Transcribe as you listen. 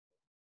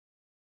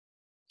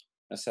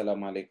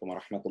السلام عليكم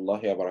ورحمة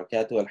الله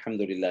وبركاته.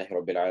 الحمد لله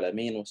رب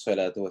العالمين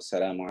والصلاة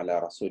والسلام على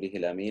رسوله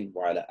الأمين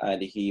وعلى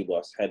آله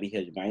وأصحابه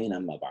أجمعين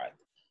أما بعد.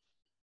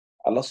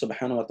 আল্লাহ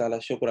সুবহানাহু ওয়া তাআলা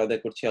শুকর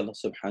আদায় করছি। আল্লাহ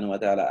সুবহানাহু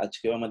ওয়া তাআলা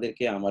আজকেও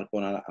আমাদেরকে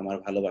আমার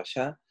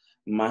ভালোবাসা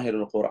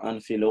মাহিরুল কোরআন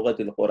ফি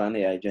লুগাতিল কোরআন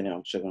এই আয়োজনে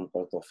অংশগ্রহণ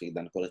করার তৌফিক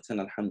দান করেছেন।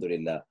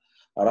 আলহামদুলিল্লাহ।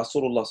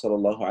 রাসূলুল্লাহ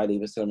সাল্লাল্লাহু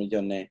আলাইহি ওয়াসাল্লামের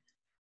জন্য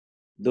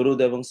দরুদ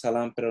এবং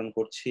সালাম প্রেরণ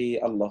করছি।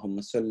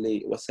 আল্লাহুম্মা সাল্লি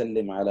ওয়া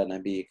সাল্লিম আলা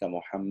নাবিয়িকা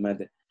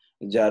মুহাম্মদ,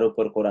 যার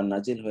উপর কোরআন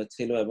নাজিল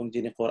হয়েছিল এবং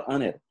যিনি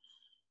কোরআনের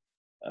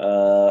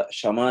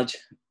সমাজ,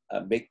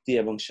 ব্যক্তি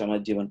এবং সমাজ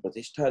জীবন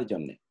প্রতিষ্ঠার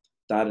জন্য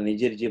তার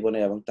নিজের জীবনে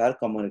এবং তার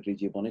কমিউনিটির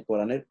জীবনে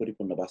কোরআনের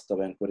পরিপূর্ণ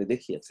বাস্তবায়ন করে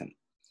দেখিয়েছেন।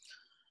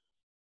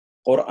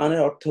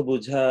 কোরআনের অর্থ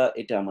বোঝা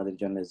এটা আমাদের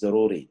জন্য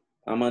জরুরি।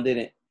 আমাদের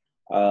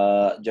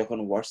যখন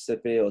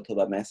হোয়াটসঅ্যাপে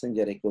অথবা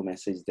মেসেঞ্জারে কেউ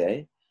মেসেজ দেয়,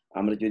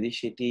 আমরা যদি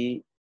সেটি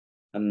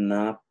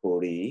না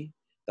পড়ি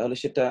তাহলে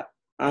সেটা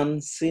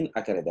আনসিন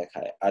আকারে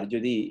দেখায়, আর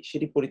যদি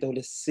সেটি পড়ি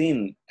তাহলে সিন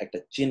একটা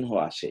চিহ্ন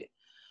আসে।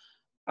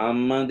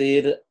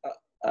 আমাদের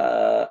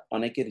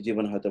অনেকের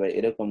জীবন হয়তোবা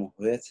এরকম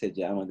হয়েছে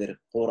যে আমাদের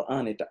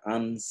কোরআন এটা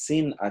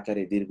আনসিন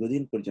আকারে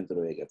দীর্ঘদিন পর্যন্ত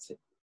রয়ে গেছে।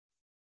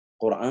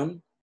 কোরআন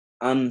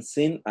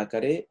আনসিন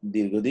আকারে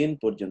দীর্ঘদিন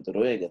পর্যন্ত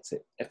রয়ে গেছে।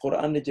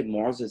 কোরআনের যে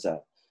মুআজিজা,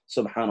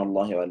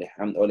 সুবহানাল্লাহি ওয়া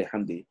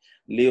বিহামদি,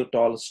 লিও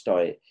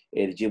টলস্টয়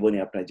এর জীবনী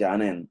আপনারা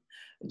জানেন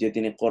যে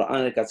তিনি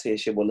কোরআনের কাছে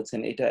এসে বলেছেন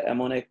এটা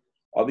এমন এক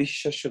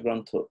অবিশ্বাস্য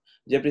গ্রন্থ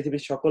যে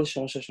পৃথিবীর সকল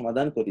সমস্যার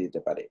সমাধান করে দিতে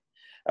পারে।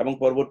 এবং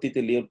পরবর্তীতে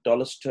লিও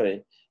টলস্টয়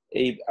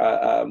এই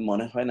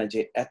মনে হয় না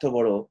যে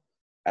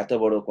এত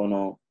বড় কোনো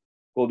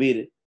কবির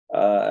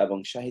এবং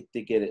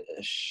সাহিত্যিকের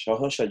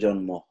সহসা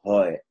জন্ম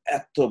হয়।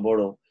 এত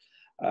বড়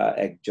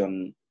একজন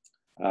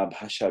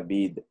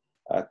ভাষাবিদ,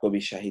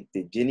 কবি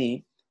সাহিত্যিক, যিনি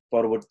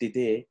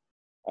পরবর্তীতে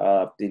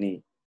তিনি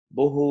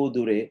বহু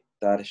দূরে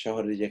তার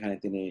শহরে যেখানে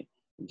তিনি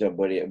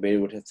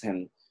বেড়ে উঠেছেন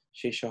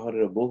সেই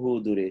শহরের বহু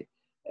দূরে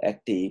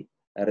একটি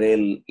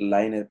রেল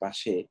লাইনের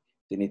পাশে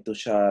তিনি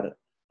তুষার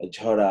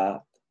ঝরা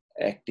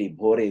একটি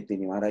ভোরে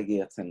তিনি মারা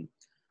গিয়েছেন।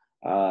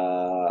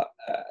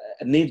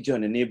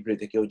 নির্জনে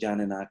নিভৃতে, কেউ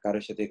জানে না,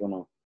 কারোর সাথে কোনো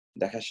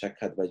দেখা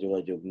সাক্ষাৎ বা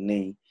যোগাযোগ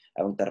নেই,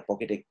 এবং তার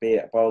পকেটে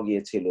পাওয়া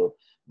গিয়েছিল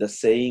the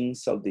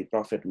sayings of the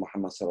prophet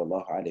Muhammad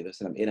সাল্লাল্লাহু আলাইহি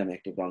ওয়াসাল্লাম এ নামে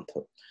একটি গ্রন্থ।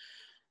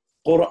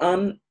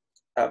 কোরআন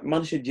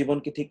মানুষের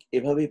জীবনকে ঠিক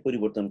এভাবেই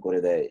পরিবর্তন করে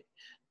দেয়।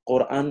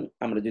 কোরআন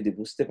আমরা যদি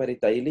বুঝতে পারি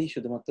তাইলেই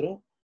শুধুমাত্র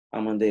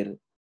আমাদের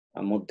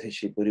মধ্যে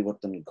সেই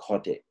পরিবর্তন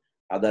ঘটে,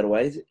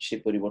 আদারওয়াইজ সেই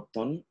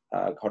পরিবর্তন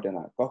ঘটে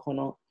না।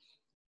 কখনো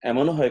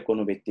এমনও হয়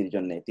কোনো ব্যক্তির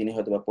জন্য তিনি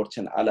হয়তোবা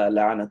পড়ছেন আলা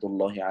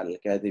লানাতুল্লাহি আলাল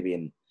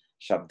কাযিবিন,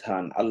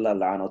 সাবধান, আল্লাহ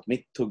লানত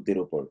মিথ্যুকদের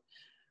উপর,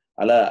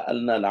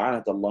 আল্লাহ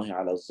লানাতুল্লাহি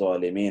আলাজ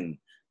জালিমিন,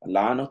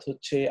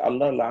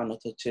 আল্লাহর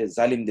লানত হচ্ছে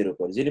জালিমদের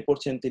উপর। যিনি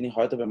পড়ছেন তিনি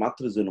হয়তোবা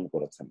মাত্র জুলুম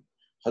করেছেন,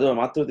 হয়তোবা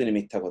মাত্র তিনি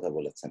মিথ্যা কথা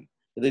বলেছেন,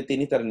 কিন্তু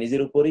তিনি তার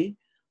নিজের উপরই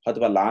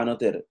হয়তোবা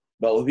লানতের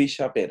বা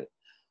অভিশাপের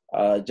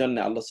জন্য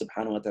আল্লাহ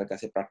সুবহানাহু ওয়া তাআলার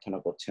কাছে প্রার্থনা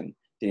করছেন,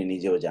 তিনি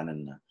নিজেও জানেন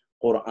না।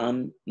 কোরআন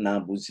না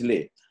বুঝলে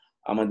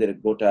আমাদের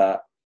গোটা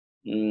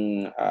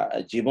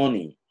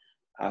জীবনই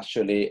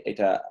আসলে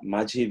এটা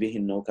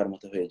মাঝিবিহীন নৌকার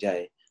মতো হয়ে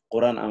যায়।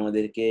 কোরআন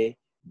আমাদেরকে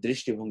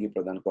দৃষ্টিভঙ্গি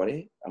প্রদান করে,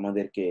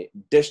 আমাদেরকে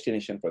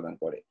ডেস্টিনেশন প্রদান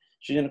করে।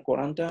 সেজন্য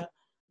কোরআনটা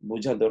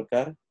বোঝা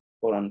দরকার,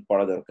 কোরআন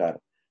পড়া দরকার।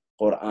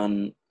 কোরআন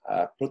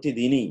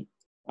প্রতিদিনই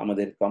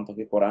আমাদের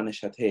কমপক্ষে কোরআনের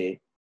সাথে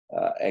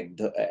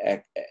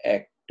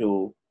একটু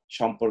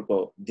সম্পর্ক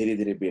ধীরে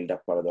ধীরে বিল্ড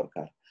আপ করা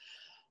দরকার।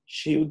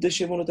 সেই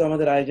উদ্দেশ্যে মূলত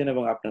আমাদের আয়োজন,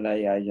 এবং আপনারা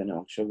এই আয়োজনে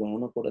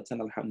অংশগ্রহণও করেছেন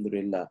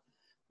আলহামদুলিল্লাহ।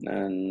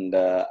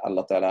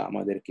 আল্লাহ তাআলা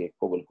আমাদেরকে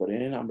কবুল করে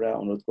নিন। আমরা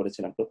অনুরোধ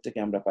করেছিলাম প্রত্যেকে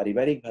আমরা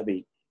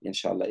পারিবারিকভাবেই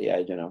ইনশাআল্লাহ এই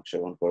আয়োজনে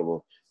অংশগ্রহণ করব।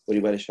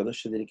 পরিবারের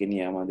সদস্যদেরকে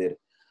নিয়ে, আমাদের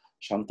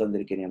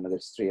সন্তানদেরকে নিয়ে, আমাদের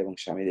স্ত্রী এবং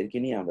স্বামীদেরকে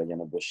নিয়ে আমরা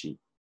যেন বসি।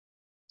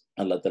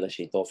 আল্লাহ তাআলা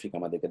সেই তৌফিক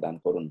আমাদেরকে দান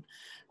করুন।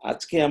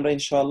 আজকে আমরা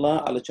ইনশাআল্লাহ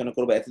আলোচনা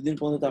করব, এতদিন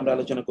পর্যন্ত আমরা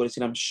আলোচনা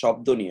করেছিলাম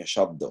শব্দ নিয়ে,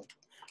 শব্দ।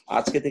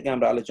 আজকে থেকে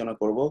আমরা আলোচনা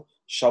করব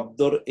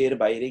শব্দর এর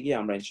বাইরে গিয়ে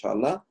আমরা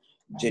ইনশাআল্লাহ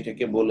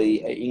যেটাকে বলি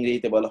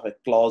ইংরেজিতে বলা হয়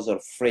ক্লজ অর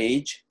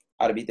ফ্রেজ,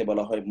 আরবিতে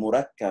বলা হয়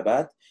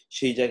মুরাক্কাবাত,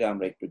 সেই জায়গায়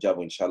আমরা একটু যাব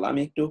ইনশাআল্লাহ।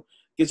 আমি একটু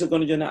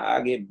কিছুক্ষণের জন্য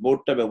আগে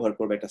বোর্ডটা ব্যবহার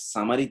করবো একটা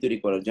সামারি তৈরি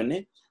করার জন্য,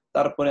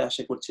 তারপরে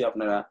আশা করছি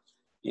আপনারা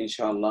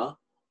ইনশাআল্লাহ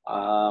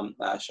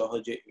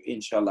সহজে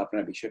ইনশাআল্লাহ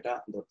আপনারা বিষয়টা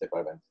ধরতে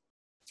পারবেন।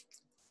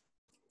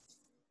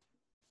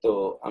 তো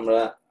আমরা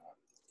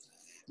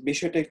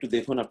বিষয়টা একটু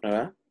দেখুন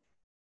আপনারা।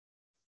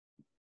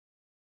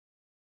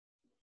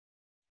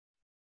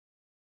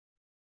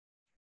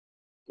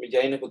 আমি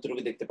জানি না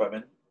কতটুকু দেখতে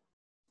পাবেন।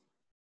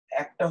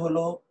 একটা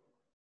হলো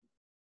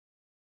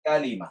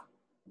কালিমা,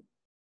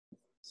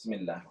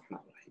 বিসমিল্লাহির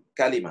রহমানির রহিম।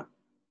 কালিমা,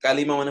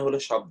 কালিমা মানে হলো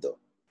শব্দ।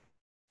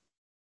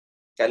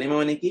 কালিমা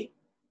মানে কি?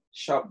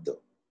 শব্দ।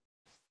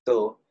 তো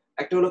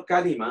একটা হলো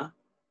কালিমা,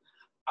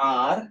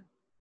 আর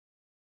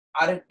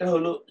আরেকটা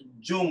হলো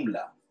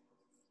জুমলা।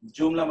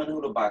 জুমলা মানে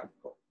হলো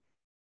বাক্য,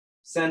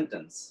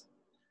 সেন্টেন্স।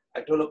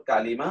 একটা হলো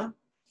কালিমা,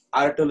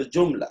 আর একটা হলো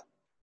জুমলা।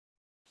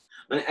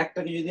 মানে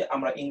একটাকে যদি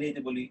আমরা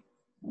ইংরেজিতে বলি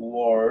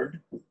ওয়ার্ড,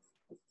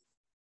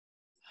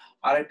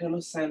 আর একটা হলো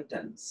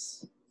সেন্টেন্স।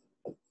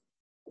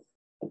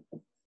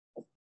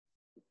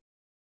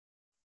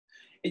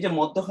 এই যে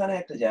মধ্যখানে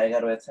একটা জায়গা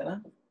রয়েছে না,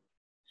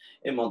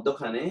 এই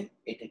মধ্যখানে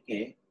এটাকে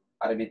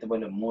আরবিতে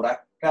বলে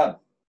মুরাক্কাব।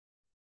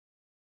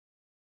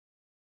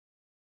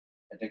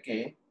 এটাকে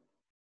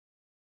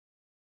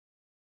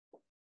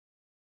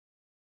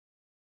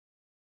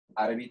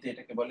আরবিতে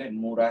এটাকে বলে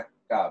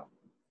মুরাক্কাব,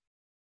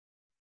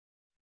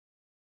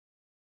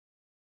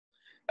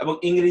 এবং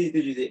ইংরেজিতে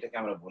যদি এটাকে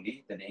আমরা বলি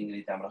তাহলে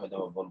ইংরেজিতে আমরা হয়তো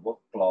বলবো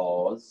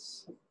ক্লজ,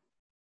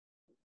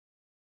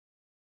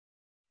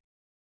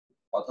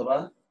 অথবা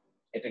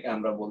এটাকে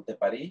আমরা বলতে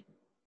পারি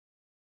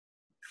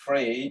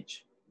ফ্রেজ,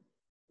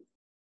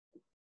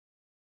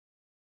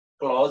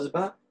 ক্লজ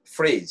বা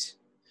ফ্রেজ,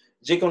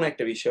 যে কোনো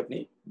একটা বিষয় আপনি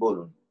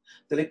বলুন।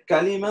 তাহলে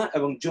কালিমা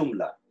এবং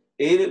জুমলা,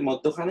 এর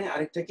মধ্যখানে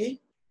আরেকটা কি,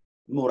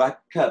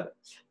 মুরাক্কাব।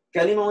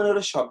 কালিমা মানে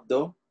হলো শব্দ,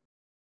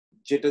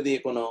 যেটা দিয়ে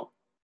কোনো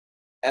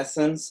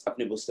এসেন্স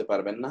আপনি বুঝতে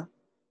পারবেন না।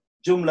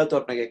 জুমলা তো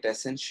আপনাকে একটা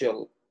এসেনশিয়াল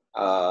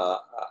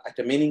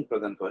একটা মিনিং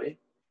প্রদান করে।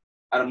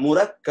 আর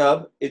মুরাক্কাব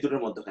এই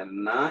দুটোর মধ্যখানে,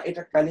 না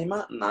এটা কালিমা,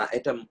 না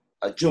এটা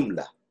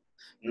জুমলা,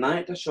 না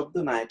এটা শব্দ,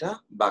 না এটা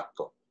বাক্য।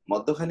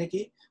 মধ্যখানে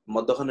কি,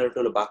 মধ্যখানে ওটা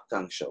হলো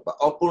বাক্যাংশ বা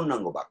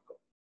অপূর্ণাঙ্গ বাক্য।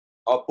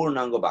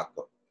 অপূর্ণাঙ্গ বাক্য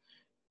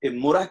এই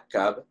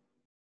মুরাক্কাব,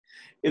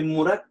 এই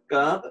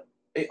মুরাক্কাব,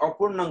 এই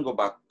অপূর্ণাঙ্গ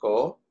বাক্য,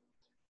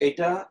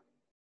 এটা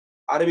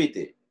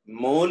আরবিতে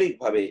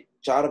মৌলিকভাবে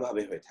 4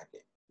 ভাবে হয়ে থাকে,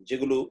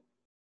 যেগুলো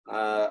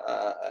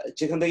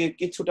যেখান থেকে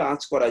কিছুটা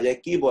আঁচ করা যায়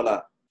কি বলা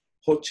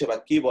হচ্ছে বা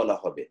কি বলা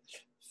হবে।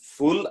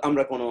 ফুল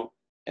আমরা কোনো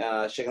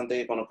সেখান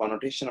থেকে কোনো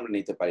কনোটেশন আমরা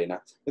নিতে পারি না,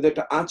 কিন্তু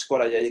একটা আঁচ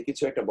করা যায় যে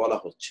কিছু একটা বলা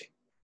হচ্ছে।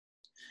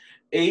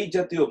 এই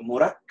জাতীয়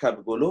মুরাক্কাব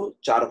গুলো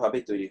 4 ভাবে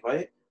তৈরি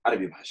হয়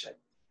আরবি ভাষায়।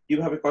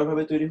 কিভাবে, কয়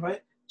ভাবে তৈরি হয়?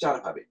 4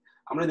 ভাবে।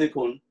 আমরা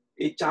দেখুন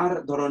এই 4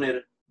 ধরনের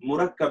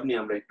মুরাক্কাব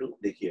নিয়ে আমরা একটু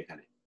দেখি।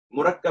 এখানে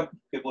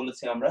মুরাক্কাবকে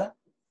বলেছি আমরা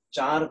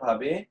 4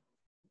 ভাবে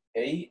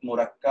এই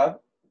মুরাক্কাব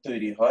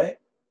তৈরি হয়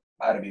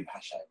আরবি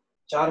ভাষায়।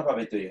 4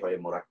 ভাবে তৈরি হয়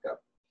মুরাক্কাব।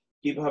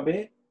 কিভাবে?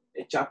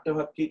 এই 4টা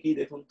ভাব কি কি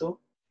দেখুন তো।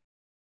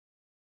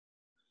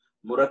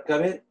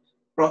 মুরাক্কাবের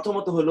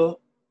প্রথমত হলো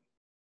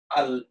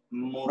আল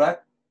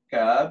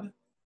মুরাক্কাব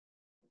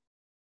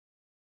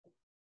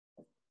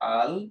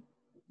আল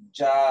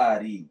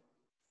জারি।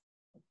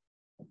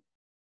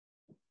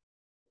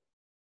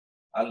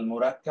 আল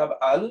মুরাক্কাব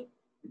আল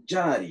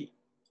জারি,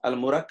 আল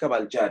মুরাক্কাব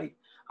আল জারি।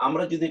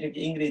 আমরা যদি এটাকে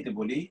ইংরেজিতে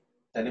বলি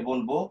তাহলে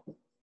বলবো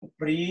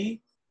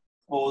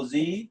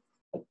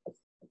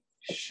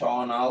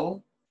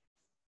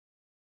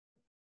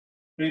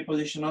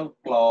প্রিপোজিশনাল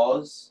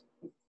ক্লজ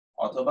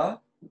অথবা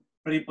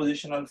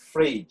প্রিপোজিশনাল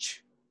ফ্রেজ।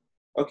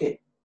 ওকে।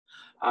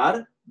 আর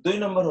 2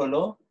 নম্বর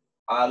হলো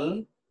আল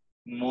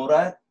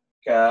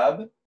মুরাক্কাব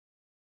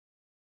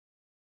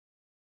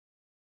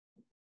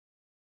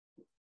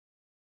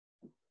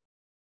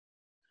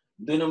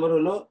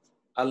হলো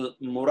আল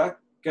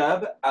মুরাক্কাব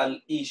আল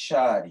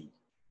ইশারি।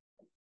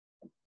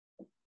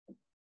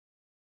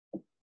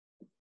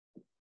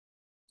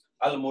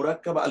 আল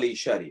মুরাক্কাব আল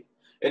ইশারি,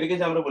 এটাকে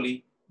যে আমরা বলি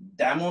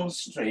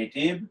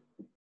ডেমনস্ট্রেটিভ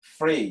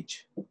ফ্রেজ।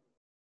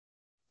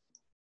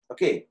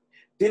 ওকে।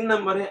 3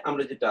 নম্বরে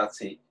আমরা যেটা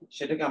আছে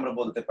সেটাকে আমরা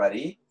বলতে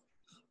পারি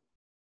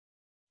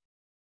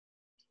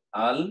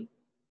আল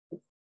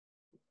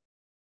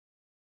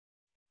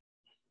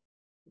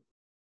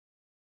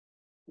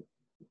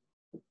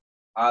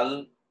আল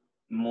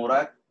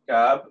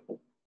মুরাক্কাব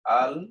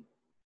আল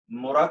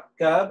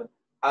মুরাক্কাব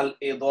আল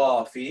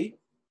ইদাফি।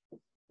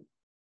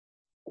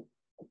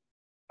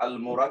 আল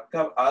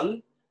মুরাক্কাব আল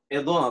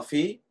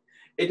ইদাফি,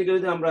 এটাকে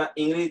যদি আমরা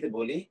ইংরেজিতে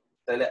বলি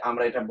তাহলে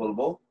আমরা এটা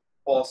বলবো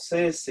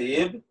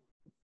পসেসিভ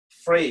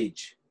ফ্রেজ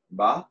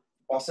বা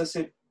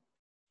পসেসিভ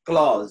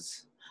ক্লজ।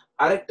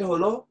 আরেকটা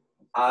হলো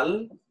আল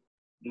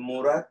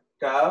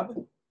মুরাক্কাব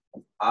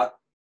আত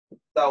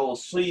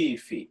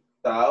তাওসিফি।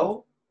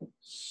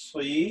 তাওসিফি,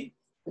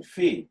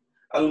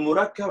 আল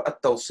মুরাক্কাব আত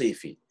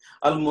তাওসিফি।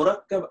 আল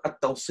মুরাক্কাব আত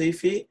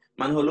তাওসিফি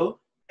মানে হলো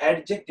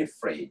অ্যাডজেক্টিভ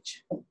ফ্রেজ।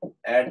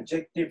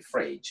 Adjective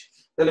phrase.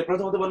 তাহলে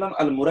প্রথমত বললাম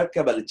আল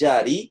মুরাক্কাব আল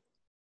জারি,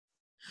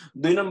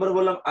 2 নম্বরে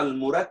বললাম আল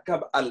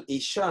মুরাক্কাব আল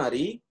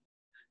ইশারি,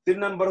 3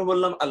 নম্বরে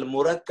বললাম আল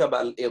মুরাক্কাব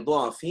আল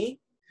ইদাফি,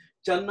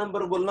 4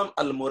 নম্বরে বললাম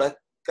আল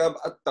মুরাক্কাব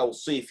আত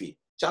তাওসিফি।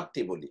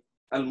 4টি বলি,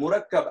 আল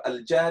মুরাক্কাব আল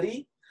জারি,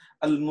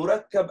 আল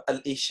মুরাক্কাব আল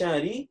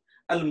ইশারি,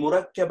 আল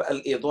মুরাক্কাব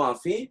আল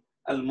ইদাফি,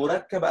 আল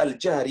মুরাক্কাব আল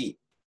জারি।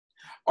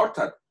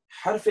 অর্থাৎ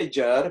হারফে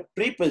জার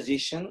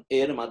প্রিপজিশন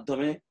এর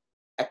মাধ্যমে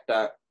একটা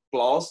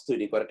ক্লজ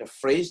তৈরি করা, একটা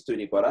ফ্রেজ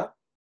তৈরি করা,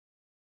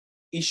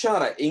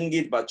 ইশারা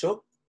ইঙ্গিতবাচক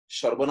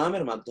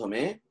সর্বনামের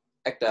মাধ্যমে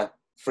একটা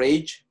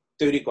ফ্রেজ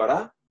তৈরি করা,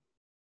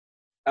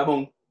 এবং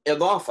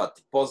ইদাফাত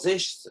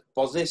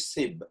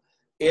পজেসিভ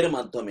এর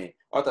মাধ্যমে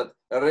অর্থাৎ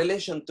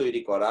রিলেশন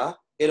তৈরি করা,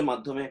 এর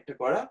মাধ্যমে একটা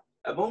করা,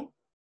 এবং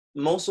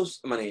মৌসুস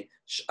মানে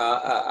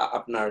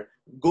আপনার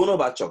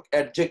গুণবাচক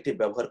অ্যাডজেক্টিভ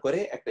ব্যবহার করে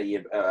একটা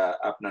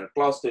আপনার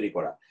ক্লজ তৈরি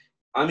করা।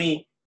 আমি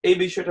এই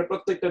বিষয়টা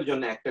প্রত্যেকটার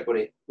জন্য একটা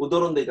করে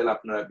উদাহরণ দিই, তাহলে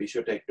আপনারা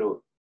বিষয়টা একটু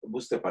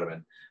বুঝতে পারবেন।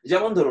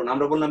 যেমন ধরুন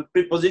আমরা বললাম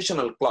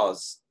প্রিপোজিশনাল ক্লজ।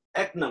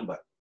 1 নাম্বার,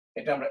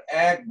 এটা আমরা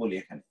 1 বলি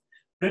এখানে,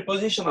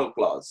 প্রিপোজিশনাল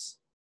ক্লজ।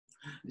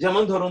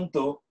 যেমন ধরুন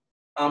তো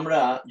আমরা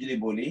যদি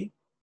বলি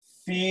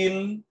ফিল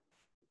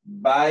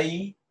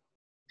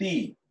বাইতি,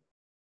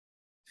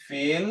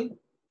 ফিল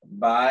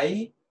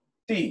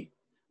বাইতি,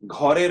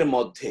 ঘরের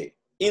মধ্যে,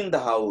 in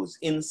the house,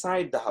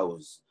 inside the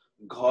house,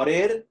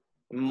 ঘরের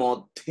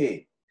মধ্যে।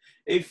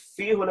 এই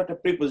ফি হলো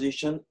একটা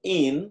preposition,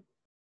 in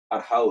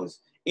R house,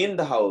 in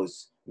the house,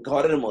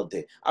 ঘরের মধ্যে।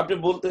 আপনি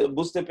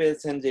বুঝতে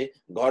পেরেছেন যে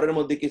ঘরের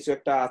মধ্যে কিছু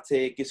একটা আছে,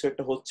 কিছু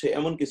একটা হচ্ছে,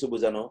 এমন কিছু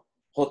বোঝানো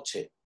হচ্ছে,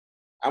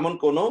 এমন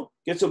কোনো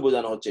কিছু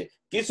বোঝানো হচ্ছে,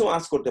 কিছু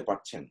আঁচ করতে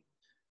পারছেন।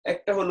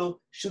 একটা হলো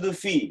শুধু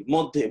ফি,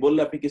 মধ্যে বললে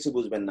আপনি কিছু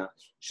বুঝবেন না,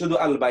 শুধু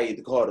আল বাইত,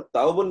 ঘর,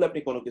 তাও বললে আপনি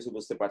কোনো কিছু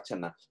বুঝতে পারছেন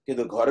না।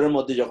 কিন্তু ঘরের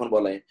মধ্যে যখন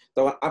বলে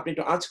তখন আপনি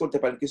একটু আঁচ করতে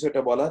পারেন, কিছু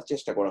একটা বলার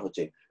চেষ্টা করা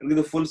হচ্ছে,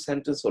 কিন্তু ফুল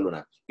সেন্টেন্স হলো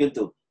না,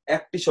 কিন্তু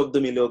একটি শব্দ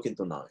মিলেও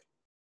কিন্তু নয়,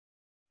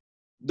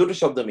 দুটো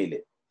শব্দ মিলে।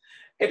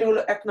 এটা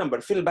হলো এক নাম্বার,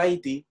 ফিল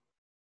বাইতি।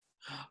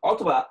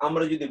 অথবা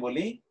আমরা যদি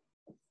বলি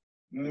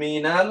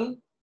মিনাল,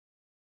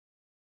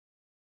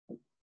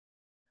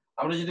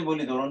 আমরা যদি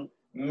বলি ধরুন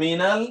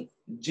মিনাল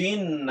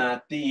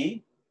জিন্নাতি,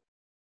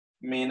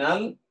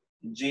 মিনাল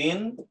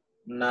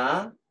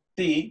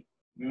জিন্নাতি,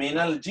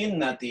 মিনাল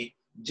জিন্নাতি,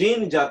 জিন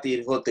জাতির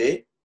হতে,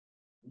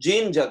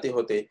 জিন জাতি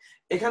হতে।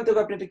 এখান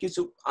থেকে আপনি একটা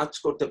কিছু আঁচ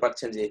করতে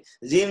পারছেন যে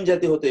জিন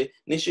জাতি হতে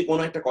নিশ্চয়ই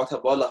কোনো একটা কথা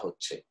বলা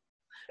হচ্ছে।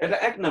 এটা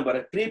এক নাম্বার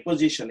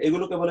প্রিপোজিশন,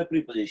 এগুলোকে বলে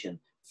প্রিপোজিশন,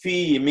 ফি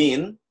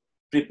মিন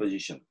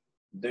প্রিপোজিশন।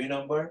 দুই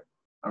নম্বর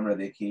আমরা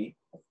দেখি,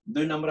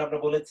 দুই নম্বর আমরা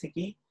বলেছি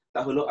কি, তা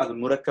হলো আল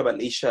মুরাক্কাব আল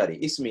ইশারি,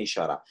 ইসমি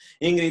ইশারা,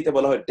 ইংরেজিতে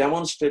বলা হয়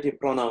ডেমনস্ট্রেটিভ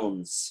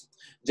প্রোনাউন্স।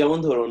 যেমন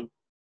ধরুন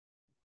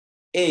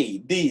এই,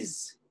 this,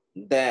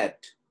 that,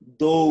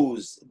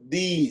 those,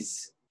 this,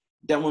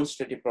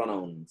 demonstrative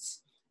pronouns.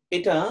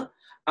 এটা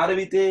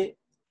আরবিতে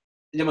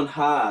যেমন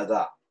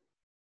হাদা,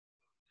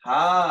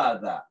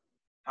 হাদা,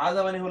 হাদা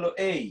মানে হলো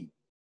এই,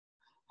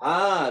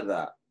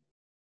 হাদা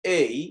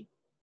এই,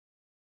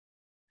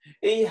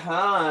 এই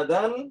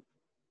হাদাল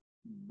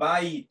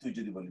বাইতু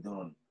যদি বলি,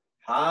 ধরুন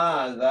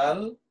হাদাল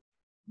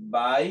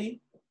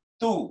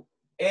বাইতু,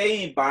 এই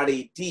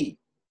বাড়িটি,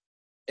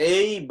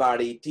 এই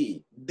বাড়িটি,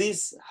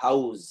 দিস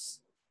হাউস,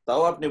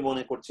 তাও আপনি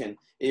মনে করছেন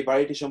এই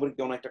বাড়িটি সম্পর্কে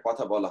কোনো একটা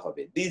কথা বলা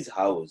হবে, দিস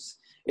হাউস,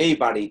 এই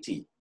বাড়িটি।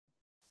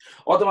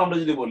 অথবা আমরা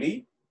যদি বলি,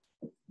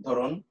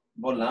 ধরুন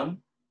বললাম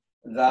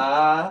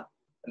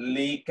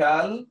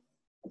যালিকাল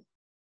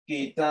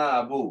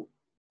কিতাবু,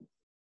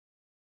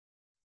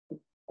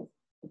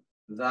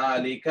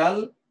 যালিকাল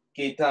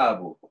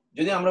কিতাবু,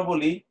 যদি আমরা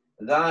বলি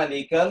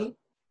যালিকাল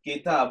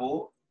কিতাবু,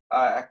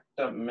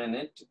 একটা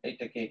মিনিট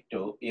এটাকে একটু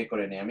ইয়ে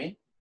করে নিই আমি,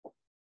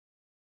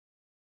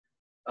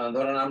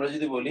 ধরুন আমরা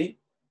যদি বলি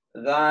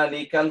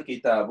যালিকাল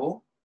কিতাবু,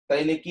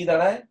 তাইলে কি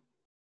দাঁড়ায়,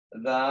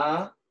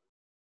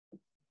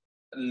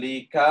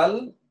 যালিকাল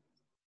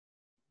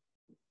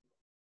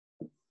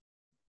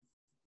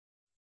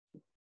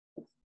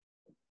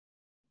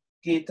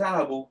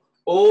কিতাবু,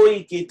 ওই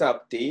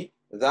কিতাবটি,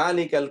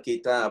 যালিকাল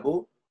কিতাবু,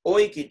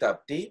 ওই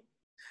কিতাবটি,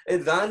 এই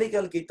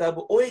যালিকাল কিতাবু,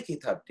 ওই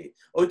কিতাবটি,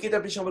 ওই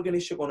কিতাবটি সম্পর্কে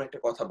নিশ্চয়ই কোনো একটা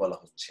কথা বলা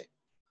হচ্ছে,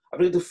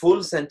 আপনি কিন্তু ফুল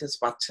সেন্টেন্স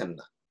পাচ্ছেন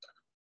না।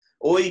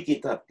 ওই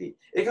কিতাবটি,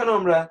 এখানেও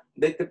আমরা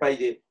দেখতে পাই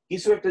যে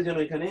কিছু একটা যেন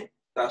এখানে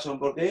তার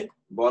সম্পর্কে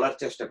বলার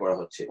চেষ্টা করা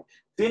হচ্ছে।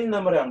 তিন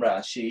নম্বরে আমরা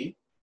আসি,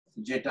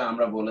 যেটা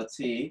আমরা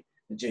বলেছি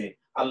যে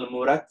আল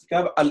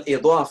মুরাক্কাব আল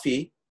ইদাফি,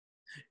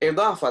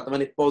 ইদাফাত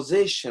মানে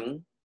পজেশন,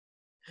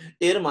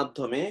 এর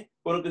মাধ্যমে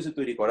কোনো কিছু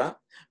তৈরি করা।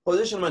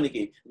 পজেশন মানে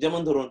কি,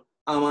 যেমন ধরুন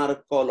আমার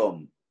কলম,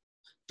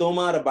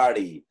 তোমার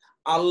বাড়ি,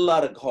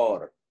 আল্লাহর ঘর,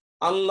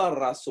 আল্লাহর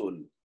রাসূল,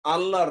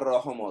 আল্লাহর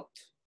রহমত,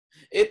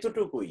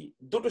 এতটুকুই,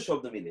 দুটো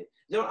শব্দ মিলে।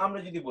 যেমন আমরা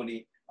যদি বলি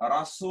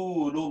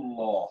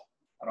রাসূলুল্লাহ,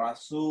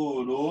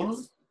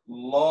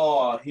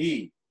 রাসূলুল্লাহি,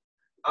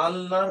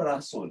 আল্লাহর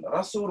রাসূল,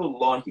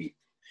 রাসূলুল্লাহি,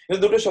 এই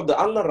দুটো শব্দ,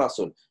 আল্লাহর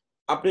রাসূল।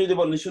 আপনি যদি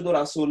বলেন শুধু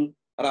রাসূল,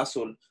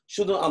 রাসূল,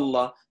 শুধু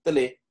আল্লাহ,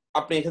 তাহলে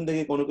আপনি এখান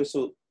থেকে কোনো কিছু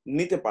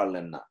নিতে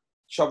পারলেন না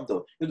শব্দ,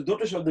 কিন্তু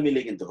দুটো শব্দ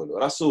মিলে কিন্তু হলো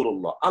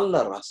রাসূলুল্লাহ,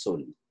 আল্লাহর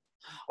রাসূল।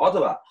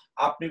 অথবা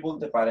আপনি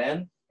বলতে পারেন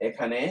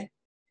এখানে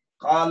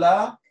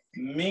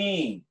কালামি,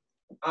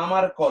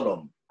 আমার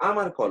কলম,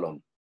 আমার কলম।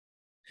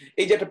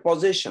 এই যে একটা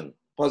পজেশন,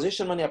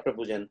 পজেশন মানে আপনি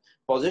বুঝেন,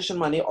 পজেশন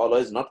মানে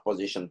অলওয়েজ নট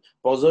পজেশন,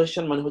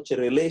 পজেশন মানে হচ্ছে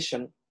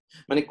রিলেশন,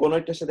 মানে কোন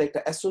একটার সাথে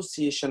একটা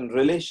অ্যাসোসিয়েশন,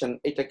 রিলেশন,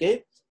 এটাকে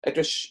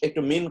একটা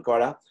একটু মিন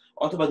করা।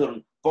 অথবা ধরুন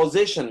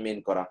পজেশন মিন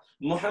করা,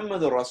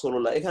 মুহাম্মদুর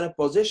রাসূলুল্লাহ, এখানে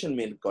পজেশন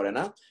মিন করে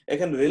না,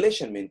 এখানে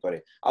রিলেশন মিন করে।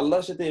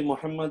 আল্লাহর সাথে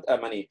মুহাম্মদ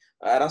মানে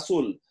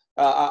রাসূল,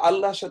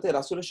 আল্লাহর সাথে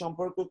রাসূলের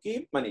সম্পর্ক কি,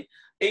 মানে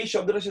এই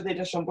শব্দটার সাথে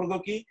এটার সম্পর্ক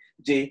কি,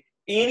 যে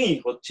ইনি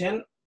হচ্ছেন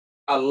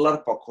আল্লাহর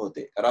পক্ষ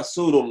হতে,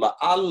 রাসূলুল্লাহ,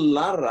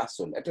 আল্লাহর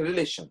রাসূল, একটা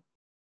রিলেশন,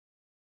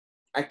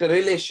 একটা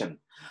রিলেশন।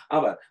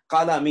 আবার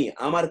কালামি,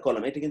 আমার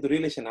কলম, এটা কিন্তু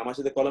রিলেশন, আমার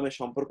সাথে কলমের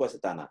সম্পর্ক আছে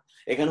তা না,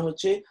 এখানে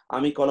হচ্ছে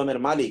আমি কলমের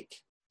মালিক।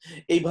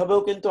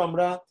 এইভাবেও কিন্তু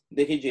আমরা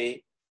দেখি যে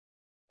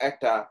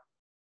একটা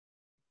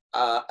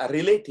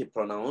রিলেটিভ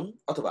প্রনাউন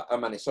অথবা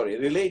মানে সরি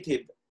রিলেটিভ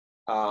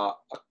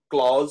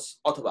ক্লজ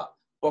অথবা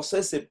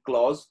পসেসিভ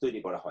ক্লজ তৈরি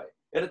করা হয়।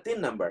 এটা 3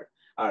 নাম্বার।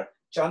 আর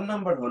 4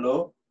 নাম্বার হলো,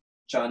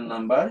 4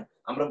 নাম্বার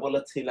আমরা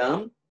বলেছিলাম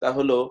তা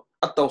হলো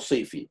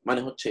আত-তাওসিফি,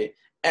 মানে হচ্ছে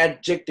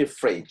অ্যাডজেক্টিভ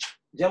ফ্রেজ।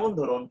 যেমন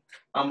ধরুন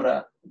আমরা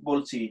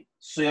বলছি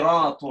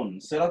সিরাতুন,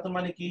 সিরাতুন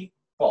মানে কি?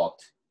 পথ।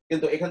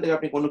 কিন্তু এখান থেকে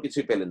আপনি কোনো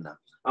কিছুই পেলেন না।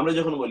 আমরা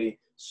যখন বলি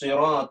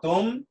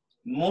সিরাতুম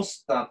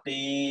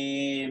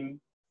মুস্তাকিম,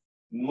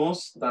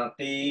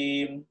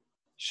 মুস্তাকিম,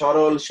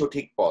 সরল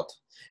সঠিক পথ।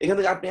 এখান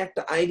থেকে আপনি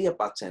একটা আইডিয়া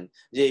পাচ্ছেন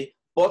যে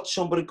পথ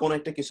সম্পর্কে কোন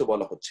একটা কিছু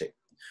বলা হচ্ছে।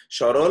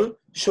 সরল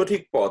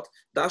সঠিক পথ,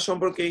 তা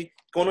সম্পর্কে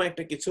কোন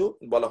একটা কিছু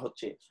বলা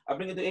হচ্ছে।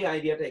 আপনি কিন্তু এই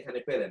আইডিয়াটা এখানে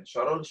পেলেন,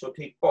 সরল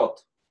সঠিক পথ।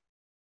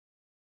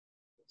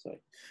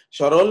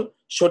 সরল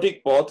সঠিক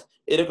পথ,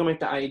 এরকম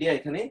একটা আইডিয়া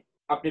এখানে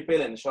আপনি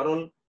পেলেন। সরল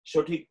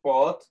সঠিক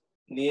পথ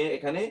নিয়ে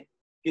এখানে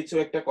কিছু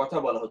একটা কথা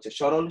বলা হচ্ছে,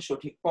 সরল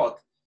সঠিক পথ।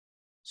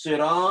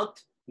 সিরাত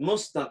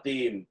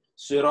মুস্তাকিম,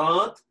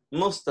 সিরাত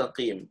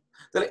মুস্তাকিম।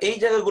 তাহলে এই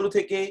জায়গাগুলো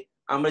থেকে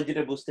আমরা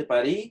যেটা বুঝতে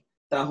পারি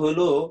তা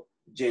হলো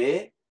যে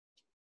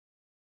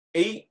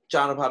এই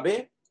চার ভাবে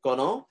কোন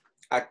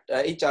একটা,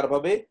 এই চার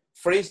ভাবে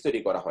ফ্রেজ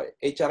তৈরি করা হয়।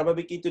 এই চার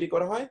ভাবে কি তৈরি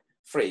করা হয়?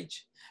 ফ্রেজ।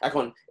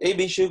 এখন এই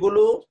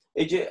বিষয়গুলো,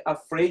 এই যে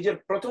ফ্রেজের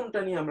প্রথমটা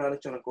নিয়ে আমরা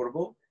আলোচনা করব।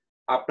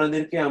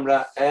 আপনাদেরকে আমরা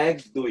 1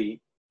 2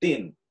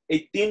 3 এই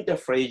তিনটা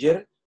ফ্রেজের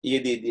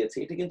দিয়ে দিয়েছি।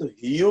 এটা কিন্তু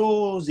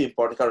হিউজ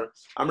ইম্পর্টেন্ট, কারণ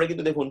আমরা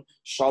কিন্তু দেখুন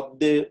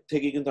শব্দের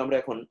থেকে কিন্তু আমরা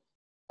এখন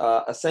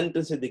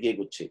সেন্টেন্সের দিকে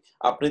এগুচ্ছি।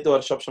 আপনি তো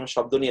আর সবসময়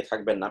শব্দ নিয়ে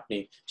থাকবেন না, আপনি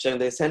সেখান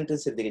থেকে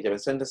সেন্টেন্সের দিকে যাবেন,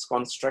 সেন্টেন্স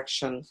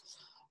কনস্ট্রাকশন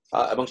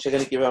এবং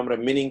সেখানে কিভাবে আমরা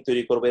মিনিং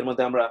তৈরি করবো। এর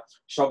মধ্যে আমরা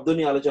শব্দ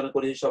নিয়ে আলোচনা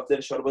করি,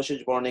 শব্দের সর্বশেষ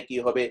বর্ণে কি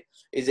হবে।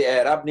 এই যে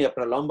আপনি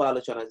আপনার লম্বা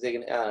আলোচনা যে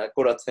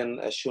করেছেন,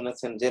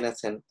 শুনেছেন,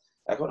 জেনেছেন।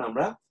 এখন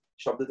আমরা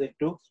শব্দতে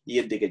একটু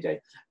ইয়ের দিকে যাই।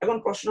 এখন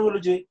প্রশ্ন হলো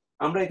যে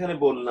আমরা এখানে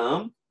বললাম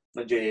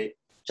যে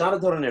 4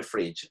 ধরনের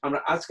ফ্রেজ। আমরা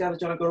আজকে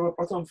আলোচনা করবো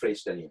প্রথম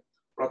ফ্রেজটা নিয়ে।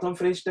 প্রথম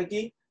ফ্রেজটা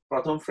কি?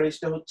 প্রথম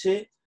ফ্রেজটা হচ্ছে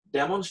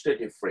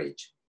ডেমনস্ট্রেটিভ ফ্রেজ।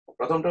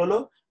 প্রথমটা হলো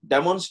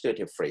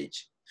ডেমনস্ট্রেটিভ ফ্রেজ।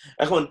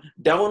 এখন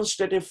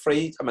ডেমনস্ট্রেটিভ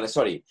ফ্রেজ মানে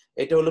সরি,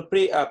 এটা হলো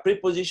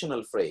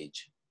প্রিপজিশনাল ফ্রেজ।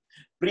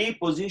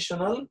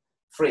 প্রিপজিশনাল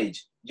ফ্রেজ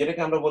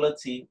যেটাকে আমরা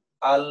বলেছি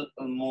আল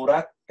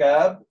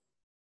মুরাক্কাব,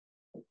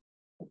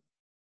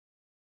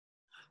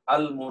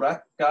 আল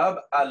মুরাক্কাব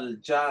আল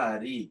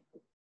জারি,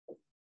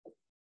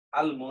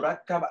 আল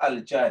মুরাক্কাব আল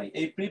জারি,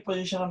 এই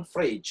প্রিপজিশনাল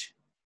ফ্রেজ।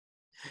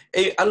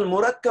 এই আল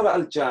মুরাক্কাব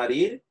আল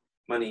জারির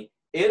মানে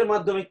এর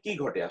মাধ্যমে কি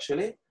ঘটে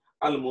আসলে?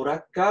 আল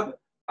মুরাক্কাব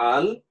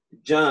আল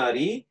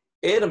জারি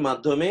এর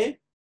মাধ্যমে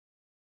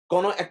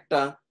কোন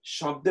একটা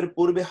শব্দের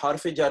পূর্বে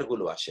হরফে জার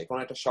গুলো আসে, কোন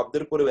একটা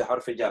শব্দের পূর্বে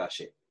হরফে জার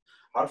আসে।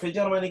 হরফে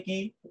জার মানে কি?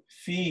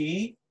 ফি,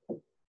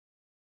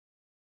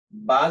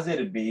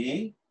 বাজের বি,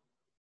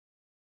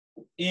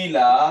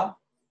 ইলা,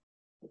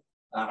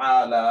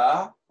 আলা,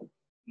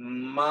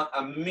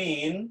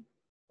 মিন।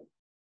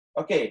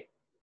 ওকে,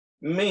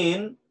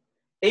 মিন,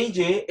 এই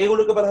যে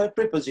এগুলোকে বলা হয়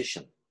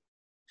প্রিপজিশন।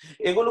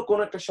 এগুলো কোন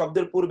একটা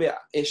শব্দের পূর্বে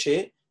এসে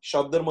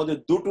শব্দের মধ্যে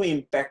দুটো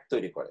ইম্প্যাক্ট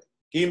তৈরি করে।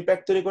 কি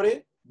ইম্প্যাক্ট তৈরি করে?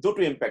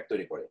 দুটো ইম্প্যাক্ট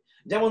তৈরি করে।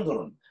 যেমন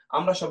ধরুন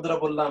আমরা শব্দটা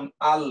বললাম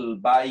আল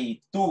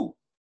বাইতু,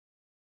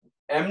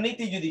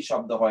 এমনিতেই যদি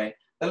শব্দ হয়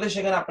তাহলে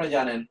সেখানে আপনারা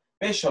জানেন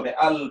পেশ হবে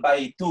আল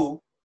বাইতু,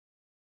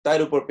 তার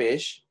উপর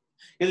পেশ।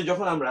 কিন্তু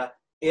যখন আমরা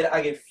এর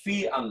আগে ফি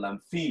আনলাম,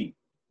 ফি,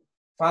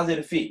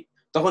 ফাজের ফি,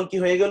 তখন কি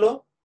হয়ে গেল?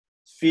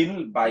 ফিল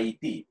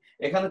বাইতি।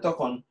 এখানে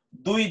তখন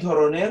দুই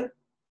ধরনের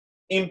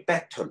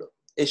ইম্প্যাক্ট হলো।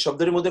 এই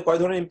শব্দের মধ্যে কয়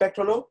ধরনের ইম্প্যাক্ট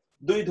হলো?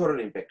 দুই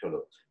ধরনের ইম্প্যাক্ট হলো।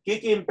 কি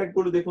কি ইম্প্যাক্ট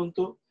গুলো দেখুন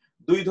তো।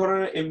 দুই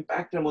ধরনের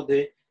ইম্প্যাক্টের মধ্যে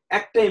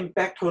একটা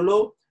ইম্প্যাক্ট হলো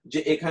যে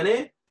এখানে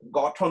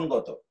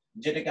গঠনগত,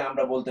 যেটাকে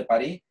আমরা বলতে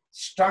পারি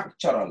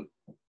স্ট্রাকচারাল,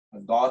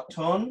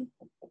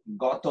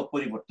 গঠনগত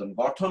পরিবর্তন।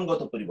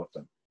 গঠনগত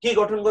পরিবর্তন কি?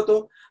 গঠনগত,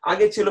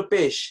 আগে ছিল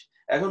পেশ,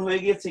 এখন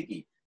হয়ে গিয়েছে কি?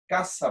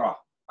 কাসরা।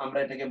 আমরা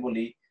এটাকে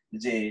বলি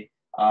যে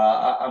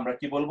আমরা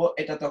কি বলবো,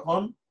 এটা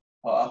তখন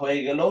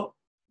হয়ে গেল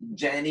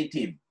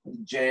জেনিটিভ,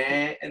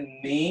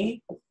 জেনিটিভ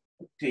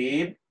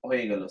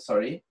হয়ে গেল,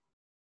 সরি।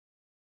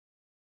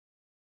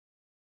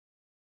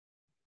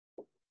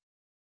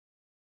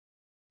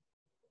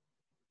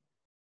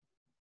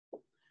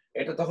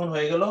 এটা তখন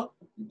হয়ে গেল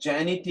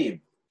জেনিটিভ।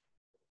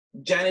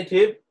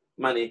 জেনিটিভ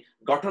মানে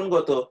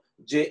গঠনগত,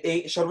 যে এই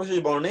সর্বশেষ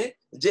বর্ণে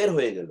জের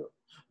হয়ে গেল।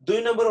 দুই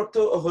নম্বর অর্থ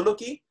হলো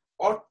কি?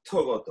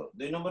 অর্থগত।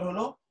 দুই নম্বর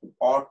হলো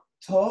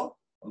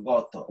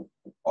অর্থগত।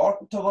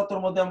 অর্থগতর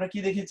মধ্যে আমরা কি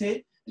দেখেছি?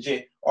 যে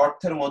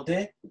অর্থের মধ্যে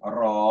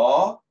র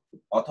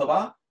অথবা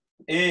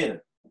এর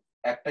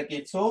একটা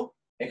কিছু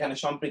এখানে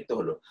সম্পৃক্ত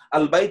হলো।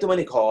 আল বাইত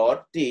মানে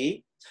ঘরটি,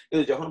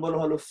 কিন্তু যখন বলা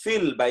হলো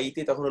ফিল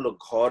বাইতি তখন হলো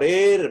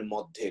ঘরের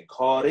মধ্যে,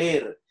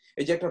 ঘরের।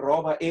 এই যে একটা র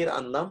বা এর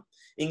আনলাম,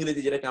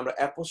 ইংরেজি যেটাকে আমরা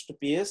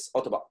অ্যাপোস্ট্রোপিএস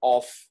অথবা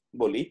অফ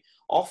বলি,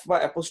 অফ বা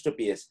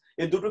অ্যাপোস্ট্রোপিএস,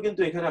 এই দুটো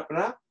কিন্তু এখানে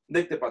আপনারা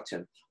দেখতে পাচ্ছেন,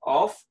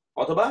 অফ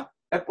অথবা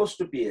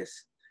অ্যাপোস্ট্রোপিএস।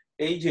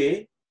 এই যে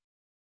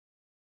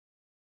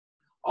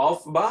অফ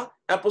বা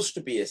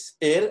অ্যাপোস্ট্রোপিএস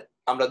এর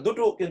আমরা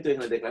দুটো কিন্তু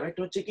এখানে দেখলাম।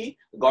 একটা হচ্ছে কি?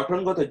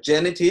 গঠনগত,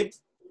 জেনেটিভ,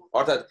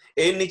 অর্থাৎ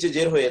এর নিচে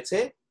জের হয়েছে,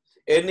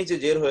 এর নিচে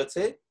জের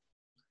হয়েছে,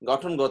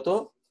 গঠনগত।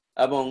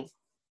 এবং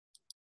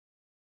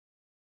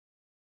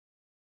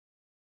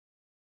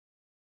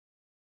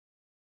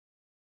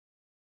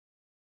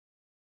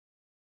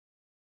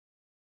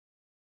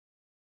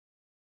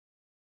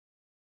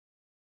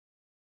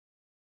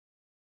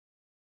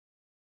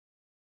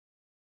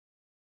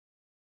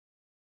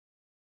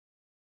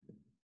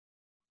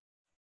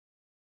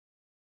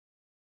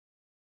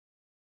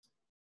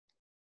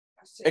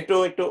একটু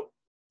একটু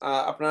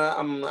আপনারা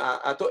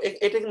তো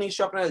এটা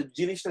নিশ্চয় আপনারা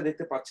জিনিসটা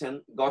দেখতে পাচ্ছেন,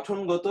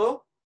 গঠনগত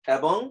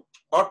এবং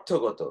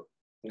অর্থগত।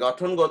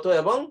 গঠনগত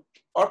এবং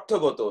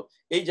অর্থগত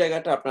এই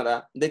জায়গাটা আপনারা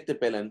দেখতে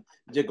পেলেন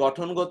যে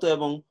গঠনগত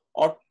এবং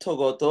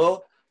অর্থগত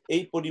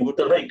এই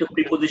পরিবর্তন। একটু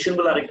প্রিপজিশন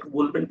গুলো আরেকটু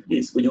বলবেন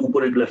প্লিজ, ওই যে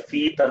উপরেগুলো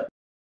ফি তার।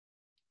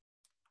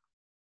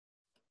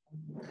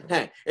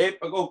 হ্যাঁ, এই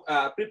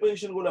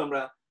প্রিপজিশন গুলো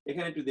আমরা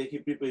এখানে একটু দেখি।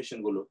 প্রিপজিশন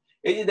গুলো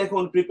এই যে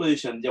দেখুন,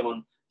 প্রিপজিশন যেমন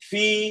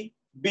ফি,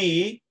 বি,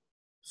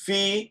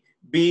 ফি,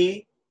 বি,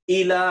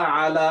 ইলা,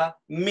 আলা,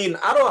 মিন,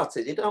 আরো আছে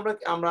যেটা আমরা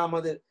আমরা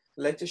আমাদের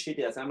লেকচার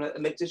শিটে আছে। আমরা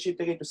লেকচার শিট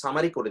থেকে একটু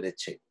সামারি করে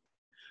দিচ্ছি।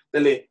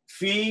 তাহলে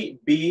ফি,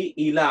 বি,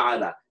 ইলা,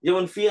 আলা,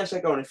 যেমন ফি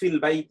আসার কারণে ফিল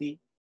বাইতি,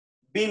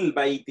 বিল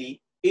বাইতি,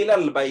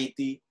 ইলাল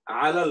বাইতি,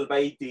 আলাল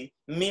বাইতি,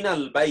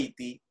 মিনাল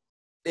বাইতি।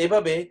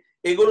 এভাবে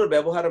এগুলোর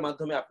ব্যবহারের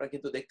মাধ্যমে আপনারা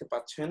কিন্তু দেখতে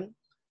পাচ্ছেন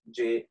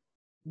যে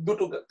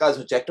দুটো কাজ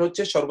হচ্ছে। একটা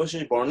হচ্ছে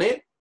সর্বশেষ বর্ণে,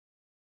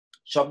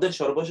 শব্দের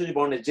সর্বশেষ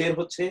বর্ণে জের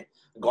হচ্ছে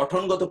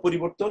গঠনগত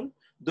পরিবর্তন।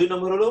 2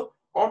 নম্বর হলো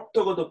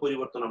অর্থগত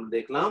পরিবর্তন। আমরা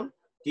দেখলাম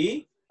কি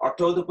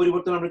অর্থগত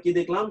পরিবর্তন, আমরা কি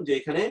দেখলাম যে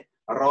এখানে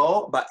র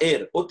বা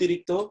এর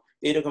অতিরিক্ত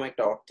এরকম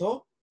একটা অর্থ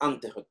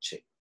আনতে হচ্ছে,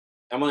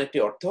 এমন একটি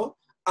অর্থ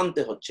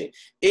আনতে হচ্ছে।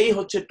 এই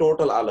হচ্ছে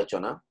টোটাল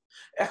আলোচনা।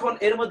 এখন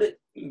এর মধ্যে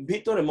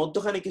ভিতরে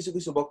মধ্যখানে কিছু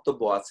কিছু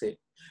বক্তব্য আছে,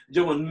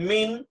 যেমন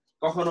মিন,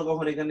 কখনো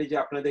কখনো এখানে যে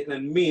আপনারা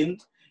দেখলেন মিন,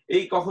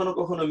 এই কখনো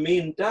কখনো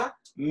মিনটা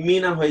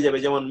মিনা হয়ে যাবে,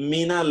 যেমন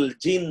মিনাল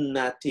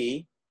জিন্নাতি,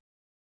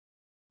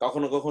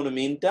 কখনো কখনো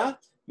মিনটা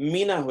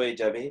মিনা হয়ে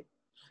যাবে।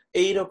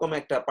 এইরকম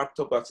একটা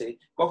পার্থক্য আছে।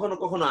 কখনো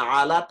কখনো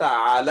আলাটা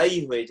আলাই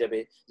হয়ে যাবে,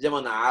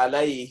 যেমন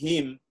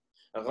আলাইহিম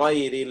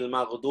গায়রিল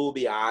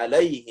মাগদুবি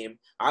আলাইহিম,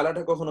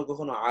 আলাটা কখনো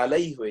কখনো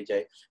আলাই হয়ে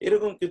যায়।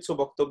 এরকম কিছু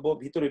বক্তব্য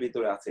ভিতরে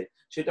ভিতরে আছে,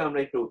 সেটা আমরা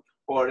একটু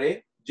পরে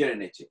জেনে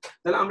নিচ্ছি।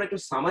 তাহলে আমরা একটু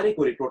সামারি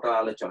করি টোটাল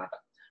আলোচনাটা।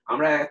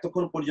 আমরা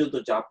এতক্ষণ পর্যন্ত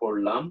যা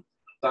পড়লাম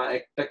তা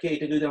একটাকে,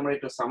 এটা যদি আমরা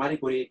একটু সামারি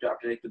করি, একটু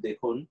আপনারা একটু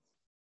দেখুন।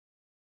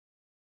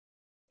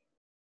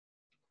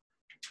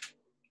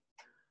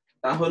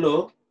 তা হলো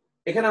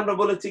এখানে আমরা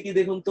বলেছি কি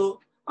দেখুন তো,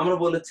 আমরা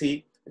বলেছি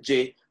যে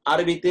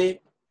আরবিতে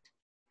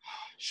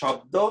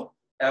শব্দ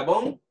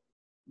এবং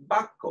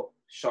বাক্য,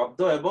 শব্দ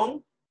এবং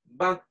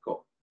বাক্য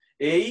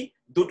এই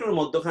দুটোর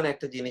মধ্যখানে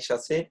একটা জিনিস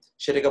আছে,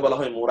 সেটাকে বলা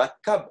হয়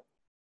মুরাক্কাব।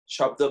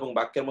 শব্দ এবং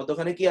বাক্যের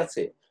মধ্যখানে কি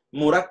আছে?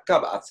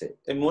 মুরাক্কাব আছে।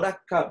 এই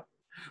মুরাক্কাব,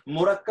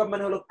 মুরাক্কাব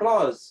মানে হলো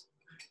ক্লজ।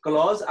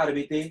 ক্লজ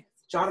আরবিতে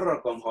 4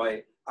 রকম হয়: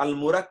 আল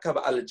মুরাক্কাব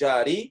আল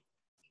জারি,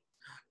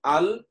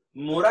 আল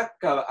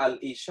মুরাক্কাব আল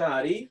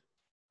ইশারি,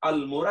 আল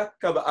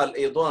মুরাক্কাব আল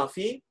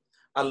ইদাফি,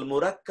 আল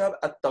মুরাক্কাব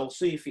আত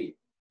তাওসিফি।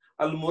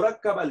 আল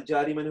মুরাক্কাব আল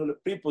জারি মানে হলো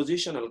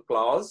প্রিপজিশনাল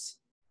ক্লজ,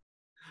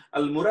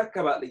 আল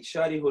মুরাক্কাব আল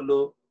ইশারি হলো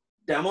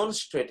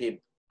ডেমনস্ট্রেটিভ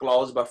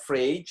ক্লজ বা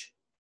ফ্রেজ,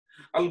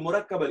 আল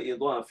মুরাক্কাব আল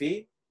ইদাফি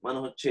মানে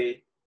হচ্ছে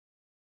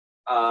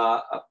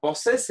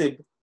পসেসিভ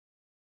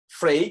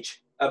ফ্রেজ,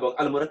 এবং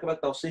আল মুরাক্কাব আত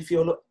তাওসিফি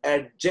হলো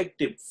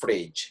অ্যাডজেক্টিভ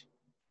ফ্রেজ।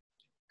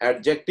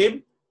 Adjective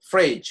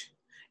phrase.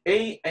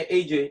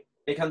 এই যে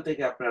এখান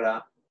থেকে আপনারা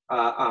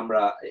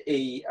আমরা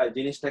এই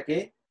জিনিসটাকে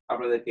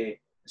আপনাদেরকে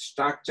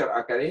স্ট্রাকচার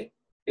আকারে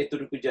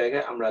এতটুকু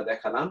জায়গায় আমরা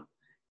দেখালাম।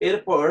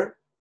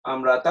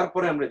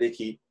 তারপরে আমরা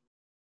দেখি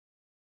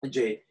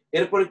যে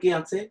এরপরে কি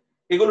আছে।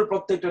 এগুলোর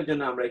প্রত্যেকটার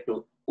জন্য আমরা একটু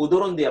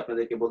উদাহরণ দিয়ে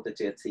আপনাদেরকে বলতে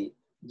চেয়েছি।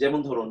 যেমন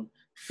ধরুন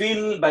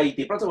ফিল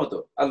বাইতি, প্রথমত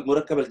আল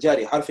মুরাক্কাব আল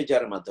জারি হারফে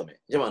জারের মাধ্যমে,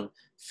 যেমন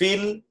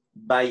ফিল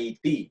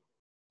বাইতি,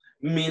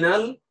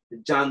 মিনাল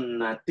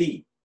জান্নাতি।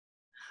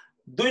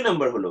 2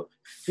 নম্বর হলো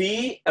ফি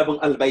এবং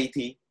আল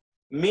বাইতি,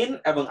 মিন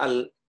এবং আল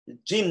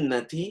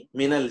জিন্নাতি,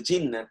 মিনাল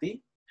জিন্নাতি।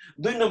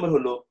 2 নম্বর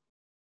হলো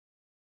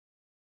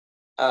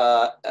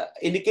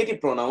ইন্ডিকেটিভ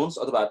প্রোনাউন্স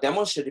অথবা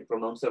ডেমনস্ট্রেটিভ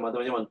প্রোনাউন্স এর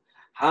মাধ্যমে, যেমন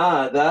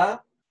হাদা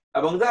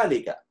এবং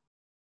যালিকা।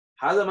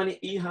 হাদা মানে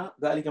ইহা,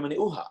 যালিকা মানে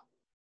উহা,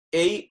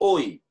 এই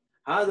ওই।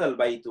 হাদাল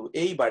বাইতু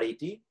এই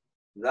বাড়িটি,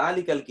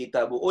 যালিকাল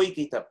কিতাবু ওই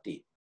কিতাবটি।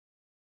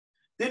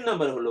 3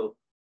 নম্বর হলো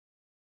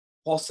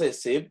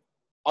পসেসিভ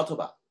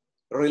অথবা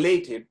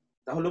রিলেটিভ,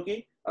 তাহলে কি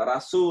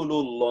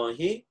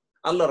রাসূলুল্লাহি,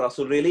 আল্লাহ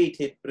রাসূল,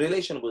 রিলেটিভ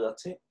রিলেশন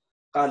বোঝাচ্ছে।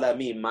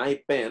 কালামি মাই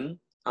পেন,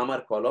 আমার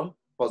কলম,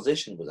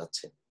 পজেশন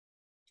বোঝাচ্ছে।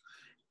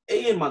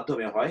 এই এর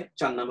মাধ্যমে হয়।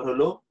 4 নম্বর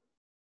হলো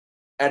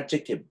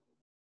অ্যাডজেক্টিভ,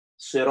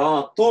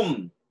 সিরাতুম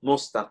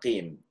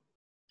মুস্তাকিম,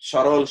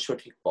 সরল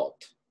সঠিক পথ।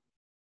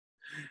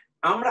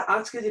 আমরা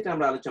আজকে যেটা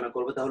আমরা আলোচনা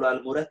করব তা হলো আল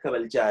মুরাক্কাব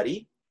আল জারি।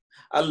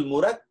 আল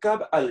মুরাক্কাব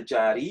আল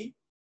জারি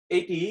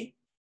এটি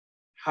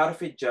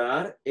হারফে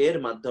জার এর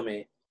মাধ্যমে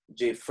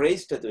যে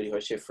ফ্রেজটা তৈরি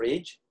হয়, সে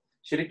ফ্রেজ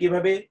সেটা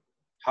কিভাবে,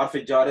 হারফে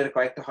জারের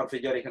কয়েকটা হারফে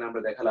জার এখানে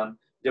আমরা দেখালাম,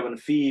 যেমন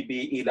ফি, বি,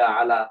 ইলা,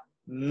 আলা,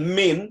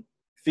 মিন,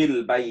 ফিল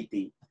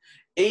বাইতি।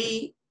 এই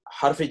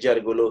হারফে জার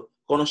গুলো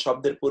কোন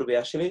শব্দের পূর্বে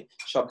আসলে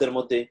শব্দের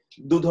মধ্যে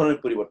 2 ধরনের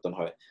পরিবর্তন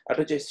হয়।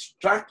 একটা হচ্ছে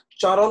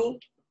স্ট্রাকচারাল,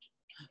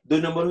 2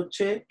 নম্বর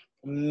হচ্ছে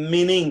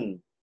মিনিং।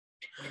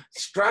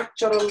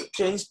 স্ট্রাকচারাল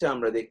চেঞ্জটা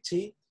আমরা দেখছি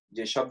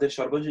যে শব্দের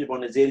সর্বশেষ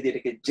বর্ণে জের দিয়ে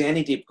এটাকে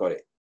জেনিটিভ করে,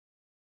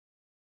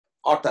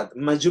 অর্থাৎ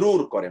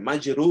মাজরুর করে।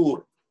 মাজরুর,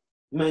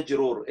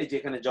 মাজরুর, এই যে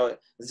এখানে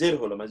জের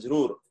হলো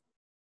মাজরুর।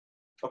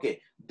 ওকে।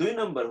 2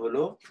 নম্বর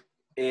হলো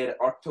এর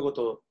অর্থগত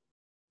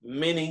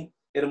মিনিং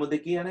এর মধ্যে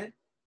কি আনে,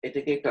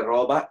 এটাকে একটা র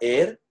বা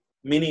এর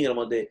মিনিং এর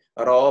মধ্যে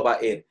র বা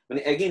এর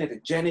মানে এগেইন একটা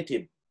জেনেটিভ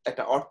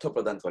একটা অর্থ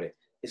প্রদান করে,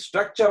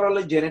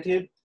 স্ট্রাকচারালি জেনেটিভ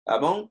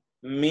এবং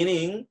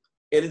মিনিং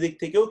এর দিক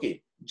থেকেও কি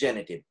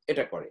জেনেটিভ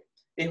এটা করে।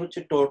 এই হচ্ছে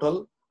টোটাল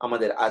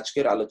আমাদের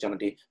আজকের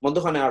আলোচনাটি।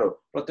 মধ্যখানে আরো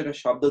প্রত্যেকটা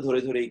শব্দ ধরে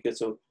ধরে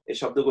কিছু এই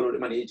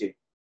শব্দগুলোর মানে এই যে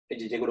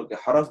যেগুলোকে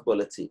হরফ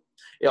বলেছি,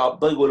 এই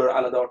অব্যয়গুলোর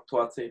আলাদা অর্থ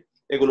আছে,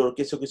 এগুলোর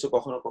কিছু কিছু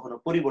কখনো কখনো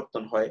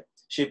পরিবর্তন হয়,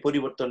 সেই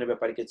পরিবর্তনের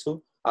ব্যাপারে কিছু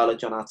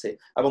আলোচনা আছে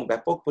এবং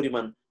ব্যাপক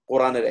পরিমাণ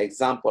কোরআনের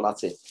এক্সাম্পল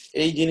আছে।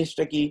 এই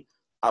জিনিসটা কি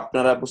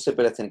আপনারা বুঝতে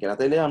পেরেছেন কিনা?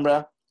 তাইলে আমরা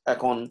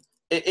এখন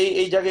এই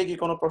এই জায়গায় কি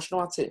কোনো প্রশ্ন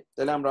আছে?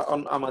 তাহলে আমরা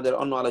আমাদের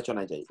অন্য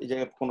আলোচনায় যাই, এই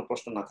জায়গায় কোনো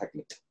প্রশ্ন না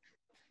থাকলে।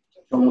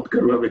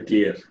 চমৎকারভাবে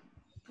ক্লিয়ার।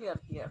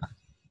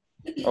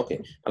 ওকে,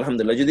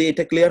 আলহামদুলিল্লাহ। যদি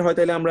এটা ক্লিয়ার হয়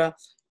তাহলে আমরা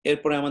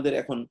এরপরে আমাদের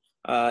এখন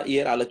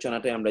ইয়ের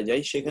আলোচনাটায় আমরা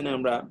যাই। সেখানে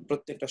আমরা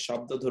প্রত্যেকটা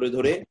শব্দ ধরে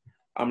ধরে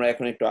আমরা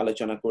এখন একটু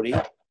আলোচনা করি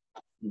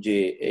যে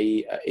এই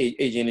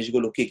এই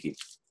জিনিসগুলো কি কি।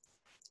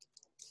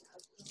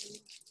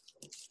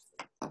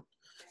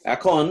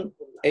 এখন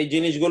এই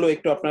জিনিসগুলো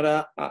একটু আপনারা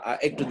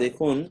একটু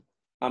দেখুন।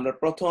 আমরা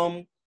প্রথম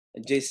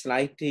যে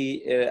স্লাইডটি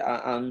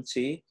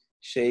আনছি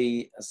সেই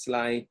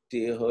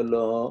স্লাইডটি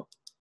হলো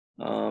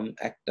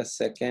একটা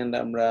সেকেন্ড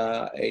আমরা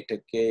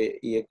এটাকে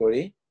ইয়ে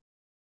করি।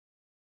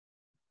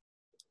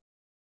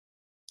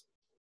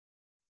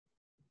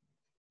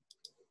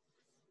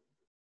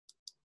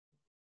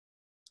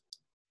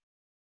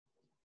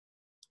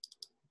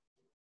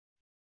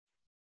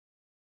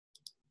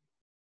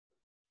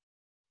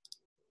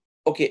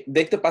 ওকে,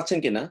 দেখতে পাচ্ছেন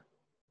কিনা?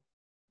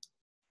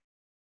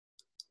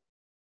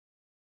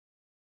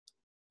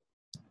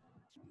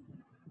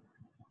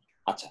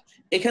 আচ্ছা,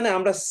 এখানে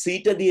আমরা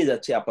সিটা দিয়ে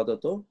যাচ্ছি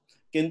আপাতত,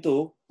 কিন্তু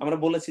আমরা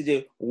বলেছি যে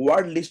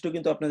ওয়ার্ড লিস্টও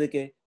কিন্তু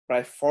আপনাদেরকে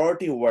প্রায়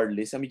 40 ওয়ার্ড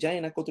লিস্ট, আমি জানি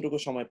না কতটুকু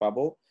সময়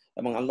পাবো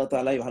এবং আল্লাহ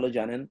তাআলাই ভালো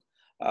জানেন।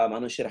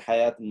 মানুষের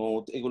হায়াত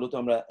মৌত এগুলো তো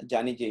আমরা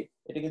জানি যে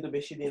এটা কিন্তু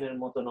বেশি দিনের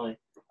মতো নয়।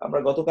 আমরা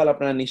গতকাল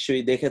আপনারা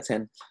নিশ্চয়ই দেখেছেন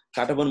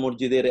কাটাবন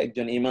মসজিদের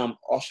একজন ইমাম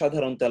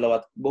অসাধারণ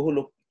তেলাওয়াত, বহু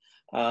লোক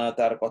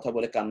তার কথা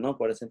বলে কান্নাও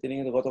করেছেন। তিনি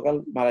কিন্তু গতকাল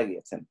মারা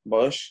গিয়েছেন,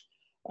 বয়স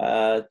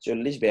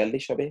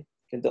 40-42 হবে,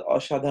 কিন্তু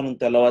অসাধারণ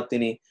তেলাওয়াত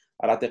তিনি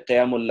রাতে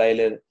কিয়ামুল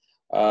লাইলের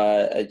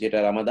যেটা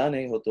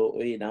রামাদানে হতো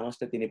ওই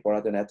নামাজটা তিনি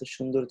পড়াতেন। এত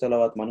সুন্দর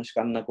তেলাওয়াত, মানুষ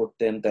কান্না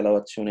করতেন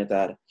তেলাওয়াত শুনে,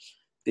 তার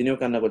তিনিও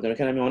কান্না করতেন।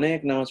 এখানে আমি অনেক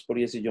নামাজ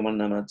পড়িয়েছি, জুমার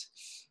নামাজ।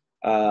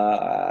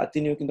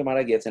 তিনিও কিন্তু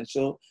মারা গিয়েছেন।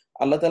 সো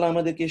আল্লাহ তাআলা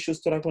আমাদেরকে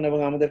সুস্থ রাখুন এবং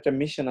আমাদের একটা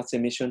মিশন আছে,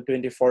 মিশন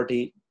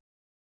 2040,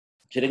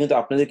 সেটা কিন্তু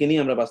আপনাদেরকে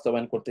নিয়ে আমরা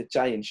বাস্তবায়ন করতে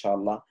চাই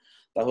ইনশাআল্লাহ।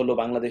 তা হলো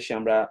বাংলাদেশে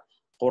আমরা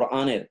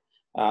কোরআনের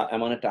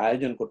এমন একটা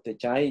আয়োজন করতে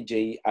চাই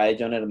যেই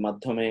আয়োজনের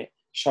মাধ্যমে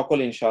সকল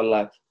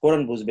ইনশাআল্লাহ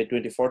কোরআন বুঝবে।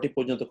 2040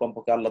 পর্যন্ত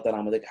কমপক্ষে আল্লাহ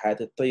তাআলা আমাদেরকে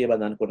হায়াতুত তৈয়বা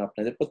দান করুন,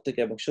 আপনাদের প্রত্যেকে,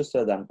 এবং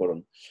সুস্থতা দান করুন।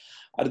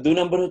 আর 2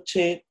 নম্বর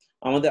হচ্ছে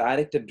আমাদের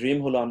আরেকটা ড্রিম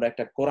হলো আমরা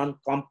একটা কোরআন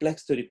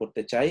কমপ্লেক্স তৈরি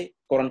করতে চাই।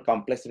 কোরআন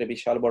কমপ্লেক্স এর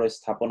বিশাল বড়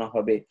স্থাপনা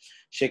হবে,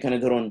 সেখানে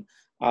ধরুন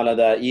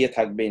আলাদা ইয়ে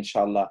থাকবে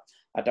ইনশাআল্লাহ,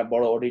 একটা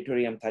বড়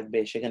অডিটোরিয়াম থাকবে,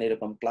 সেখানে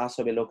এরকম ক্লাস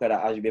হবে, লোকেরা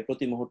আসবে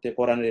প্রতি মুহূর্তে,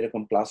 কোরআনের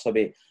এরকম ক্লাস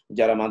হবে,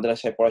 যারা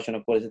মাদ্রাসায় পড়াশোনা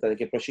করেছে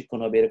তাদেরকে প্রশিক্ষণ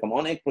হবে, এরকম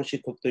অনেক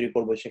প্রশিক্ষক তৈরি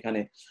করব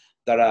সেখানে।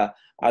 তারা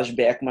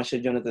আসবে 1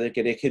 মাসের জন্য,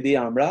 তাদেরকে রেখে দিয়ে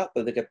আমরা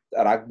তাদেরকে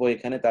রাখবো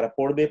এখানে, তারা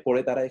পড়বে,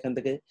 পড়ে তারা এখান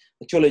থেকে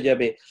চলে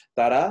যাবে,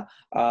 তারা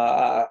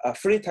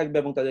ফ্রি থাকবে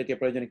এবং তাদেরকে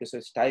প্রয়োজনে কিছু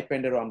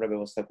স্টাইপেন্ডেরও আমরা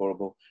ব্যবস্থা করব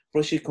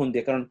প্রশিক্ষণ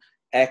দিয়ে। কারণ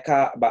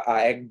একা বা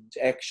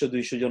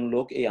 100-200 জন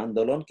লোক এই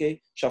আন্দোলনকে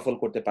সফল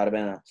করতে পারবে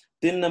না।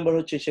 3 নম্বর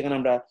হচ্ছে সেখানে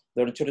আমরা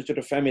ধরুন ছোট ছোট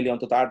ফ্যামিলি,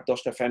 অন্তত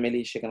 8-10টা ফ্যামিলি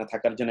সেখানে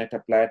থাকার জন্য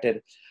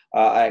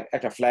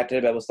একটা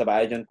ফ্ল্যাটের ব্যবস্থা বা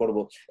আয়োজন করব।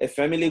 এই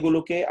ফ্যামিলি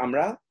গুলোকে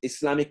আমরা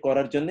ইসলামিক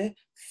করার জন্য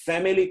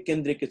ফ্যামিলি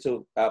কেন্দ্রিক কিছু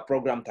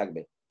প্রোগ্রাম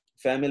থাকবে।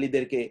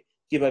 ফ্যামিলিদেরকে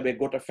কিভাবে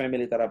গোটা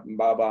ফ্যামিলি, তারা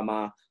বাবা মা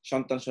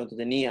সন্তান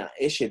সন্ততি নিয়ে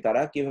এসে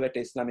তারা কিভাবে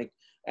একটা ইসলামিক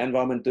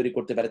এনভায়রনমেন্ট তৈরি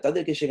করতে পারে,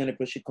 তাদেরকে সেখানে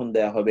প্রশিক্ষণ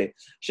দেওয়া হবে।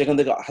 সেখান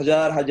থেকে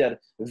হাজার হাজার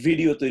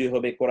ভিডিও তৈরি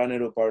হবে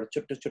কোরআনের উপর,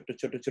 ছোট্ট ছোট্ট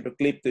ছোট ছোট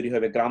ক্লিপ তৈরি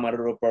হবে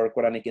গ্রামারের উপর,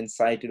 কোরআনিক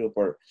ইনসাইটের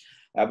উপর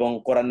এবং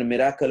কোরআনের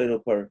মিরাকলের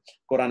উপর,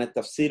 কোরআনের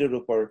তাফসীরের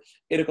উপর।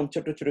 এরকম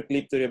ছোট ছোট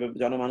ক্লিপ তৈরি হবে,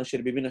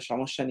 জনমানুষের বিভিন্ন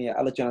সমস্যা নিয়ে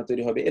আলোচনা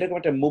তৈরি হবে। এরকম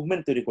একটা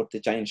মুভমেন্ট তৈরি করতে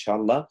চাই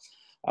ইনশাআল্লাহ।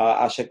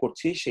 আশা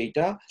করছি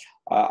সেইটা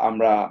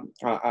আমরা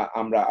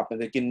আমরা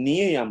আপনাদেরকে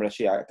নিয়েই আমরা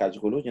সেই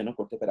কাজগুলো যেন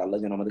করতে পারি। আল্লাহ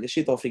যেন আমাদেরকে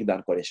সেই তৌফিক দান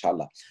করে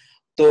ইনশাআল্লাহ।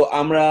 তো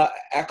আমরা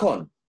এখন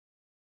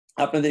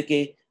আপনাদেরকে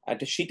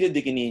একটা শীটের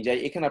দিকে নিয়ে যাই।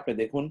 এখানে আপনি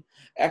দেখুন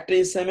একটা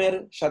ইসমের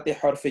সাথে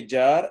হরফে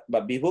জার বা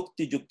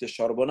বিভক্তি যুক্ত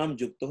সর্বনাম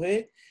যুক্ত হয়ে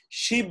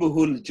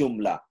শিবহুল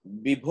জুমলা,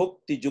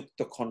 বিভক্তি যুক্ত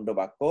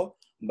খণ্ডবাক্য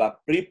বা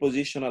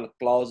প্রিপজিশনাল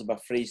ক্লজ বা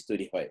ফ্রেজ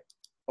তৈরি হয়।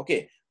 ওকে,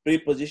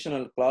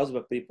 প্রিপজিশনাল ক্লজ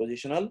বা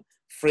প্রিপজিশনাল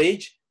ফ্রেজ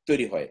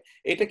তৈরি হয়।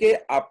 এটাকে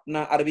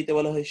আপনার আরবিতে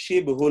বলা হয়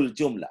শিবহুল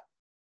জুমলা।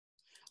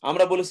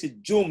 আমরা বলেছি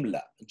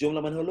জুমলা,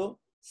 জুমলা মানে হলো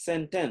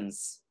সেন্টেন্স,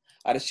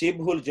 আর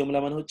শিবহুল জুমলা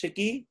মানে হচ্ছে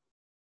কি,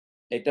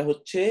 এটা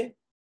হচ্ছে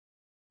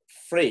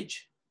ফ্রেজ,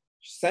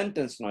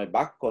 সেন্টেন্স নয়,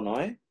 বাক্য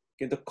নয়,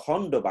 কিন্তু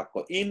খণ্ড বাক্য,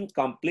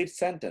 incomplete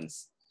sentence.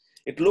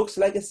 It looks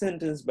like a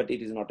sentence but it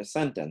is not a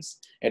sentence.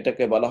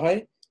 এটাকে বলা হয়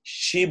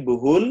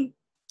শিবহুল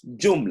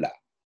জুমলা।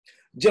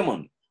 যেমন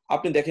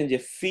আপনি দেখেন যে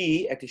ফি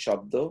একটি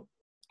শব্দ,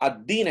 আর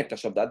দিন একটা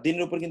শব্দ, আর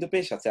দিনের উপর কিন্তু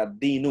পেশ আছে, আর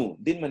দিনু,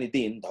 দিন মানে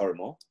দিন,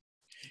 ধর্ম।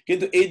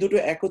 কিন্তু এই দুটো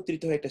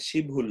একত্রিত হয়ে একটা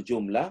শিবহুল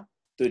জুমলা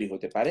তৈরি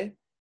হতে পারে।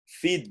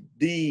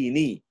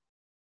 ফিদ্দিনি,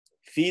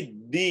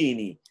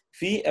 ফিদ্দিনি,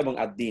 ফি এবং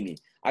আদ্দিনি।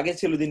 আগে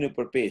ছিল দিনের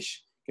উপর পেশ,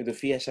 কিন্তু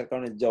ফি আসার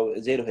কারণে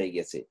জের হয়ে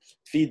গেছে।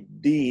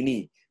 ফিদ্দিনি,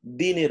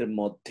 দিনের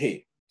মধ্যে।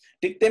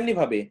 ঠিক তেমনি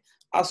ভাবে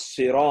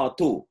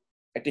আস-সিরাতু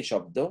একটি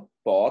শব্দ,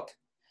 পথ,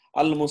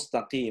 আল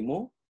মুস্তাকিমু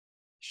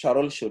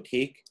সরল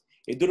সঠিক,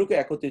 এই দুটোকে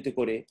একত্রিত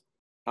করে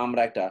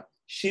আমরা একটা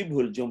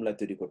শিবহুল জুমলা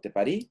তৈরি করতে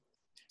পারি।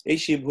 এই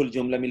শিবহুল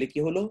জুমলা মিলে কি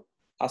হলো?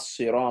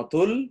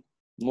 আস-সিরাতুল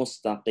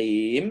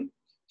মুস্তাকিম,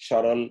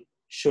 সরল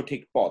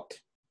সঠিক পথ।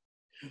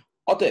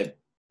 অতএব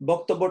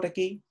বক্তব্যটা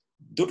কি?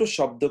 দুটো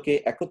শব্দকে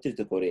একত্রিত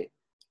করে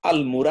আল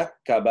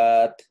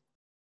মুরাক্কাবাত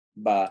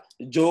বা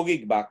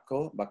যৌগিক বাক্য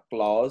বা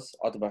ক্লজ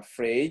অথবা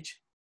ফ্রেজ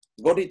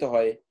গঠিত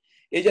হয়।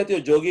 এই জাতীয়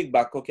যৌগিক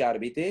বাক্যকে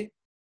আরবিতে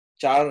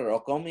 4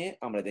 রকমে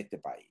আমরা দেখতে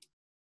পাই।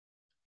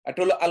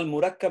 একটা হলো আল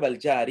মুরাক্কাব আল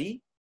জারি,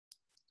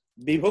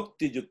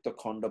 বিভক্তিযুক্ত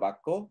খণ্ড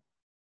বাক্য,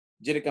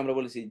 যেটাকে আমরা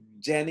বলেছি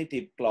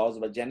জেনিটিভ ক্লজ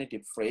বা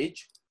জেনিটিভ ফ্রেজ।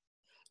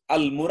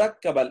 আল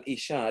মুরাক্কাব আল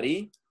ইশারি,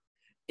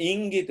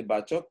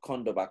 ইঙ্গিতবাচক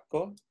খণ্ড বাক্য,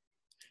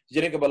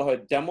 যেটাকে বলা হয়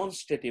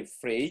ডেমনস্ট্রেটিভ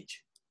ফ্রেজ।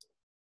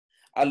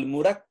 আল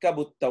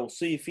মুরাক্কাবুত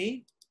তাওসিফি,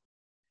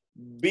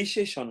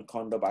 বিশেষণ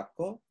খণ্ড বাক্য,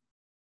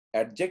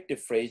 অ্যাডজেক্টিভ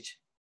ফ্রেজ।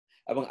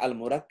 এবং আল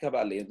মুরাক্কাব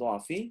আল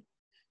ইদাফি,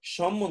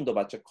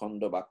 সম্বন্ধবাচক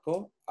খণ্ড বাক্য,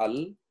 আল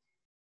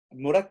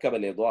মুরাক্কাব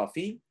আল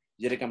ইদাফি,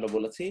 যেটাকে আমরা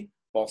বলেছি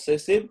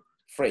পসেসিভ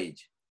ফ্রেজ।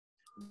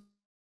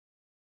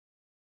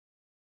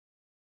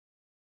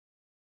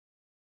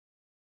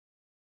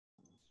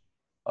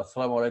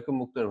 আসসালামু আলাইকুম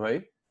মুক্তার ভাই।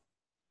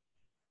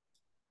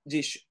 জি,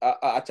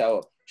 আচ্ছা,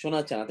 শোনা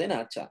যাচ্ছে না তাই না?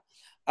 আচ্ছা,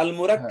 আল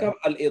মুরাক্কাব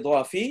আল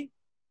ইদাফি।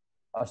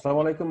 আসসালামু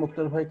আলাইকুম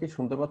মুক্তার ভাই, কি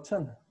শুনতে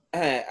পাচ্ছেন?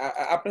 হ্যাঁ,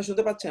 আপনি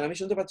শুনতে পাচ্ছেন? আমি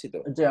শুনতে পাচ্ছি তো।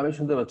 জি, আমি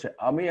শুনতে পাচ্ছি।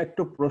 আমি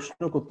একটু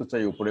প্রশ্ন করতে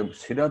চাই উপরে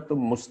সিরাতুল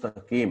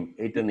মুস্তাকিম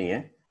এটা নিয়ে,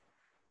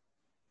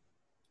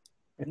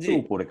 একটু জি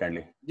উপরে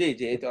কাইন্ডলি, জি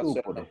জি, এই তো একটু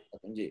আসলে উপরে।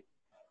 জি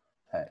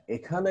হ্যাঁ,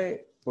 এখানে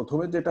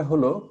প্রথমে যেটা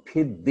হলো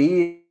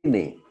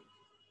ফিদ্দিনি,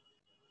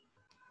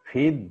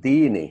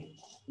 ফিদ্দিনি,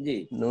 জি,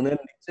 নুনের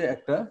নিচে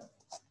একটা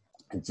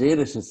জের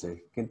এসেছে,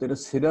 কিন্তু এটা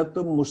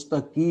সিরাতুল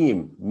মুস্তাকিম,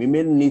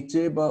 মিমের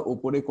নিচে বা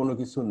উপরে কোনো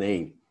কিছু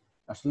নেই।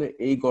 আসলে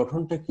এই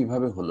গঠনটা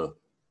কিভাবে হলো?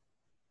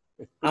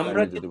 একটু আমরা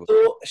কাইন্ডলি যদি কিন্তু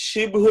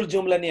শিবহুল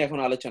জুমলা নিয়ে এখন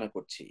আলোচনা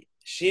করছি।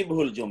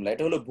 শিবহুল জুমলা,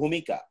 এটা হলো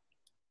ভূমিকা।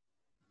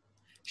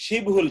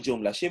 শিবহুল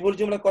জুমলা, শিবহুল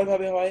জুমলা কয়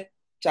ভাবে হয়?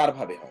 4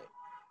 ভাবে হয়।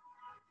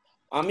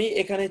 আমি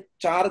এখানে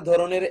 4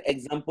 ধরনের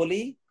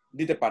এক্সাম্পলই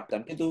দিতে পারতাম,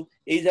 কিন্তু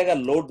এই জায়গা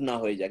লোড না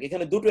হয়ে যাক,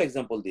 এখানে দুটো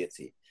এক্সাম্পল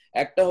দিয়েছি।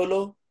 একটা হলো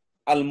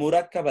আল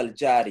মুরাক্কাব আল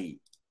জারি,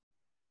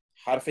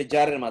 হারফে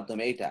জারের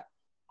মাধ্যমে, এটা।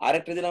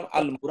 আরেকটা দিলাম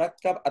আল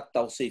মুরাক্কাব আত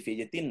তাওসিফি,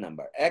 যে 3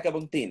 নাম্বার, 1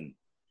 এবং 3।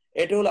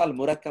 এটা হলো আল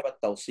মুরাক্কাব আত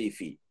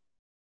তাওসিফি।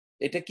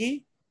 এটা কি?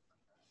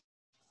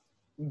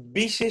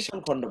 বিশেষণ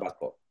খণ্ড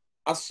বাক্য।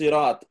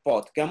 আসিরাত,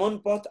 পথ, কেমন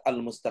পথ? আল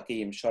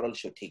মুস্তাকিম, সরল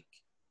সঠিক।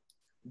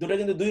 দুটো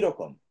কিন্তু 2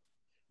 রকম।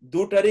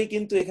 দুটারই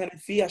কিন্তু এখানে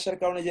ফি আসার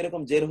কারণে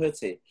যেরকম জের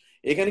হয়েছে,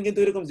 এখানে কিন্তু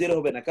এরকম জের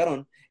হবে না, কারণ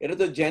এটা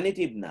তো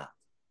জেনিটিভ না,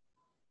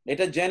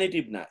 এটা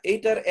জেনিটিভ না।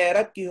 এইটার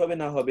এরাব কি হবে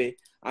না হবে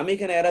আমি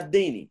এখানে এরাব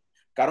দেইনি,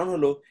 কারণ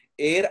হলো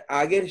এর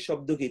আগের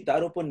শব্দ কি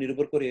তার উপর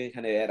নির্ভর করে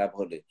এখানে এরাব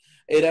হলে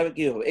এরাব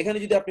কি হবে। এখানে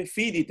যদি আপনি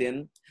ফি দিতেন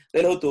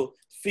তাহলে হতো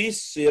ফি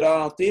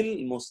সিরাতিল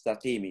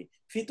মুস্তাকিমি,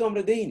 ফি তো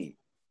আমরা দেইনি।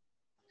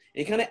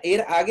 এখানে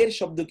এর আগের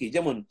শব্দ কি,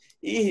 যেমন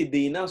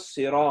ইহদিনা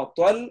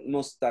সিরাতাল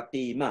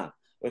মুস্তাকিমা,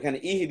 ওখানে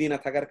ইহদিনা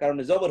থাকার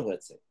কারণে জবর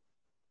হয়েছে,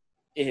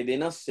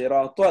 ইহদিনা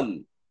সিরাতাল।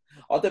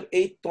 অতএব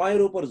এই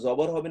তয়ের উপর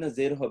জবর হবে না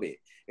জের হবে,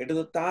 এটা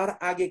তো তার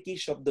আগে কি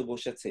শব্দ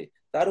বসেছে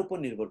তার উপর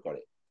নির্ভর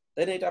করে,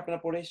 তাই না? এটা আপনারা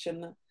পড়ে এসেছেন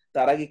না?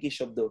 তার আগে কি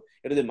শব্দ,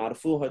 এটা যদি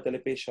মারফু হয় তাহলে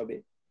পেশ হবে,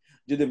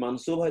 যদি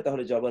মানসুব হয়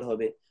তাহলে জবর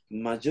হবে,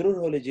 মাজরুর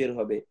হলে জের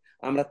হবে।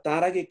 আমরা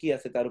তার আগে কি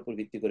আছে তার উপর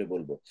ভিত্তি করে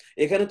বলবো।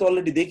 এখানে তো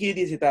অলরেডি দেখিয়ে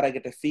দিয়েছি তার আগে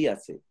একটা ফি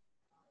আছে।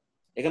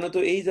 এখানে তো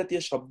এই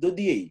জাতীয় শব্দ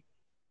দিয়েই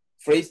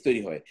ফ্রেজ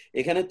তৈরি হয়।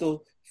 এখানে তো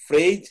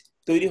ফ্রেজ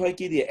তৈরি হয়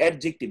কি দিয়ে?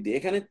 অ্যাডজেক্টিভ দিয়ে।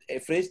 এখানে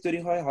ফ্রেজ তৈরি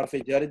হয় হরফে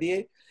জার দিয়ে,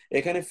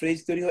 এখানে ফ্রেজ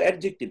তৈরি হয়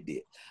অ্যাডজেক্টিভ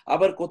দিয়ে।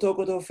 আবার কোথাও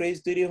কোথাও ফ্রেজ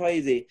তৈরি হয়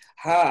যে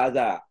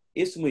হাযা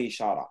ইসমু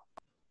ইশারা,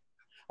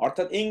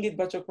 অর্থাৎ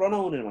ইঙ্গিতবাচক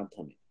প্রনাউনের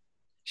মাধ্যমে।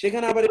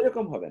 সেখানে আবার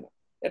এরকম হবে না,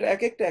 এটা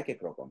এক একটা এক এক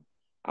রকম।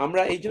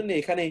 আমরা এই জন্য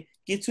এখানে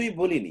কিছুই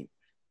বলিনি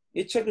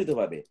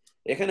ইচ্ছাকৃতভাবে।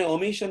 এখানে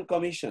ওমিশন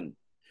commission,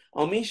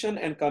 omission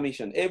and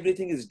commission,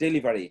 everything is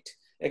deliberate।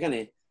 এখানে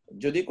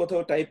যদি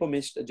কোথাও টাইপো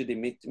যদি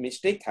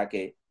মিস্টেক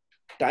থাকে,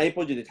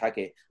 টাইপও যদি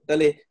থাকে,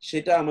 তাহলে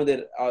সেটা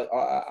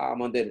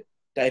আমাদের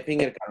টাইপিং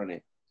এর কারণে।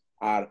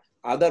 আর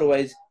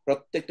আদারওয়াইজ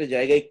প্রত্যেকটা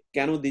জায়গায়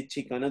কেন দিচ্ছি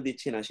কেন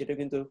দিচ্ছি না সেটা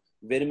কিন্তু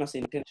very much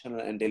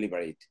intentional and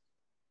deliberate.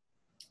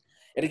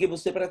 এটা কি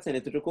বুঝতে পারছেন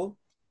এতটুকু?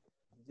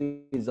 জি,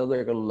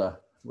 জাযাকাল্লাহ,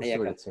 বুঝতে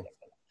পেরেছি।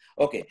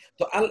 ওকে,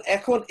 তো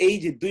এখন এই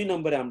যে 2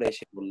 নম্বরে আমরা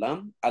এসে বললাম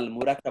আল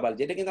মুরাক্কাবাল,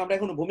 যেটা কিন্তু আমরা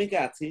এখনো ভূমিকা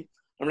আছি,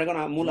 আমরা এখন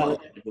মূল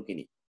আলোচনায়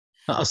ঢুকিনি।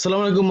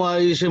 আসসালামু আলাইকুম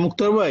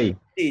মুক্তার ভাই।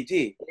 জি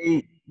জি, এই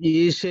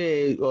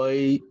ওই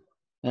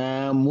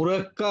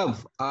মুরাক্কাব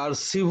আর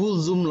সিহুল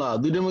জুমলা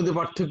দুইটার মধ্যে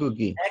পার্থক্য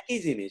কি? একই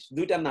জিনিস,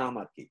 দুইটা নাম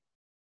আর কি,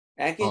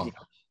 একই ও।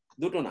 জিনিস,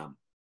 দুটো নাম।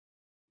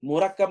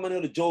 মুরাক্কাব মানে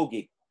হলো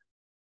যৌগিক,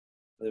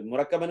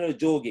 মুরাক্কাব মানে হলো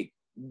যৌগিক,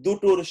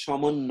 দুটোর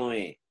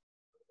সমন্বয়ে,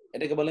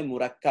 এটাকে বলে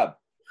মুরাক্কাব।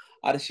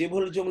 আর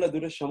শিবহুল জুমলা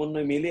দুটোর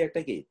সমন্বয় মিলিয়ে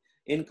একটা কি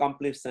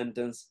ইনকমপ্লিট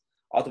সেন্টেন্স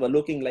অথবা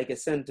লুকিং লাইক এ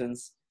সেন্টেন্স,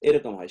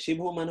 এরকম হয়।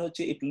 শিবহু মানে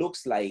হচ্ছে it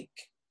looks like,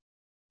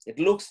 it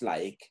looks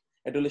like,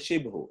 এটা হলো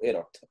শিবহু এর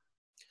অর্থ।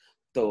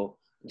 তো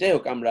যাই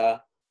হোক,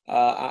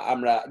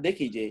 আমরা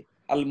দেখি যে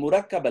আল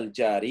মুরাক্কাব আল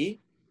জারি,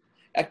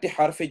 একটি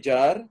হারফে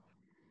জার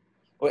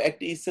ও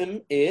একটি ইসম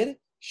এর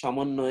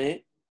সমন্বয়ে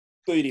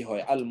তৈরি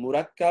হয়। আল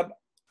মুরাক্কাব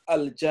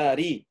আল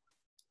জারি,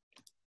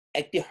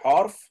 একটি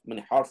হরফ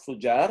মানে হরফু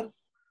জার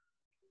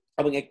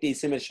এবং একটি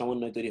ইসমের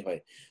সমন্বয়ে তৈরি হয়।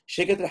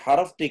 সেক্ষেত্রে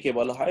হরফটিকে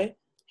বলা হয়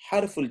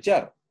হারফুল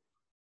জার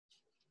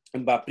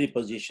বা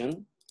প্রিপজিশন,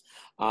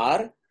 আর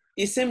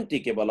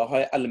ইসমটিকে বলা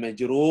হয় আল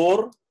মাজরুর,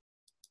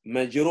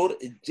 মাজরুর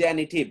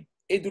জেনিটিভ।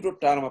 এই দুটো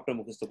টার্ম আপনি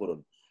মুখস্থ করুন,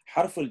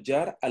 হারফুল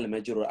জার আল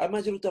মাজরুর। আর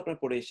মাজরুর তো আপনি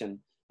পড়েছেন,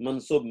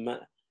 মানসুব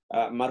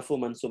মারফু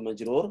মানসুব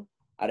মাজরুর,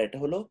 আর এটা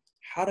হলো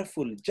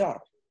হারফুল জার,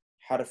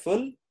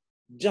 হারফুল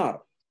জার।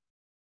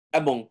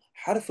 এবং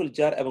হারফুল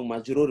জার এবং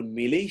মাজরুর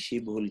মিলেই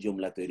শিবহুল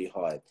জুমলা তৈরি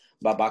হয়,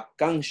 বা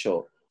বাক্যাংশ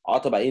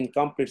অথবা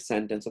ইনকমপ্লিট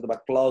সেন্টেন্স অথবা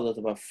ক্লজ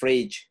অথবা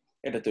ফ্রেজ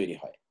এটা তৈরি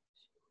হয়।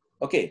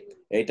 ওকে,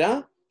 এটা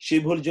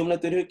শিবহুল জুমলা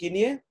তৈরি হয় কি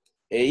নিয়ে?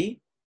 এই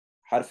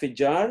হারফুল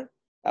জার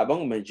এবং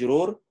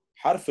মাজরুর,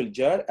 হারফুল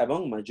জার এবং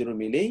মাজরুর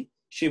মিলেই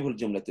শিবহুল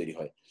জুমলা তৈরি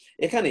হয়।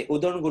 এখানে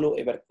উদাহরণগুলো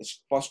এবার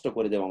স্পষ্ট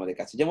করে দেব আমাদের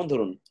কাছে। যেমন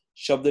ধরুন,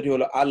 শব্দটি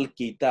হলো আল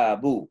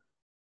কিতাবু,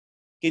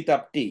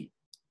 কিতাবটি,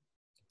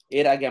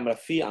 এর আগে আমরা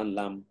ফি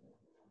আনলাম,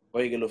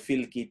 হয়ে গেল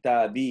ফিল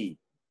কিতাবি,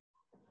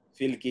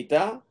 ফিল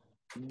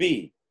কিতাবি,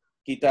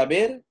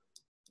 কিতাবের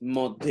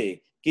মধ্যে,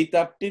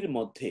 কিতাবটির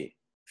মধ্যে,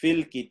 ফিল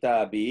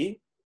কিতাবি,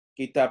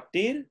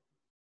 কিতাবটির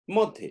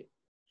মধ্যে।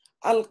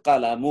 আল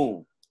কালামু,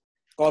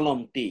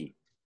 কলমটি,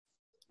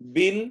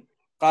 বিল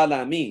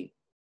কালামি,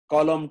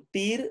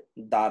 কলমটির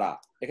দ্বারা,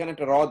 এখানে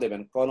একটা র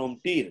দেবেন,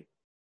 কলমটির,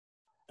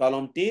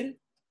 কলমটির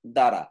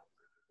দ্বারা।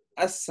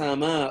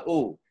 আস-সামাউ,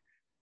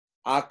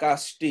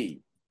 আকাশটি,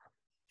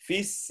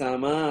 ফিস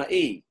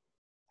সামাই,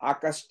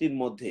 আকাশটির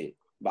মধ্যে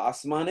বা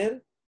আসমানের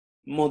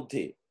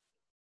মধ্যে।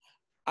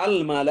 আল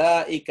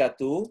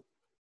মালাইকাতু,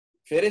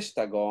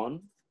 ফেরেশতাগণ,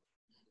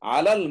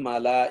 আলাল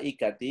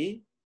মালাইকাতি,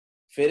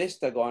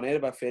 ফেরেশতাগণের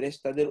বা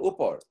ফেরেশতাদের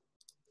উপর,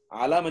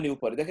 আলা মানে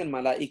উপরে, দেখেন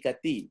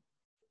মালাইকাতি।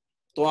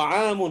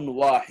 তুআমুন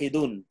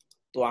ওয়াহিদুন,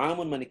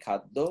 তুআমুন মানে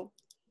খাদ্য,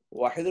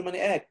 ওয়াহিদুন মানে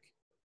এক,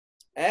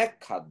 এক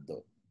খাদ্য।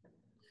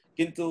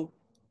 কিন্তু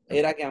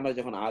এর আগে আমরা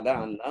যখন আলা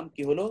আনলাম,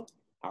 কি হলো?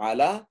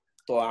 আলা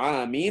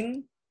তুআমিন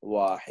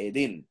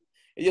ওয়াহিদিন।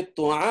 এই যে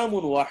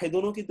তুআমুন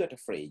ওয়াহিদুনও কিন্তু একটা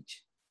ফ্রেজ।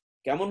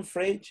 কেমন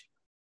ফ্রেজ?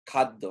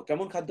 খাদ্য।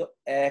 কেমন খাদ্য?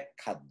 এক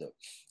খাদ্য।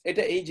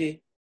 এটা এই যে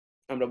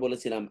আমরা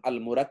বলেছিলাম আল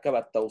মুরাক্কাব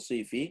আত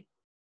তাওসিফি,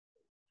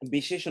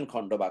 বিশেষণ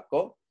খণ্ডবাক্য,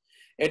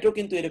 এটাও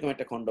কিন্তু এরকম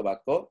একটা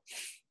খণ্ডবাক্য।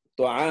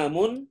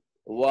 তুআমুন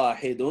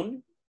ওয়াহিদুন,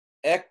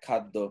 এক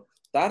খাদ্য।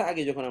 তার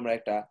আগে যখন আমরা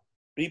একটা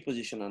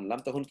প্রিপজিশন আনলাম,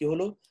 তখন কি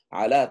হলো?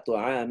 আলা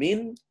তুআমিন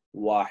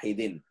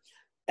ওয়াহিদিন।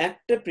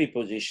 একটা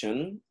প্রিপজিশন,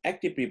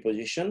 একটি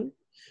প্রিপজিশন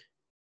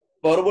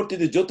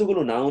পরবর্তীতে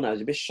যতগুলো নাউন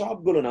আসবে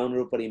সবগুলো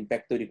নাউনের উপর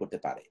ইম্প্যাক্ট তৈরি করতে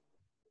পারে,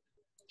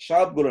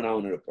 সবগুলো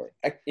নাউনের উপর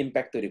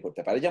ইম্প্যাক্ট তৈরি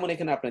করতে পারে। যেমন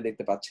এখানে আপনি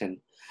দেখতে পাচ্ছেন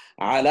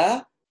আলা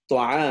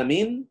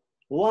তুআমিন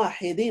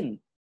ওয়াহিদিন,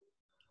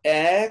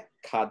 এক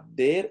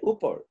খাদ্যের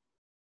উপর।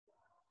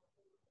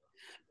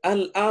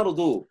 আল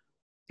আরদু,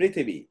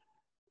 পৃথিবী,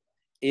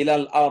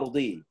 ইলাল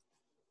আরদি,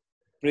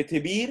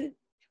 পৃথিবীর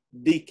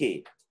দিকে।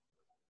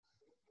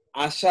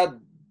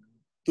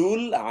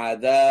 আশাদুল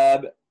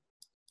আযাব,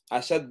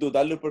 আশাদ্দু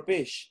দালের উপর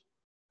পেশ,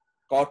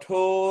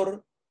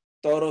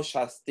 কঠোরতর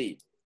শাস্তি,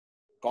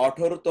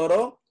 কঠোরতর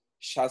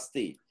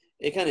শাস্তি।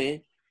 এখানে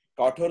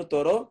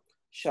কঠোরতর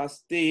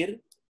শাস্তির,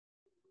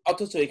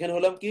 অথচ এখানে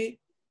হলাম কি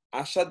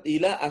আশাদ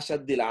ইলা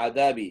আশাদ্দিল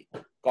আযাবি,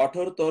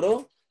 কঠোরতর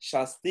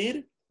শাস্তির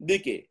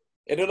দিকে।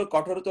 এটা হলো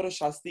কঠোরতর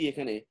শাস্তি,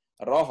 এখানে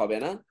র হবে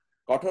না,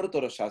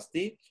 কঠোরতর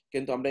শাস্তি।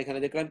 কিন্তু আমরা এখানে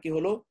দেখলাম কি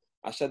হলো?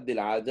 আশাদ্দিল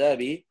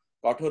আযাবি,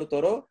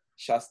 কঠোরতর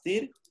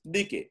শাস্তির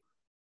দিকে।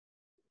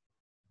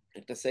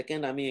 একটা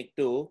সেকেন্ড, আমি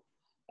একটু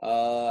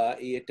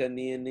এটা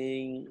নিয়ে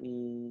নেই,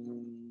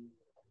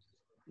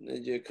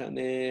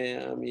 যেখানে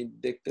আমি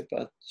দেখতে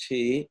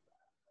পাচ্ছি,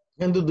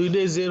 কিন্তু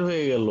দুইটাই জের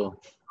হয়ে গেল।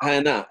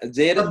 হ্যাঁ না,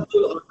 জের,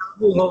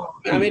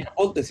 আমি এটা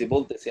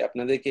বলতেছি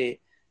আপনাদেরকে,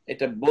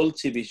 এটা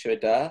বলছি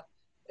বিষয়টা।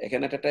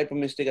 এখানে একটা টাইপ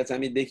মিস্টেক আছে,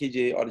 আমি দেখি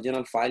যে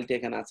অরিজিনাল ফাইলটা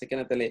এখানে আছে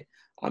কিনা, তাহলে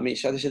আমি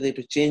সাথে সাথে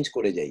একটু চেঞ্জ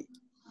করে যাই।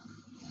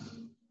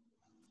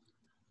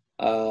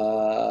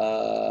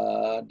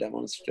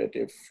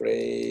 ডেমনস্ট্রেটিভ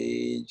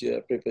ফ্রেজ,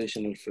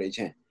 প্রিপোজিশনাল ফ্রেজ,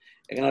 হ্যাঁ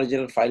এখানে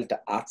অরিজিনাল ফাইলটা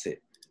আছে,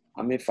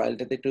 আমি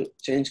ফাইলটাতে একটু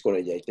চেঞ্জ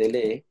করে যাই,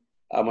 তাহলে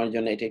আমার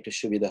জন্য এটা একটু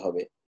সুবিধা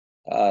হবে।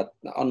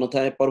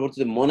 অন্যথায়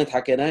পরবর্তীতে মনে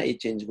থাকে না এই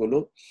চেঞ্জ গুলো,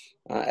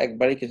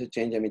 একবারই কিছু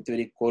চেঞ্জ আমি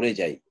তৈরি করে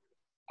যাই।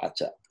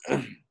 আচ্ছা,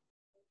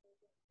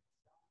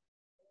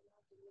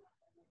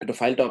 একটু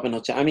ফাইলটা ওপেন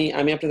হচ্ছে, আমি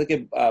আমি আপনাদেরকে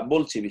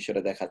বলছি,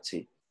 বিষয়টা দেখাচ্ছি।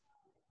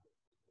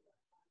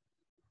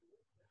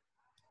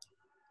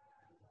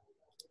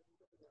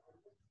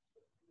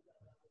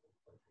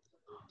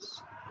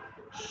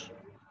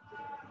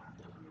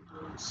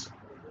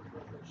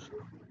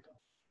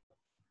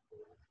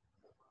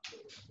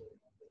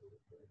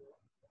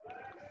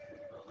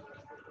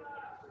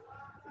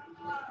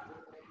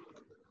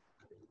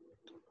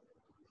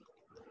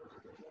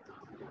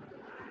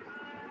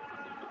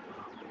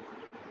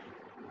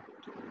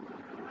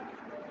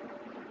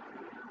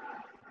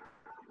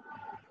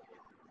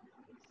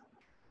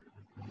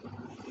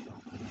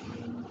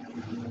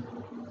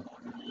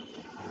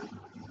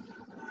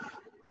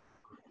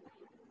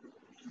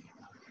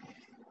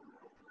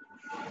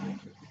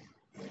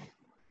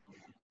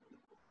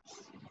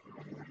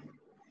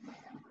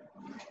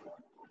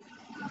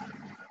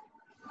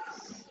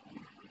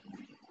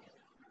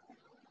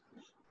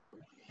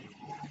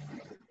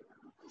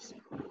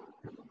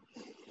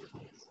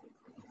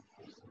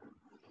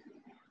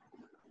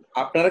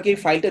 আপনারা কি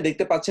ফাইলটা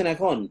দেখতে পাচ্ছেন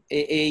এখন?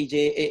 এই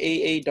যে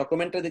এই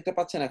ডকুমেন্টটা দেখতে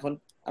পাচ্ছেন এখন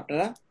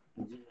আপনারা?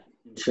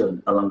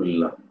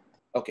 আলহামদুলিল্লাহ।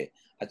 ওকে,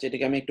 আচ্ছা,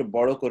 এটাকে আমি একটু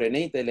বড় করে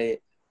নেই, তাহলে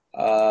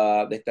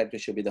দেখতে একটু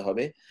সুবিধা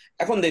হবে।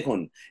 এখন দেখুন,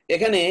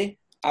 এখানে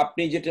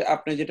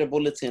আপনি যেটা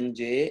বলেছেন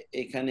যে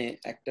এখানে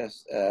একটা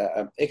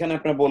এখানে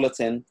আপনারা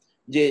বলেছেন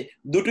যে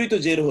দুটোই তো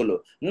জের হলো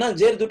না,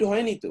 জের দুটো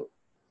হয়নি তো।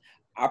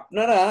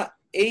 আপনারা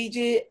এই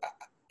যে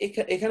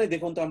এখানে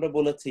দেখুন তো, আমরা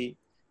বলেছি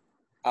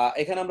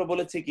এখানে আমরা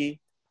বলেছি কি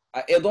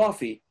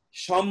এদাফি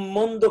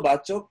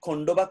সম্বন্ধবাচক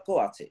খণ্ডবাক্য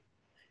আছে।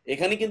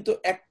 এখানে কিন্তু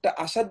একটা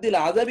আসাদ্দিল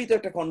আযাবি তো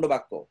একটা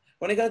খণ্ডবাক্য,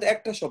 কারণ এখানে তো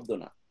একটা শব্দ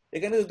না,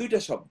 এখানে তো দুইটা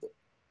শব্দ।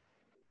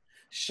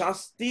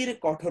 শাস্তির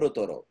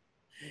কঠোরতর,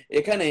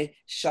 এখানে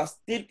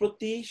শাস্তির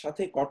প্রতি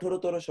সাথে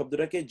কঠোরতর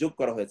শব্দটাকে যোগ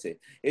করা হয়েছে,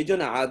 এই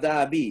জন্য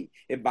আযাবি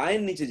এ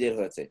বায়ের নিচে জের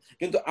হয়েছে।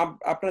 কিন্তু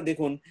আপনারা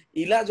দেখুন,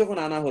 ইলা যখন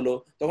আনা হলো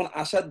তখন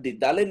আসাদ্দি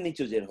দালের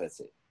নিচে জের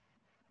হয়েছে,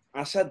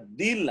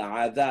 আসাদ্দিল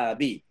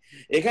আযাবি।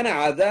 এখানে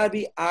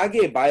আযাবি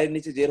আগে বায়ের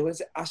নিচে জের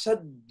হয়েছে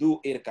আসাদ্দু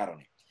এর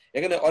কারণে।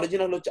 এখানে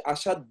অরিজিনাল হচ্ছে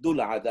আসাদ্দুল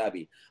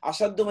আযাবি।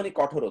 আসাদ্দু মানে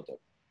কঠোরতর,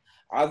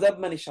 আযাব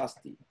মানে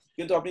শাস্তি।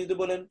 কিন্তু আপনি যদি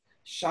বলেন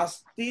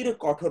শাস্তির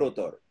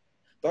কঠোরতর,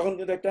 তখন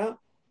কিন্তু একটা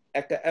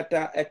একটা একটা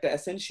একটা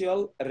এসেনশিয়াল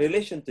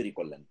রিলেশন তৈরি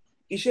করলেন।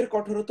 কিসের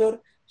কঠোরতর?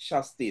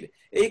 শাস্তির।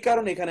 এই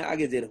কারণে এখানে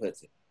আগে জের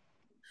হয়েছে।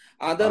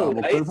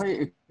 মুক্তার ভাই,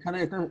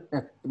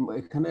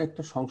 এখানে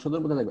একটা সংশোধন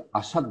বলতে থাকবে,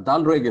 আশাদ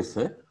দাল রয়ে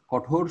গেছে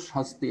কঠোর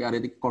শাস্তি, আর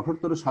এদিকে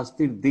কঠোরতর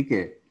শাস্তির দিকে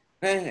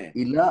হ্যাঁ হ্যাঁ,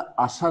 ইলা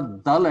আশাদ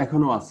দাল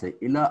এখনো আছে,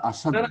 ইলা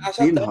আশাদ না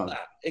আসাদ দিল দাল হবে।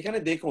 না, এখানে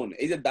দেখুন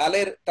এই যে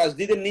দালের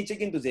তাসদিদের নিচে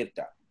কিন্তু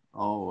জেরটা।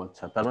 ও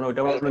আচ্ছা, তার মানে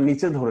ওইটা আমরা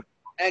নিচে ধরে।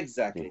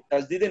 এক্স্যাক্টলি,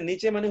 তাসদিদের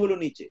নিচে মানে হলো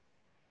নিচে।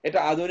 এটা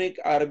আধুনিক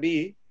আরবি,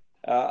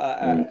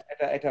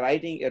 এটা এটা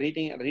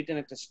রিটেন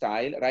একটা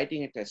স্টাইল, রাইটিং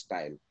একটা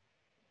স্টাইল।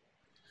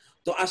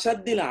 তো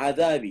আসাদ্দিল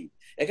আযাবি,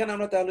 এখানে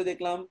আমরা তাহলে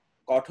দেখলাম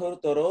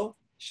কঠোরতর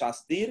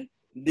শাস্তির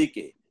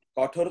দিকে,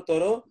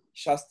 কঠোরতর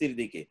শাস্তির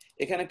দিকে।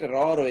 এখানে একটা র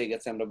রয়ে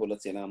গেছে, আমরা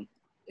বলেছিলাম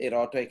এই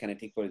রটা এখানে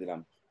ঠিক করে দিলাম,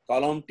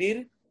 কলমটির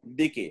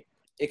দিকে।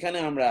 এখানে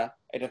আমরা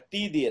এটা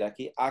টি দিয়ে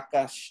রাখি,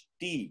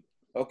 আকাশটি।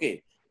 ওকে,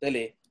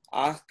 তাহলে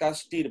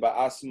আকাশটির বা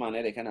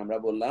আসমানের, এখানে আমরা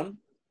বললাম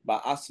বা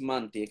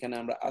আসমানটি, এখানে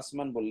আমরা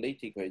আসমান বললেই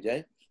ঠিক হয়ে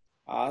যায়,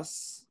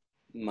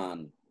 আসমান।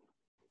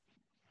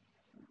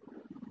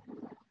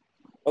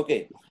 ওকে,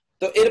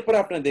 তো এরপরে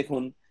আপনারা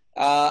দেখুন,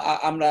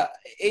 আমরা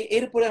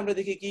এরপরে আমরা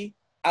দেখি কি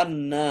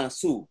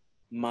আন্নাসু,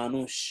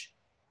 মানুষ।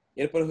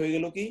 এরপরে হয়ে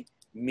গেল কি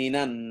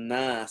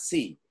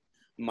মিনান্নাসি,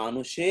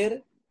 মানুষের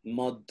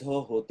মধ্য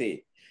হতে।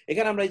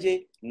 এখানে আমরা এই যে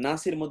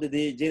নাসির মধ্যে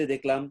দিয়ে জেরে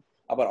দেখলাম,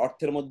 আবার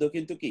অর্থের মধ্যেও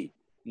কিন্তু কি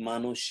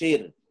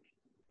মানুষের,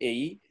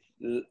 এই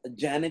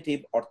জেনেটিভ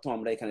অর্থ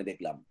আমরা এখানে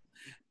দেখলাম।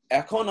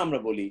 এখন আমরা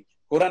বলি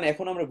কোরআন,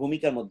 এখন আমরা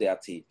ভূমিকার মধ্যে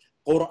আছি।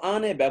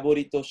 কোরআনে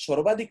ব্যবহৃত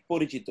সর্বাধিক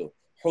পরিচিত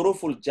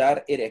হরফুল জার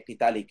এর একটি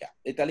তালিকা,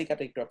 এই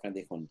তালিকাটা একটু আপনারা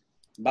দেখুন।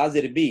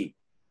 বাজের বি,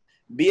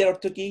 বি এর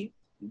অর্থ কি?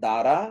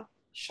 দ্বারা,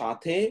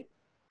 সাথে,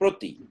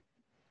 প্রতি।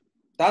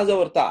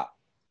 তাজবর তা,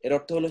 এর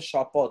অর্থ হলো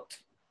শপথ।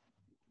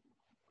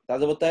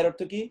 তাজবর তা এর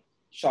অর্থ কি?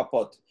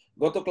 শপথ।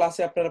 গত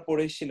ক্লাসে আপনারা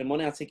পড়ে এসেছিলেন,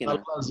 মনে আছে কিনা?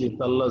 তাল্লাজি,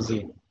 তাল্লাজি।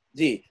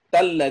 জি,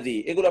 তাল্লাযী,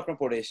 এগুলো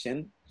আপনারা পড়ে এসেছেন।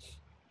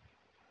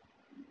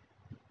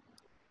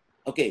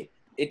 ওকে,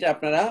 এটা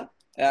আপনারা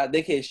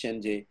দেখে এসেছেন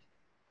যে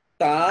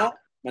তা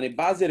মানে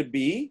বাজের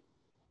বি,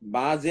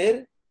 বাজের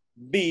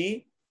বি,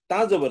 তা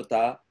জবর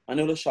তা মানে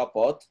হলো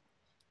শপথ,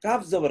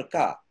 কাফ জবর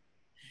কা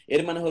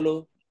এর মানে হলো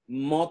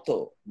মতো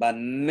বা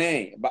নে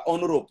বা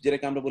অনুরূপ,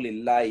 যেটাকে আমরা বলি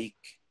লাইক।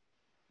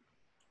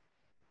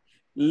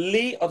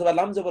 লি অথবা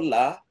লাম জবর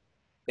লা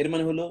এর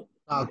মানে হলো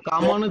কা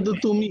মানে তো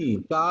তুমি,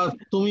 কা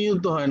তুমিও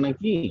তো হয়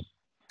নাকি?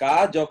 কা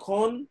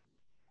যখন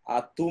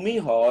তুমি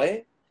হয়,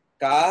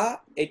 কা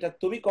এটা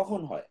তুমি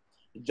কখন হয়?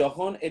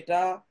 যখন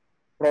এটা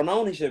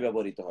প্রনাউন হিসেবে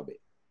ব্যবহৃত হবে,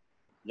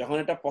 যখন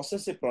এটা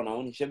পসেসিভ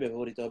প্রনাউন হিসেবে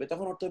ব্যবহৃত হবে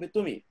তখন অর্থ হবে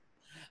তুমি।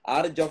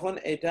 আর যখন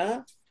এটা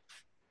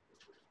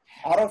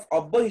হরফ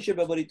অব্যয় হিসেবে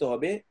ব্যবহৃত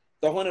হবে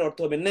তখন এর অর্থ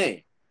হবে নে।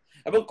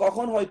 এবং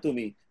কখন হয়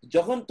তুমি?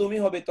 যখন তুমি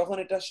হবে তখন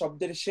এটা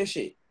শব্দের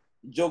শেষে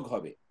যোগ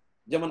হবে,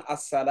 যেমন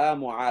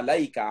আসসালামু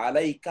আলাইকা,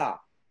 আলাইকা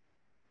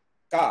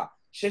কা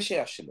শেষে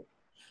আসলো।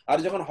 আর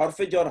যখন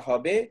হরফে জর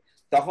হবে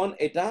তখন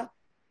এটা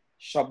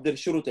শব্দের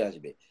শুরুতে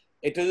আসবে।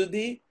 এটা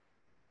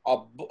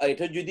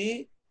যদি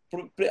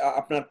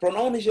আপনার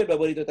প্রনাউন হিসেবে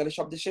ব্যবহৃত তাহলে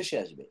শব্দের শেষে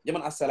আসবে,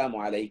 যেমন আসসালামু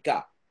আলাইকা।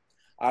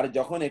 আর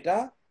যখন এটা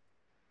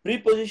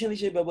প্রিপজিশন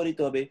হিসেবে ব্যবহৃত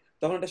হবে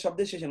তখন এটা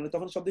শব্দের শেষে নয়,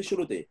 তখন শব্দের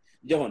শুরুতে।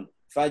 যেমন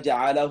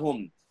ফাজআলাহুম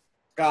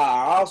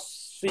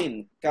কাআসফিন,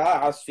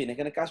 কাআসফিন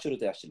এখানে কা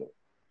শুরুতে আসলো।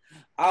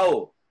 আও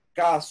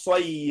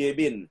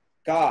কাসাইয়িবিন,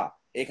 কা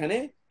এখানে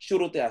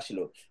শুরুতে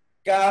আসলো।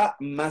 কা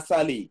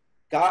মাসালি,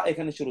 কা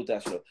এখানে শুরুতে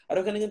আসলো। আর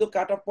ওখানে কিন্তু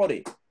কাটা পরে,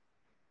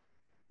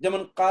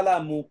 যেমন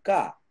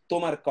কালামুকা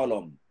তোমার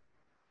কলম,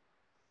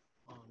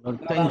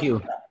 থ্যাংক ইউ,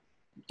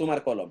 তোমার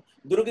কলম,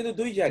 দুটো কিন্তু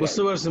দুই জায়গায়।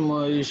 বুঝতে পারছি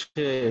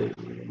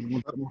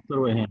মুক্তার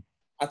ভাই। হ্যাঁ,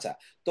 আচ্ছা,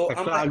 তো একটা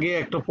আমরা আগে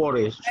একটা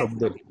পরে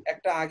শব্দের।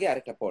 একটা আগে আর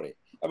একটা পরে,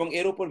 এবং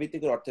এর উপর ভিত্তি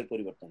করে অর্থের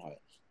পরিবর্তন হয়।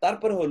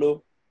 তারপরে হলো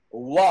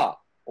ওয়া,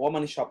 ওয়া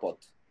মানে শপথ।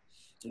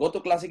 গত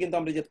ক্লাসে কিন্তু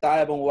আমরা যে তা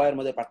এবং ওয়া এর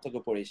মধ্যে পার্থক্য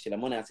পড়ে এসেছিলাম,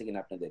 মনে আছে কিনা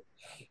আপনাদের?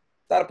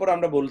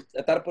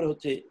 তারপরে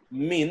হচ্ছে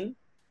মিন,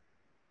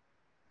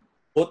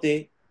 হতে,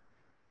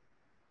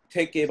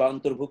 থেকে বা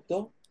অন্তর্ভুক্ত,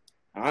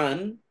 আন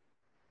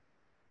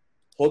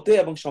হতে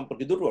এবং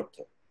সম্পর্কে দুটো অর্থ,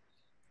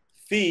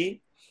 ফি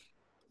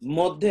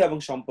মধ্যে এবং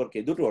সম্পর্কে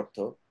দুটো অর্থ,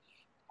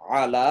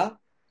 আলা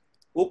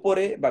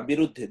উপরে বা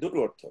বিরুদ্ধে দুটো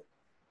অর্থ,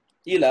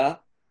 ইলা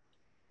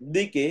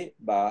দিকে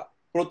বা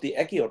প্রতি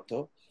একই অর্থ,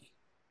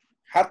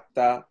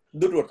 হাত্তা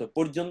দুটো অর্থ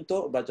পর্যন্ত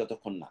বা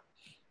যতক্ষণ না।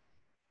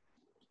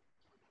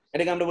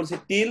 এটাকে আমরা বলছি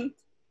টিল,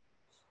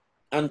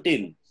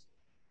 আনটিল।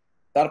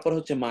 তারপর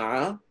হচ্ছে মা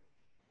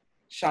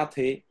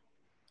সাথে,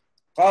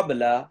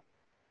 ক্বাবলা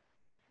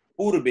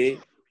পূর্বে,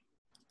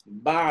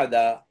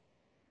 বাদা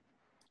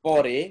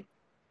পরে,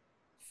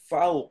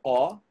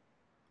 ফাওকা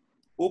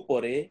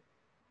উপরে,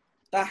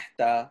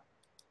 তাহতা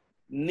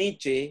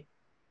নিচে,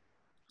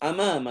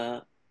 আমামা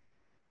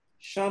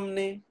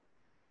সামনে,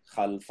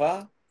 খালফা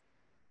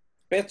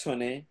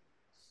পেছনে,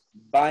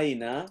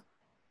 বাইনা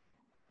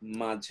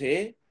মাঝে,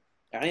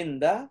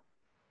 ইনদা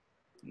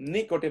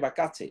নিকটে বা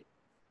কাছে।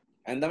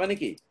 ইনদা মানে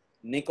কি?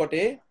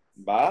 নিকটে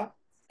বা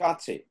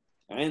কাছে।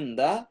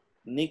 ইনদা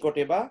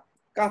নিকটে বা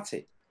কাছে।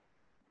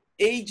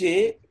 এই যে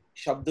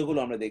শব্দগুলো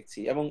আমরা দেখছি,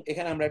 এবং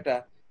এখানে আমরা একটা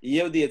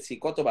ইয়েও দিয়েছি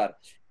কতবার,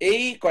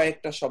 এই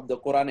কয়েকটা শব্দ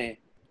কোরআনে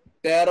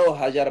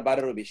 13,000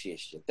 বারেরও বেশি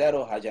এসছে,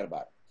 13,000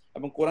 বার।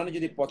 এবং কোরআনে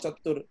যদি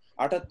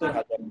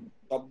 75-78,000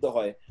 শব্দ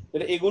হয়,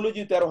 তাহলে এগুলো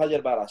যদি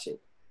 13,000 বার আসে,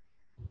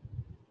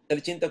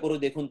 তাহলে চিন্তা করে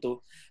দেখুন তো।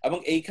 এবং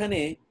এইখানে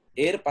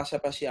এর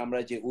পাশাপাশি আমরা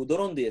যে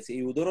উদাহরণ দিয়েছি,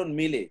 এই উদাহরণ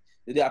মিলে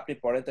যদি আপনি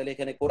পড়েন, তাহলে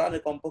এখানে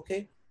কোরআনের কমপক্ষে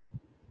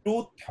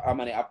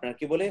মানে আপনার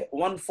কি বলে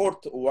 1/4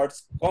 ওয়ার্ডস,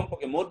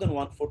 কমপক্ষে মোর দেন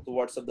 1/4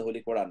 ওয়ার্ডস অফ দ্য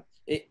হোলি কোরআন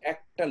এই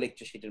একটা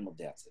লেকচার শিটের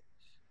মধ্যে আছে।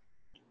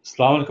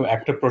 আসসালামু আলাইকুম,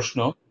 একটা প্রশ্ন।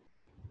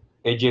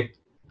 এই যে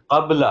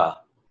কাবলা,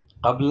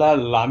 কাবলা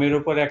লামের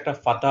উপরে একটা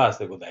ফাতা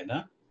আছে বোধহয়, না?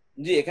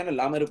 জি, এখানে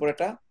লামের উপর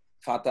একটা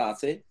ফাতা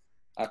আছে।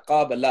 আর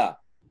কাবলা,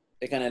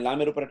 এখানে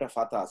লামের উপর একটা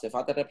ফাতা আছে,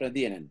 ফাতাটা আপনি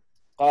দিয়ে নেন।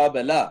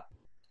 কাবলা,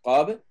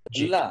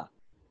 কাবলা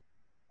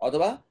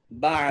অথবা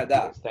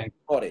বাদা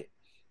পরে।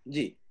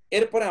 জি,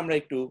 এরপরে আমরা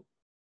একটু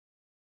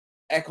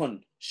এখন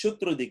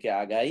সূত্র দিকে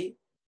আগাই।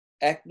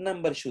 1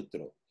 নাম্বার সূত্র,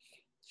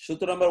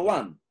 সূত্র নাম্বার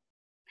 1,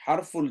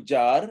 হারফুল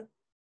জার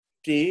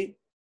টি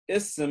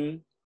ইসম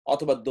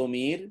অথবা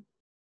দমির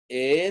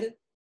এর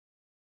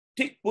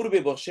ঠিক পূর্বে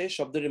বসে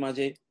শব্দটির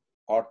মাঝে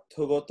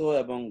অর্থগত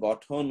এবং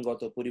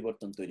গঠনগত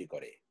পরিবর্তন তৈরি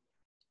করে।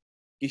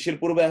 কিসের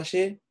পূর্বে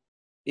আসে?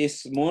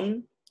 ইসমুন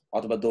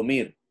অথবা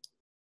দমির।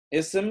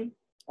 ইসম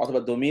অথবা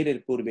দমিরের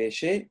পূর্বে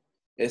এসে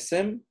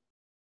ইসম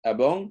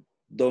এবং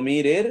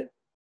দমিরের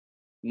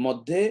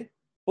মধ্যে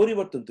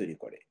পরিবর্তন তৈরি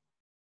করে।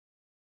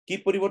 কি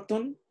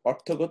পরিবর্তন?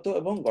 অর্থগত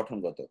এবং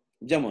গঠনগত।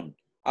 যেমন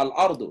আল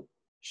আরদু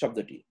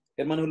শব্দটি,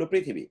 এর মানে হলো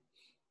পৃথিবী।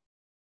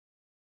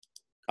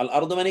 আল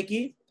আরদু মানে কি?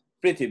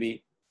 পৃথিবী।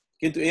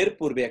 কিন্তু এর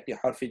পূর্বে একটি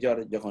হরফে জার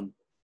যখন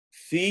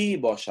ফি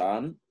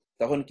বসান,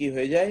 তখন কি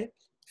হয়ে যায়?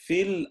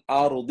 ফিল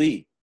আরদি,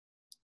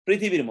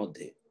 পৃথিবীর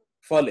মধ্যে।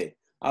 ফলে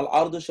আল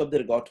আরদু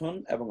শব্দের গঠন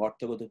এবং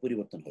অর্থগত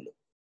পরিবর্তন হলো।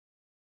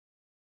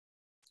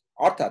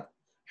 অর্থাৎ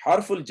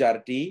হরফুল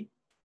জারটি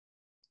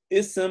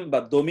ইসম বা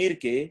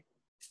দমিরকে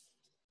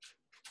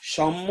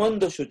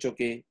সম্বন্ধ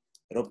সূচকে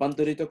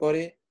রূপান্তরিত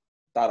করে,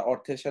 তার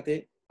অর্থের সাথে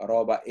র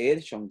বা এর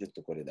সংযুক্ত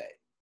করে দেয়,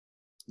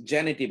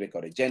 জেনেটিভে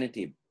করে।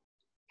 জেনেটিভ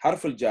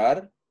হরফুল জার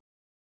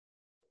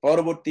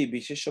পরবর্তী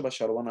বিশেষ্য বা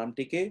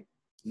সর্বনামটিকে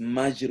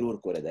মাজরুর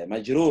করে দেয়।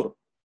 মাজরুর,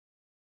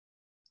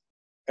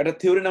 এটা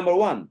থিওরি নাম্বার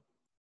 1,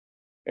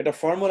 এটা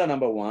ফর্মুলা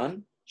নাম্বার 1,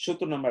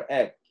 সূত্র নাম্বার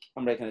 1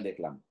 আমরা এখানে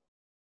দেখলাম।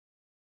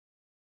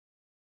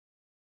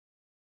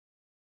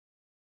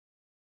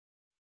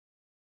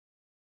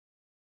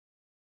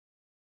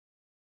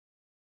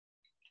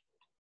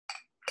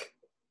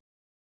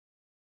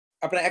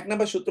 আপনারা 1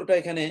 নাম্বার সূত্রটা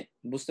এখানে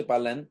বুঝতে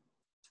পারলেন।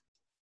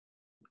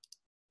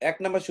 1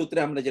 নাম্বার সূত্রে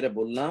আমরা যেটা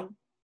বললাম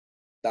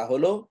তা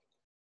হলো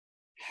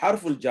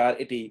হারফুল জার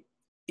এটি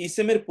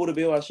ইসমের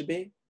পূর্বেও আসবে,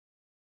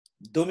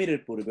 দমিরের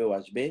পূর্বেও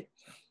আসবে,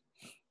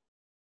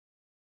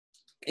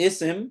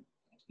 ইসম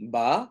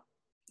বা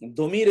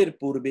দমিরের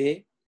পূর্বে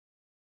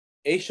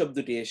এই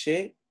শব্দটি এসে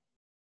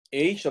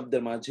এই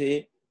শব্দের মাঝে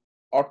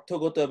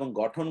অর্থগত এবং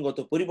গঠনগত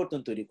পরিবর্তন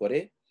তৈরি করে।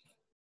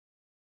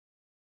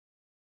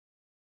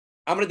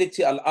 আমরা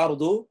দেখছি আল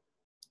আরদু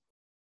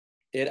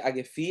এর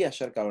আগে ফি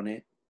আসার কারণে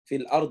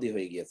ফিল আরদি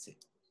হয়ে গিয়েছে।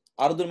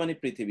 আরদুর মানে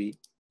পৃথিবী,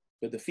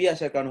 কিন্তু ফি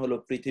আসার কারণ হলো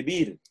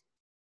পৃথিবীর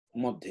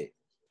মধ্যে।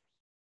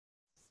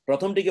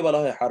 প্রথমটিকে বলা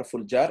হয়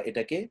হারফুল জার,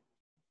 এটাকে,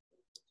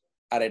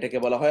 আর এটাকে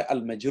বলা হয়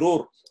আল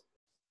মাজরুর।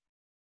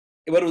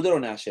 এবার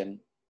উদাহরণে আসেন,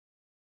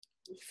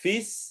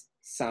 ফিস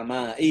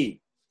সামাই,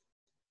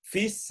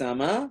 ফিস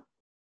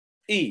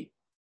সামাই,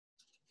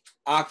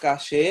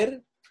 আকাশের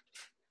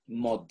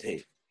মধ্যে।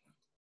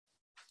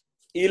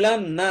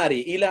 ইলান নারী,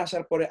 ইলা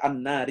আসার পরে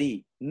আন্নারি,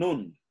 নুন,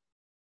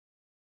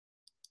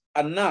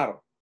 আন্নার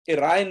এ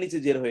রায়ের নিচে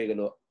জের হয়ে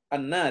গেল,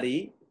 আন্নারি,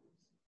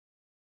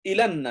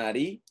 ইলান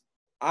নারী,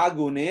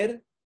 আগুনের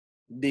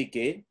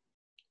দিকে।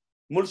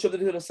 মূল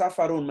শব্দটি হলো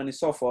সাফারুন মানে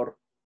সফর।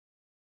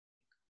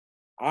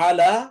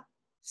 আলা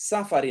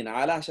সাফারিন,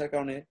 আলা আসার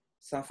কারণে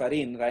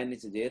সাফারিন রায়ের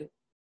নিচে জের,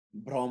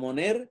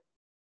 ভ্রমণের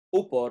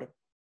উপর।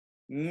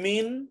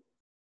 মিন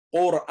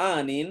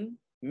কোরআনিন,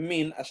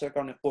 মিন আসার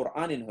কারণে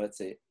কোরআনিন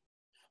হয়েছে।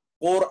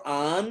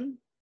 কোরআন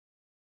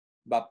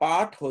বা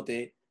পাঠ হতে,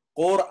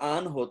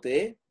 কোরআন হতে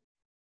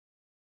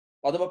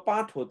অথবা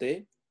পাঠ হতে।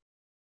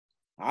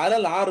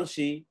 আলাল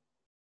আরশি,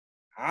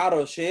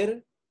 আরশের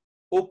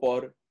উপর।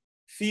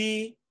 ফি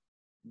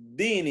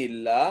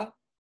দীনিল্লাহ,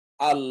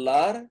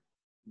 আল্লাহর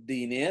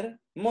দ্বীনের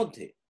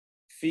মধ্যে।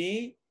 ফি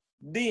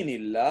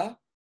দীনিল্লাহ,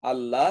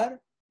 আল্লাহর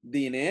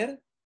দ্বীনের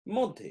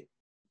মধ্যে।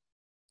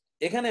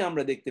 এখানে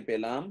আমরা দেখতে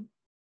পেলাম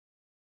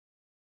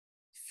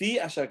ফি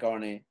আসার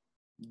কারণে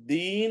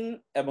দ্বীন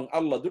এবং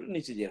আল্লাহ দুটো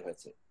নিচে যে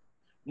হয়েছে।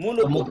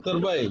 মূলত মুক্তার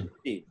ভাই,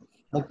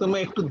 মুক্তার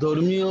ভাই একটু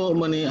ধর্মীয়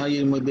মানে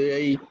এর মধ্যে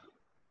এই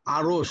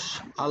আরশ,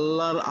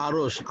 আল্লাহর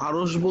আরশ,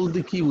 আরশ বলতে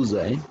কি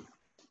বোঝায়?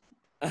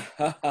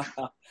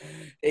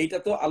 এইটা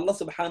তো আল্লাহ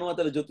সুবহানাহু ওয়া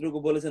তাআলা যতটুকু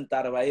বলেছেন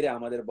তার বাইরে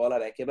আমাদের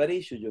বলার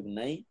একেবারেই সুযোগ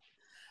নাই।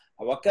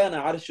 ওয়া কানা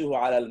আরশুহু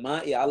আলাল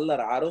মাই,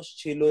 আল্লাহর আরশ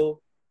ছিল,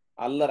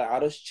 আল্লাহর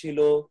আরশ ছিল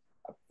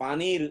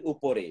পানির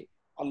উপরে।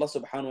 আল্লাহ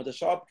সুবহানাহু ওয়া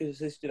তাআলা সবকিছু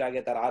সৃষ্টির আগে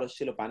তার আরশ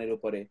ছিল পানির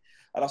উপরে।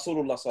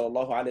 রাসূলুল্লাহ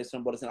সাল্লাল্লাহু আলাইহি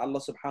ওয়াসাল্লাম বলেছেন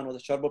আল্লাহ সুবহানাহু ওয়া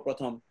তাআলা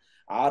সর্বপ্রথম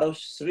আরশ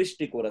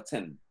সৃষ্টি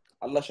করেছেন।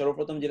 আল্লাহ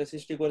সর্বপ্রথম যেটা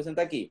সৃষ্টি করেছেন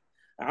তা কি?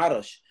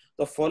 আরশ।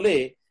 তো ফলে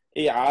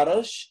এই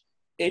আরশ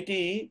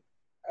এটি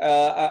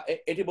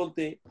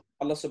বলতে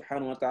আল্লাহ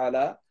সুবহানাহু ওয়া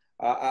তাআলা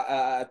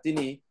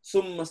তিনি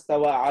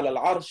সুম্মাস্তাওয়া আলাল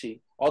আরশি,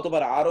 অথবা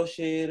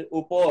আরশের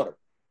উপর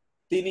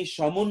তিনি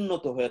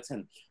সমুন্নত হয়েছেন।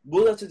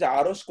 বোঝাচ্ছে যে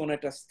আরশ কোন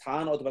একটা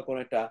স্থান অথবা কোন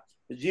একটা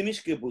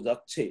জিনিসকে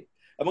বোঝাচ্ছে।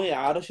 এবং এই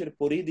আরশের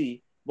পরিধি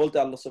বলতে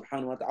আল্লাহ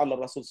সুবহানাহু ওয়া তাআলা, আল্লাহ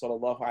রাসূল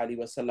সাল্লাল্লাহু আলাইহি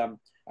ওয়াসাল্লাম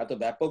এত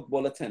ব্যাপক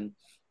বলেছেন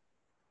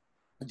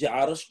যে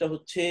আরশটা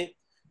হচ্ছে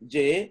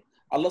যে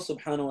আল্লাহ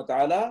সুবহানাহু ওয়া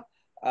তাআলা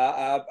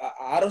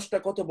আরশটা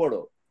কত বড়,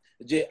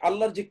 যে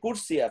আল্লাহর যে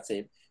কুরসি আছে,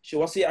 সে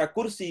ওয়াসিআ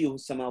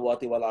কুরসিয়ুহুস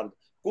সামাওয়াতি ওয়াল আরদ,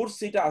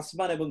 কুরসিটা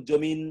আসমান এবং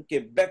জমিনকে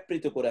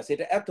ব্যাপৃত করে আছে,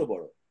 এটা এত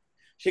বড়।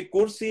 সেই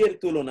কুরসির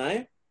তুলনায়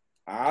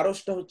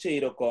আরশটা হচ্ছে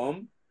এরকম,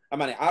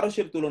 মানে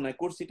আরশের তুলনায়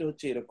কুরসিটা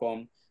হচ্ছে এরকম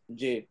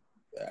যে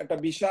একটা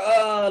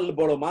বিশাল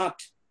বড় মাঠ,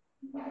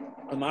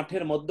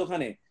 মাঠের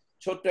মধ্যখানে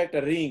ছোট্ট একটা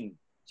রিং,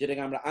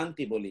 যেটাকে আমরা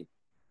আংটি বলি।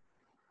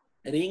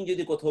 রিং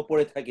যদি কোথাও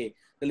পড়ে থাকে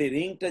তাহলে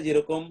রিংটা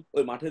যেরকম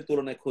ওই মাঠের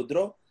তুলনায় ক্ষুদ্র,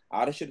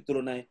 আরশের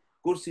তুলনায়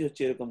কুরসি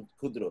হচ্ছে এরকম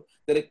ক্ষুদ্র।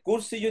 তাহলে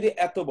কুরসি যদি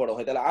এত বড়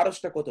হয় তাহলে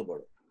আরশটা কত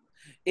বড়।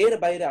 এর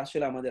বাইরে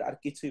আসলে আমাদের আর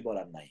কিছুই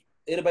বলার নাই।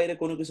 এর বাইরে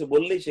কোনো কিছু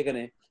বললেই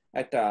সেখানে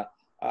একটা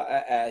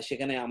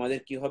সেখানে আমাদের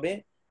কি হবে,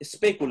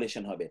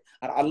 স্পেকুলেশন হবে।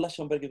 আর আল্লাহ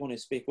সম্পর্কে কোনো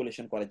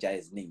স্পেকুলেশন করা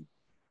জায়েজ নেই।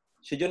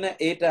 সেজন্য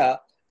এটা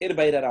এর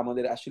বাইরে আর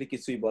আমাদের আসলে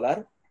কিছুই বলার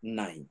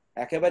নাই,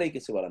 একেবারেই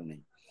কিছু বলার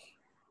নেই।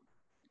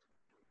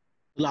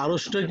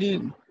 আরশটা কি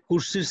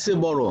কুরসির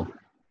চেয়ে বড়?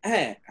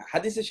 হ্যাঁ,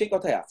 হাদিসে সেই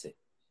কথাই আছে,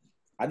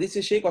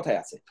 হাদিসে সেই কথাই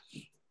আছে।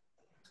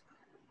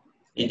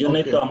 এই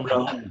জন্যই তো আমরা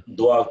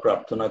দোয়া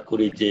প্রার্থনা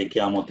করি যে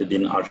কিয়ামতের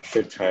দিন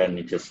আরশের ছায়ার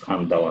নিচে স্থান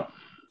দেওয়া,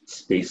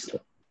 স্পেসটা।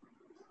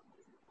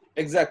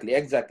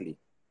 এক্স্যাক্টলি।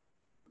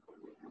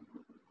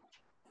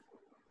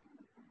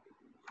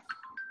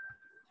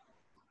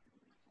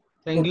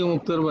 থ্যাংক ইউ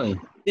মুক্তার ভাই।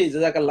 জি,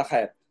 জাযাকাল্লাহ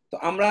খায়ের। তো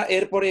আমরা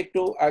এরপরে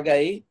একটু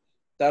আগাই,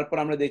 তারপর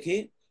আমরা দেখি।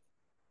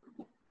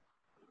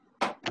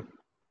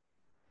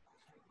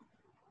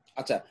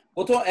 আচ্ছা,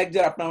 কোথাও এক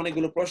জের, আপনার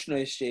অনেকগুলো প্রশ্ন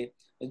এসছে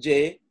যে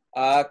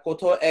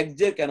কোথাও এক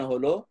জের কেন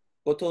হলো,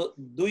 কোথাও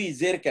দুই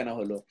জের কেন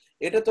হলো।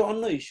 এটা তো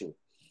অন্য ইস্যু,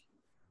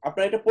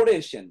 আপনারা এটা পড়ে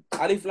এসছেন।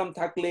 আলিফ লাম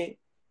থাকলে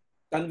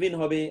তানবিন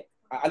হবে,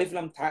 আলিফ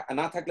লাম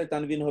না থাকলে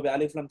তানবিন হবে,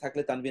 আলিফ লাম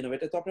থাকলে তানবিন হবে,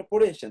 এটা তো আপনি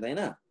পড়ে এসছেন, তাই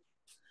না?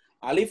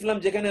 আলিফ লাম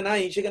যেখানে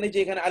নাই সেখানে, যে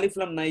এখানে আলিফ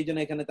লাম নাই এই জন্য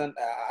এখানে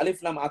আলিফ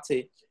লাম আছে,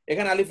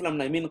 এখানে আলিফ লাম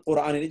নাই, মিন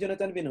কোরআন এই জন্য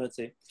তানবিন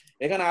হয়েছে।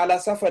 এখানে আলা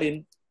সাফারিন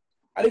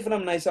আলিফ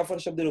লাম নাই সাফার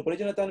শব্দের উপর, এই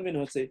জন্য তানবিন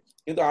হয়েছে।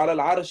 কিন্তু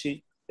আলাল আরশি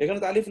এখানে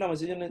তো আলিফ লাম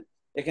আছে, এই জন্য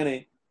এখানে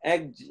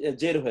এক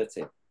জের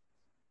হয়েছে,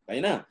 তাই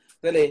না?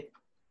 তাহলে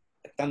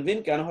তানবিন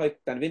কেন হয়,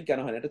 তানবিন কেন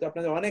হয়, এটা তো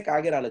আপনাদের অনেক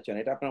আগের আলোচনা,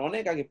 এটা আপনারা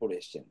অনেক আগে পড়ে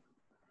এসছেন।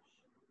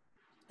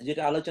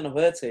 যেটা আলোচনা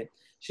হয়েছে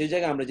সেই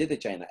জায়গায় আমরা যেতে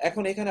চাই না।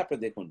 এখন এখানে আপনি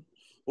দেখুন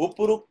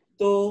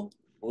উপরোক্ত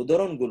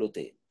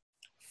উদাহরণগুলোতে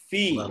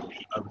ফি,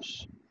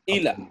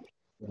 ইলা,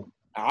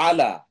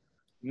 আলা,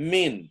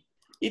 মিন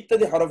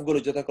ইত্যাদি হরফগুলো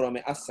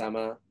যথাক্রমে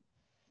আসসামা,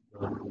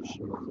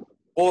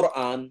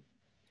 কোরআন,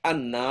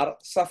 আন্নার,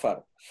 সাফার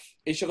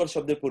এই সকল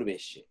শব্দের পূর্বে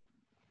এসছে।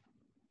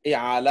 এই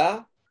আলা,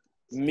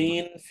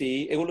 মিন, ফি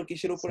এগুলো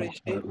কিসের উপরে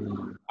এসছে?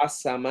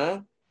 আসসামা,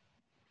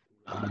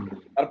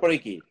 তারপরে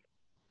কি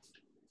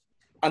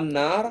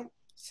আন্নার,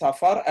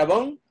 সাফার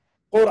এবং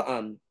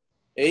কোরআন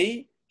এই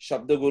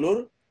শব্দগুলোর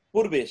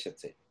পূর্বে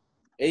এসেছে।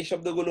 এই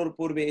শব্দগুলোর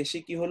পূর্বে এসে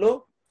কি হলো?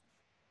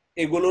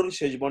 এগুলোর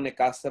শেষ বর্ণে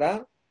কাসরা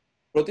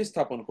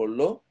প্রতিস্থাপন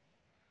করলো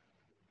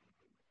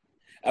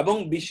এবং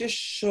বিশেষ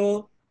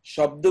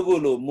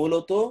শব্দগুলো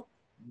মূলত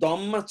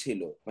দম্মা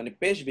ছিল, মানে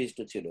পেশ বিশিষ্ট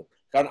ছিল।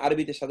 কারণ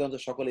আরবিতে সাধারণত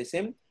সকল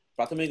ইসিম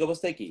প্রাথমিক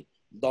অবস্থায় কি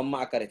দম্মা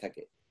আকারে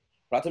থাকে।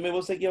 প্রাথমিক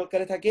অবস্থায় কি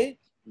আকারে থাকে?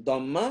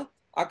 দম্মা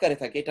আকারে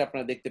থাকে। এটা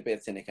আপনারা দেখতে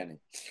পেয়েছেন এখানে।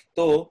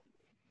 তো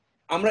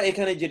আমরা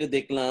এখানে যেটা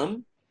দেখলাম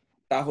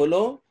তা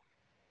হলো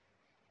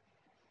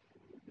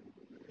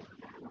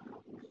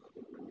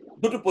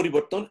দুটো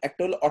পরিবর্তন,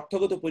 একটা হলো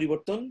অর্থগত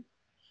পরিবর্তন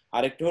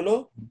আর একটা হলো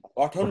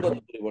গঠনগত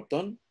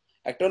পরিবর্তন।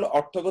 একটা হলো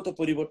অর্থগত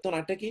পরিবর্তন,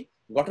 আরটা কি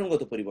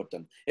গঠনগত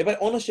পরিবর্তন। এবার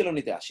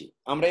অনুশীলনীতে আসি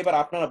আমরা। এবার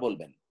আপনারা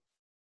বলবেন,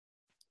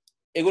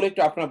 এগুলো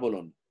একটু আপনারা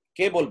বলুন।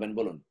 কে বলবেন?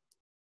 বলুন,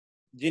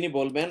 যিনি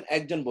বলবেন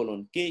একজন বলুন।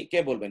 কি কে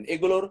বলবেন?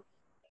 এগুলোর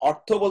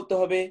অর্থ বলতে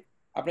হবে।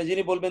 আপনি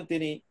যিনি বলবেন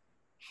তিনি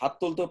হাত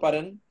তুলতে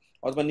পারেন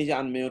অথবা নিজে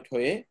আনমিউট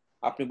হয়ে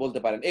আপনি বলতে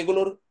পারেন।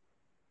 এগুলোর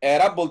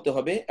এরাব বলতে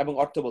হবে এবং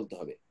অর্থ বলতে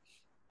হবে।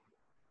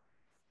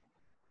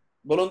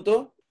 বলুন তো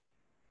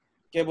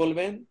কে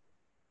বলবেন?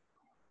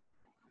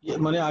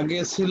 মানে আগে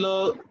ছিল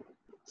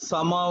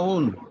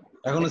সামাউন,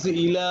 এখন আছে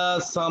ইলা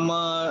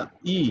সামা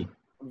ই,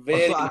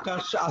 ভেরি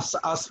আকাশ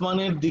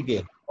আসমানের দিকে।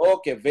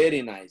 ওকে,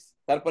 ভেরি নাইস।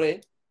 তারপরে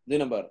 2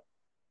 নম্বর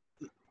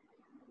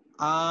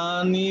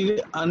আনির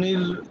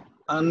আনির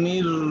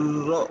আনির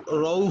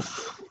রউফ,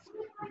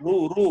 রু,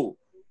 রু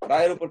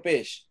রায়ের উপর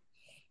পেশ,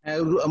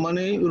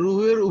 মানে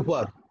রুহের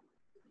উপর।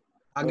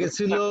 আগে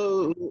ছিল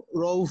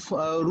রউফ,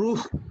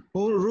 রুহ,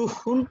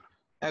 রুহুন,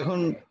 এখন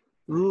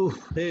রুহ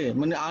হে,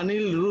 মানে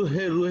আনিল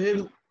রুহে, রুহের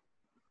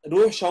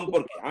রুহ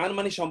সম্পর্কে, আন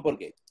মানে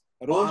সম্পর্কে,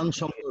 রুহ আন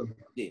সম্পর্কে।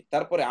 জি।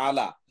 তারপরে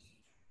আলা,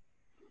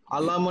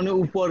 আলা মানে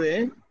উপরে,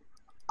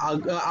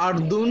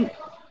 আরদুন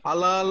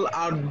আলাল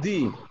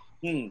আরদি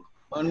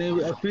মানে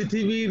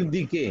পৃথিবীর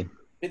দিকে,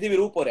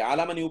 পৃথিবীর উপরে,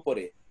 আলা মানে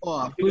উপরে,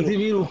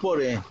 পৃথিবীর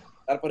উপরে।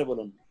 তারপরে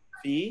বলুন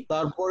ফি,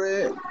 তারপরে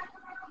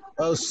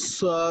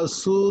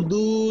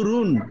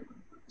সুদুরুন,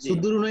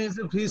 সুদুরুন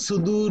হয়েছে ফি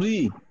সুদুরি,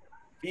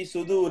 ফি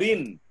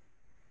সুদুরিন,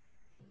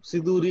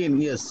 সুদুরিন,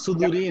 ইয়েস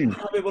সুদুরিন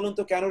হবে। বলুন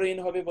তো কেন ঋণ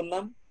হবে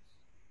বললাম?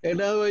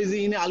 এটা ওই যে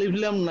ইনি আলিফ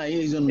লাম নাই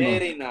এই জন্য।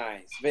 Very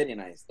nice, very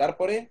nice.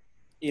 তারপরে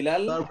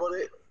ইলাল, তারপরে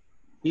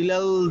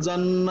ইলাল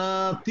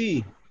জান্নাতি,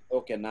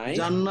 ওকে নাইস,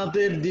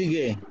 জান্নাতের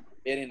দিকে।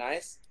 Very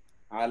nice.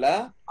 আলা,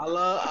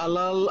 আলা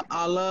আলাল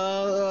আলা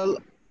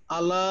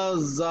আলা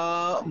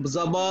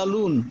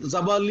জাবালুন,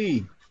 জাবালি,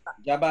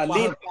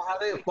 জাবালিন,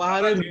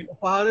 পাহাড়ের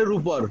পাহাড়ের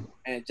উপর,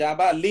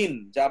 জাবালিন,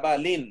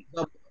 জাবালিন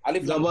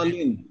আলিফ লাম।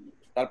 জাবালিন।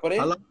 তারপরে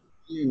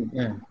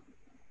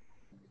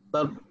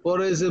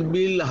তারপরে যে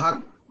বিল হাক,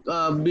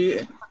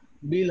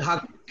 বিল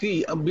হাক্কি,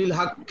 বিল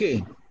হাক্কে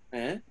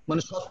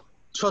মানে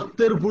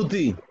সত্যের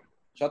প্রতি,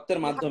 সত্যের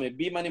মাধ্যমে,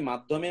 বি মানে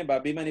মাধ্যমে বা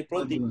বি মানে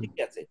প্রতি, ঠিক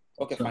আছে,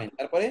 ওকে ফাইন।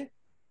 তারপরে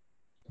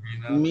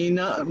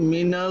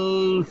মিনাল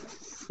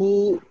ফু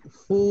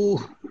ফু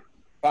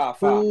ফা,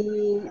 ফা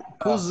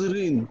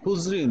ফুজরিন,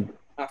 ফুজরিন,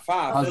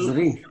 ফা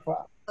হাজরি,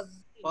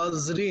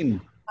 ফাজরিন,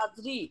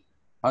 ফাজরি,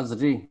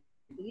 হাজরি,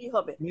 রি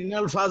হবে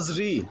মিনাল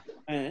ফাজরি,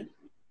 হ্যাঁ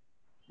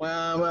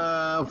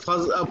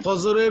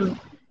ফজরের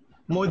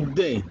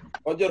মধ্যে,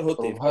 ফজর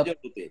হতে, ফজর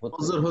হতে,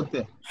 ফজর হতে,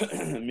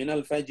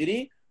 মিনাল ফাজরি,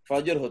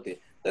 ফজর হতে।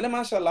 তাহলে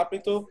মাশাআল্লাহ আপনি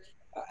তো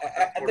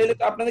তাহলে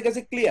তো আপনাদের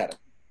কাছে ক্লিয়ার।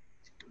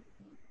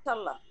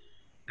 ইনশাআল্লাহ।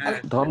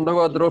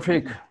 ধন্যবাদ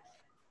রফিক।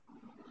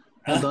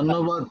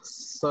 ধন্যবাদ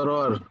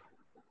Sarwar.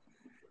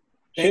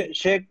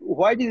 Sheikh,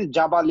 why did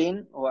Jabalin?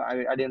 Oh,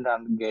 I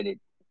didn't get it.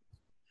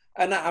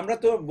 না, আমরা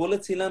তো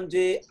বলেছিলাম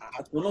যে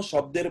কোন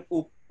শব্দের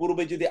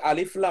পূর্বে যদি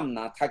আলিফ লাম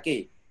না থাকে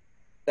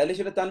তাহলে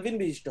সেটা তানবিন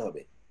বিশিষ্ট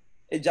হবে।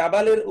 এই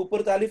জাবালের উপর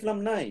তো আলিফ লাম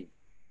নাই।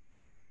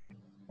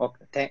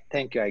 Okay,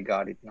 thank you. I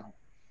got it now.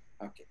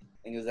 ওকে,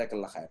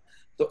 জাযাকাল্লাহ খায়র।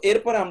 তো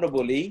এরপর আমরা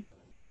বলি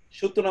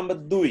সূত্র নাম্বার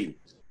 2,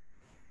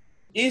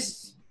 ইস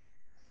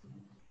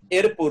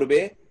এর পূর্বে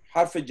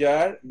হারফে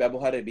জার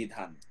ব্যবহারের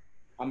বিধান।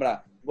 আমরা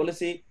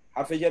বলেছি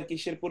হারফে জার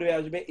কিসের পূর্বে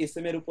আসবে?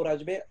 ইসমের উপর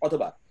আসবে,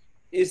 অথবা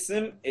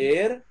ইসম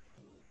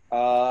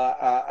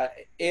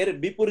এর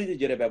বিপরীতে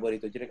যেটা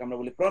ব্যবহৃত, যেটাকে আমরা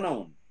বলি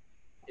প্রনাউন।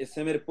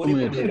 ইসমের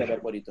পরিবর্তে যেটা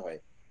ব্যবহৃত হয়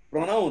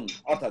প্রনাউন,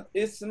 অর্থাৎ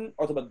ইসম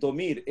অথবা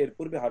দমির এর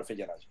পূর্বে হারফে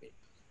জার আসবে,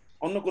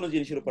 অন্য কোনো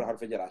জিনিসের উপর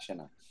হারফে জার আসে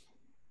না।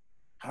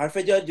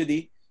 হারফে জার যদি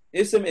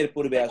ইসম এর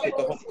পূর্বে আসে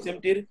তখন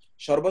ইসমটির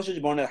সর্বশেষ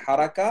বর্ণের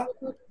হারাকা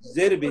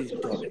জের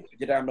বিশিষ্ট হবে,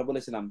 যেটা আমরা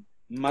বলেছিলাম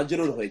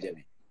মাজরুর হয়ে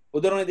যাবে।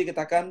 উদাহরণের দিকে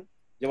তাকান,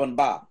 যেমন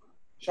বা,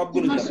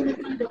 সবগুলো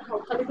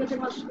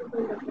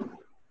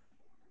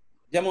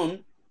যেমন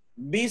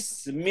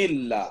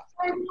বিসমিল্লাহ,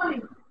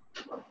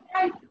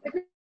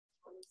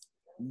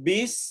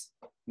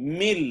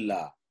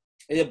 বিসমিল্লাহ,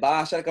 এই যে বা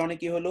আসার কারণে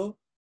কি হলো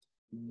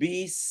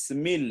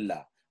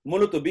বিসমিল্লাহ।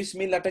 মূলত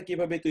বিসমিল্লাহটা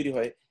কিভাবে তৈরি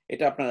হয়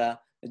এটা আপনারা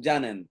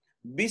জানেন।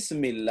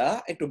 বিসমিল্লাহ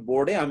একটু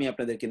বোর্ডে আমি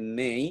আপনাদেরকে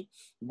নেই,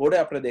 বোর্ডে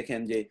আপনারা দেখেন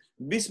যে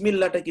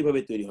বিসমিল্লাহটা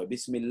কিভাবে তৈরি হয়।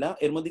 বিসমিল্লাহ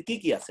এর মধ্যে কি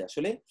কি আছে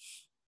আসলে,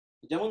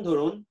 যেমন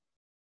ধরুন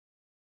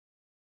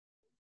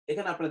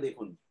এখানে আপনারা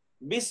দেখুন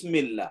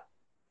বিসমিল্লাহ,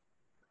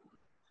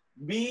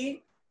 বি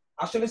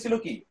আসলে ছিল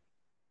কি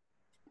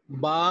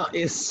বা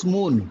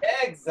ইসমুন,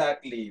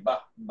 এক্স্যাক্টলি,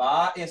 বা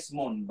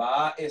ইসমুন, বা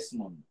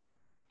ইসমুন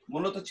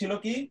মূলত ছিল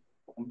কি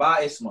বা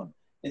ইসমুন।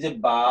 এই যে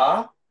বা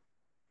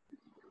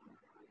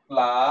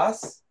প্লাস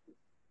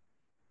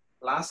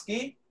প্লাস কি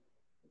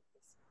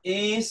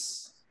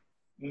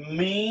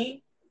ইসমি,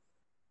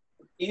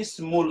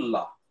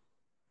 ইসমুল্লাহ,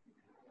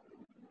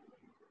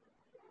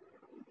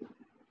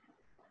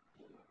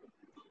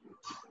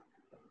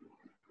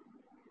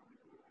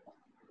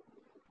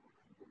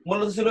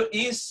 মূলত ছিল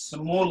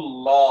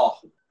ইসমুল্লাহ,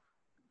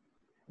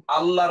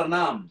 আল্লাহর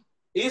নাম,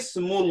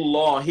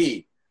 ইসমুল্লাহি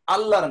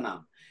আল্লাহর নাম।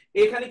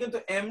 এখানে কিন্তু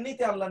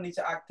এমনিতে আল্লাহর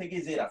নিচে আগ থেকে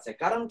জের আছে,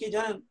 কারণ কি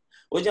জানেন,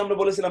 ওই যে আমরা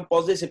বলেছিলাম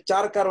পজিটিভ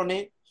চার কারণে,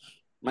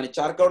 মানে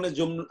চার কারণে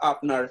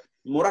আপনার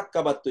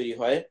মোরাক্কাবাত তৈরি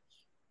হয়,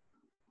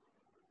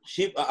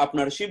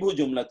 আপনার শিবহু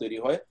জুমলা তৈরি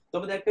হয়।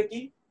 তোমাদের একটা কি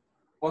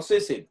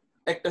পসেসিভ,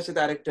 একটার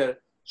সাথে আরেকটার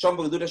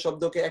সম্পর্ক, দুটো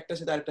শব্দকে একটার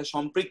সাথে আরেকটা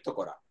সম্পৃক্ত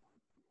করা।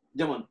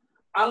 যেমন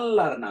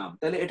আল্লাহর নাম,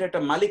 তাহলে এটা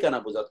একটা মালিকানা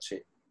বোঝাচ্ছে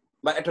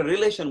বা একটা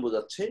রিলেশন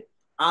বোঝাচ্ছে।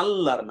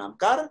 আল্লাহর নাম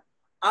কার?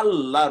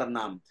 আল্লাহর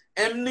নাম,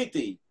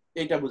 এমনিতেই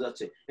এটা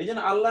বোঝাচ্ছে। এই জন্য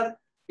আল্লাহর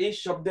এই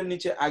শব্দের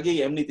নিচে আগেই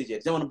এমনিতে যে,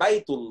 যেমন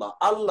বাইতুল্লাহ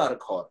আল্লাহর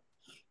ঘর,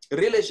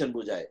 রিলেশন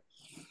বোঝায়।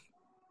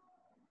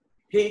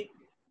 ঠিক,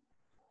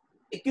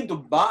 কিন্তু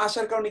বা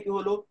আসার কারণে কি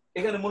হলো,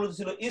 এখানে মূলত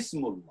ছিল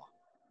ইসমুল্লাহ,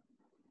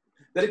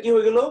 তাহলে কি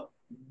হয়ে গেল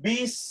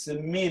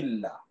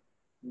বিসমিল্লাহ,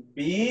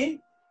 বি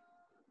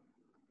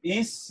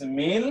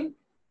ইসমিল,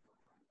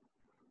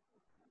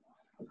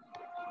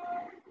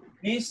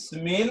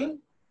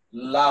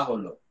 বিসমিল্লাহ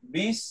হলো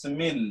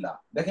বিসমিল্লাহ।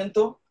 দেখেন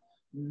তো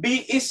বি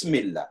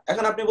ইসমিল্লাহ।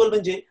 এখন আপনি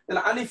বলবেন যে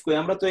তাহলে আলিফ কই,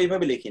 আমরা তো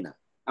এইভাবে লিখি না।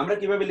 আমরা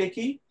কিভাবে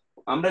লিখি?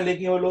 আমরা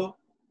লিখি হলো,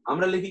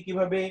 আমরা লিখি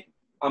কিভাবে,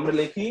 আমরা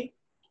লিখি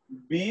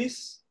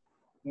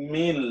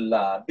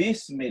বিসমিল্লাহ,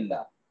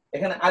 বিসমিল্লাহ।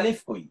 এখানে আলিফ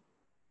কই,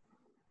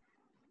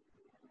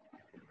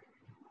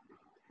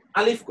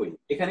 আলিফ কই?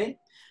 এখানে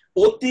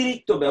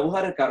অতিরিক্ত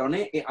ব্যবহারের কারণে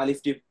এই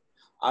আলিফটি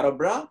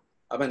আরবরা,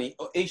 মানে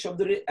এই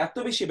শব্দটির এত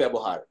বেশি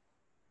ব্যবহার,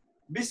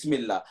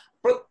 বিসমিল্লাহ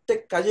প্রত্যেক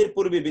কাজের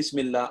পূর্বে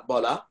বিসমিল্লাহ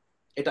বলা,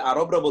 এটা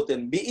আরবরা বলতেন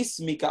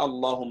বিইসমিকা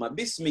আল্লাহুম্মা,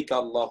 বিসমিকা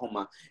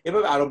আল্লাহুম্মা,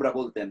 এভাবে আরবরা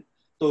বলতেন।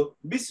 তো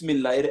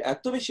বিসমিল্লাহ এর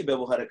এত বেশি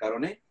ব্যবহারের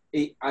কারণে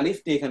এই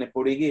আলিফটি এখানে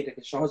পড়ে গিয়ে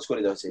এটাকে সহজ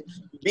করে দেওয়া হয়েছে।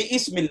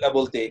 বিইসমিল্লাহ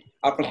বলতে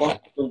আপনার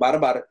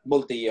বারবার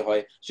বলতে ইয়ে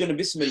হয়, সেজন্য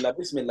বিসমিল্লাহ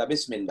বিসমিল্লাহ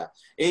বিসমিল্লাহ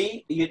এই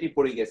ইয়েটি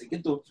পড়ে গেছে।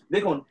 কিন্তু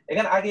দেখুন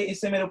এখানে আগে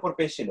ইসমের উপর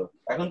পেশ ছিল,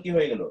 এখন কি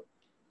হয়ে গেল,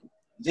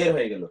 জের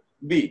হয়ে গেল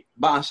বি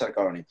বা আসার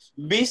কারণে।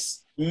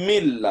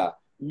 বিসমিল্লাহ,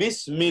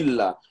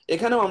 বিসমিল্লাহ।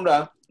 এখানেও আমরা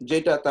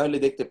যেটা তাহলে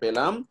দেখতে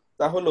পেলাম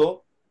তা হলো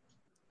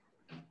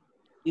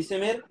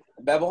ইসমের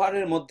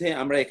ব্যবহারের মধ্যে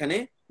আমরা এখানে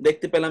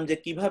দেখতে পেলাম যে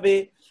কিভাবে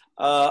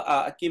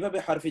কিভাবে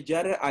হারফে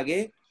জারের আগে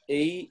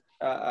এই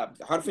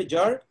হারফে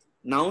জার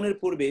নাউনের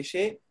পূর্বে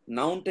এসে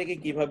নাউনটাকে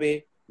কিভাবে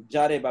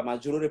জারে বা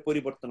মাজরুরে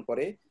পরিবর্তন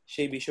করে,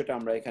 সেই বিষয়টা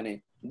আমরা এখানে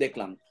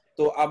দেখলাম।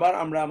 তো আবার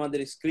আমরা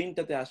আমাদের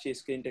স্ক্রিনটাতে আসি,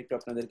 স্ক্রিনটা একটু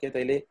আপনাদেরকে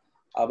তাইলে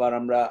আবার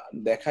আমরা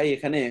দেখাই।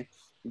 এখানে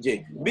যে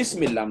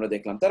বিসমিল্লাহ আমরা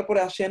দেখলাম, তারপরে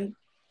আসেন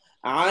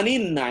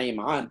আনিন নাইম,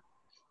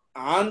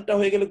 আনটা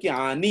হয়ে গেল কি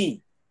আনি,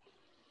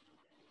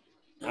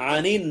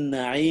 আনিন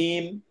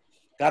নাইম,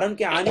 কারণ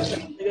কি আনি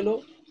হয়ে গেল,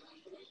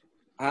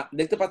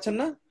 দেখতে পাচ্ছেন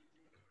না?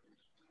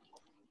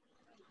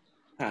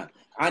 হ্যাঁ,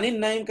 আনিন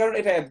নাইম, কারণ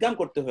এটা ইদগাম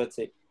করতে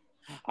হয়েছে।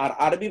 আর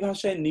আরবি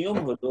ভাষায় নিয়ম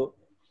হলো,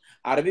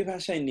 আরবি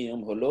ভাষায় নিয়ম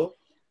হলো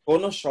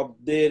কোন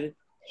শব্দের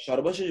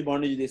সর্বশেষ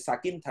বর্ণে যদি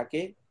সাকিন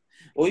থাকে,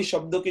 ওই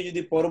শব্দকে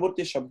যদি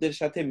পরবর্তী শব্দের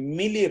সাথে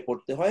মিলিয়ে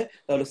পড়তে হয়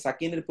তাহলে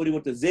সাকিনের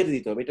পরিবর্তে জের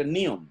দিতে হবে, এটা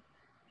নিয়ম।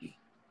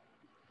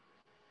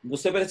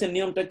 বুঝতে পেরেছেন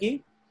নিয়মটা কি?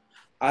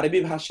 আরবি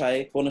ভাষায়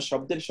কোন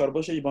শব্দের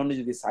সর্বশেষ বর্ণে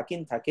যদি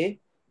সাকিন থাকে,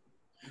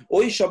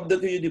 ওই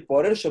শব্দকে যদি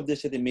পরের শব্দের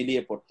সাথে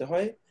মিলিয়ে পড়তে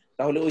হয়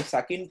তাহলে ওই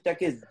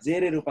সাকিনটাকে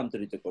জেরে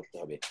রূপান্তরিত করতে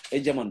হবে।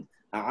 এই যেমন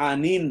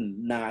আনিন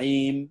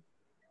নাইম,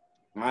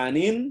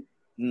 আনিন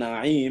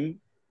নাইম,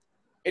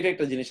 এটা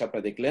একটা জিনিস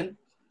আপনারা দেখলেন,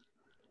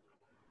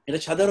 এটা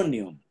সাধারণ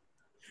নিয়ম।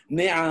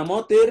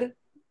 নেয়ামতের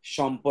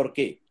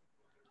সম্পর্কে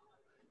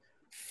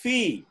ফি,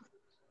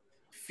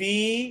 ফি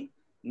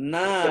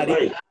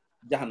নারি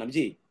জাহান্নাম।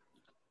 জি,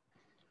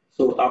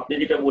 তো আপনি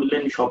যেটা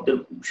বললেন শব্দের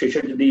শেষে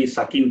যদি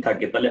সাকিন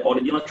থাকে, তাহলে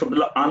অরিজিনাল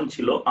শব্দটা আন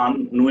ছিল, আন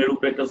নুয়ের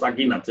উপরে একটা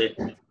সাকিন আছে,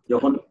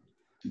 যখন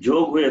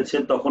যোগ হয়েছে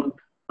তখন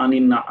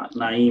আনিন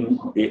নাইম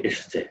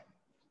এসেছে,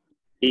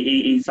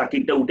 এই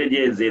সাকিনটা উঠে যে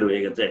জের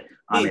হয়ে গেছে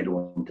আনের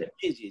মধ্যে।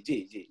 জি জি জি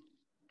জি।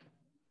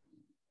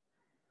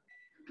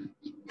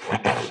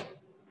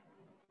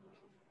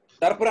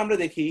 তারপর আমরা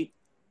দেখি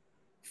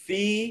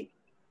ফি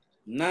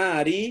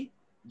নারি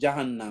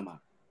জাহান্নামা,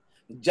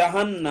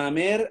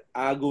 জাহান্নামের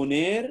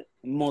আগুনের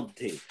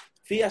মধ্যে।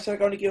 ফি আসার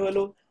কারণে কি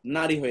হলো,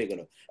 নারী হয়ে গেল।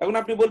 এখন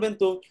আপনি বলবেন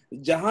তো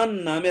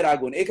জাহান্নামের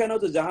আগুন,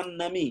 এখানেও তো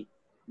জাহান্নামী,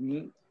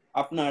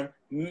 আপনার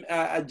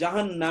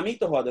জাহান্নামী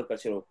তো হওয়া দরকার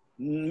ছিল,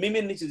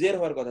 মিমের নিচে জের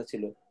হওয়ার কথা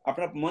ছিল।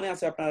 আপনার মনে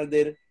আছে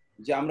আপনাদের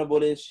যে আমরা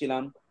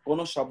বলেছিলাম কোন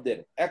শব্দের,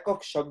 একক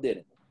শব্দের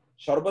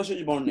সর্বশেষ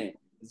বর্ণে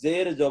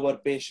জের জবর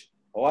পেশ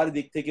হওয়ার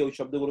দিক থেকে ওই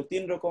শব্দগুলো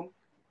তিন রকম: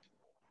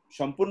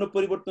 সম্পূর্ণ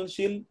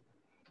পরিবর্তনশীল,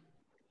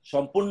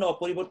 সম্পূর্ণ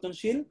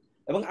অপরিবর্তনশীল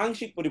এবং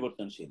আংশিক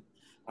পরিবর্তনশীল।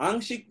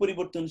 আংশিক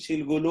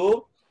পরিবর্তনশীল গুলো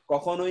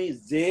কখনোই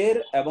জের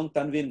এবং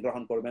তানভিন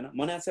গ্রহণ করবে না,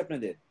 মনে আছে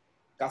আপনাদের?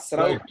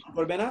 কাসরাও গ্রহণ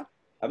করবে না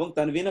এবং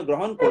তানভিনও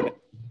গ্রহণ করবে না।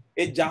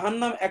 এই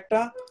জাহান্নাম একটা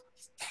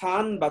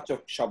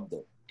স্থানবাচক শব্দ।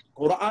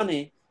 কোরআনে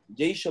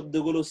যেই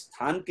শব্দগুলো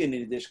স্থানকে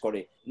নির্দেশ করে,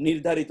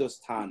 নির্ধারিত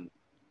স্থান,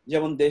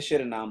 যেমন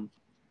দেশের নাম,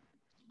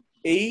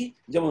 এই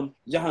যেমন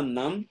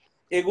জাহান্নাম,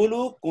 এগুলো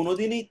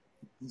কোনোদিনই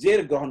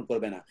জের গ্রহণ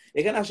করবে না।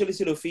 এখানে আসলে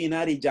ছিল ফি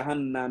নারি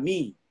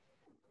জাহান্নামি,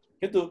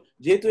 কিন্তু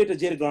যেহেতু এটা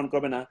জের গ্রহণ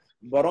করবে না,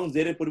 বরং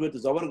জেরের পরিবর্তে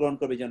জবর গ্রহণ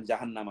করবে, যেন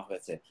জাহান্নামা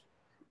হয়েছে।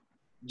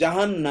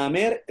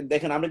 জাহান্নামের,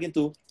 দেখেন আমরা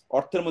কিন্তু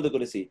অর্থের মধ্যে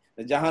করেছি,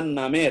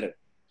 জাহান্নামের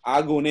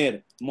আগুনের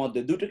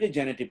মধ্যে, দুটোকে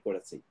জেনেটিভ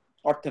করেছি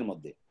অর্থের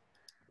মধ্যে।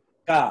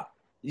 কা,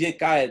 যে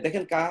কায়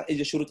দেখেন, কা এই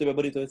যে শুরুতে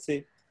ব্যবহৃত হয়েছে,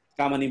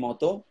 কামানি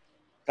মতো,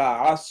 কা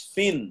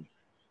আসফিন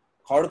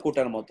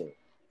খড়কুটার মতো।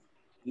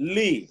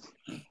 লি,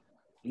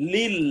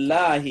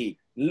 লিল্লাহি,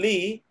 লি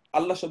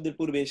আল্লাহ শব্দের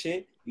পূর্বে এসে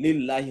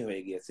লিল্লাহি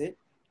হয়ে গিয়েছে,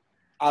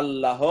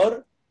 আল্লাহর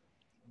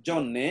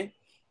জন্যে।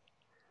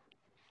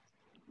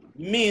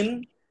 মিন,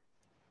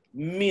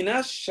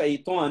 মিনাশ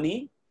শাইতানি,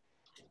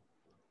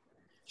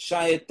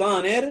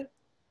 শয়তানের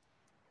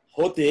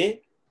হতে।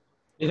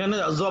 এখানে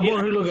জবর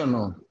হইল কেন?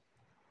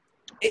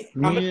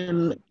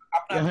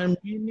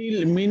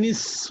 মিনিস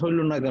হইল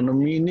না কেন?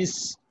 মিনিস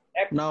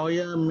না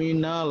হইয়া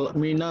মিনাল,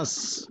 মিনাস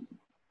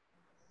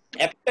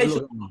একটাই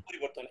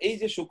পরিবর্তন। এই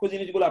যে সূক্ষ্ম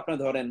জিনিসগুলো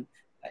আপনারা ধরেন,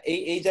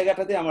 এই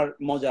জায়গাটাতে আমার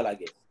মজা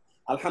লাগে।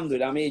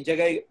 আলহামদুলিল্লাহ, আমি এই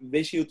জায়গায়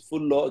বেশি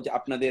উৎফুল্ল যে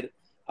আপনাদের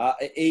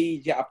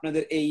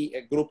আপনাদের এই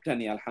গ্রুপটা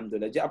নিয়ে।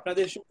 আলহামদুলিল্লাহ, যে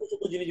আপনাদের সূক্ষ্ম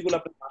সূক্ষ্ম জিনিসগুলো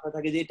আপনার মাথায়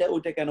থাকে, যে এটা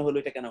ওইটা কেন হলো,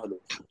 এটা কেন হলো।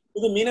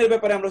 শুধু মিনের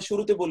ব্যাপারে আমরা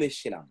শুরুতে বলে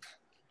এসেছিলাম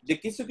যে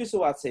কিছু কিছু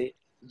আছে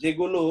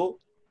যেগুলো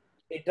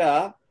এটা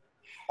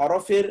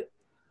হরফের,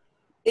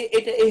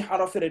 এই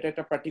হরফের এটা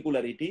একটা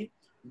পার্টিকুলারিটি,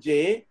 যে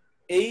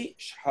এই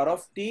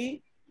হরফটি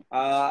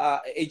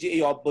এই যে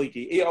এই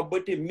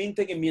অব্যয়টি মিন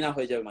থেকে মিনা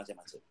হয়ে যাবে মাঝে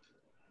মাঝে।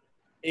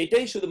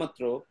 এটাই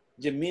শুধুমাত্র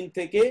যে মিন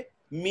থেকে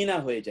মিনা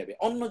হয়ে যাবে,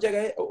 অন্য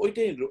জায়গায়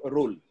ওইটাই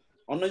রুল,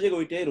 অন্য জায়গায়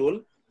ওইটাই রুল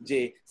যে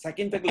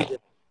সাকিন থাকলে।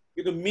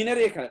 কিন্তু মিনের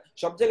এখানে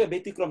সব জায়গায়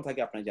ব্যতিক্রম থাকে,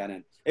 আপনি জানেন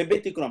এই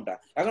ব্যতিক্রমটা।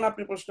 এখন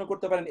আপনি প্রশ্ন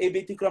করতে পারেন এই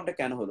ব্যতিক্রমটা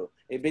কেন হলো?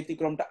 এই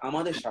ব্যতিক্রমটা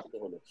আমাদের স্বার্থে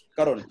হলো,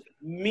 কারণ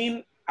মিন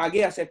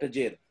আগে আছে একটা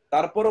জের,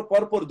 তারপরও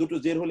পরপর দুটো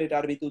জের হলে এটা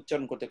আরবিতে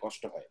উচ্চারণ করতে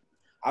কষ্ট হয়।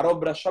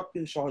 আরবরা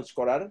সবকিছু সহজ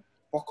করার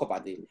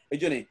পক্ষপাতী, এই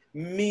জন্য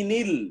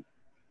মিনিল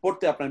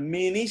পড়তে আপনার,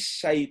 মিনিস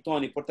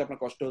শাইতানি পড়তে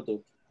আপনার কষ্ট হতো,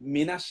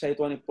 মিনাস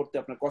শাইতানি পড়তে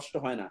আপনার কষ্ট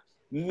হয় না।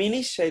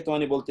 মিনিস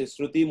শাইতানি বলতে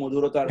শ্রুতি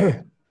মধুরতার,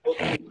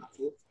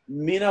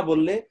 মিনা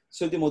বললে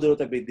শ্রুতি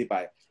মধুরতা বৃদ্ধি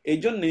পায়, এই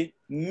জন্য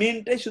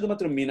মিনটাই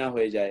শুধুমাত্র মিনা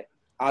হয়ে যায়,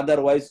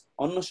 আদারওয়াইজ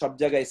অন্য সব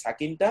জায়গায়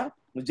সাকিনটা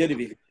জের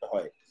বিভক্ত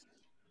হয়।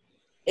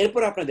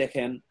 এরপর আপনি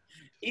দেখেন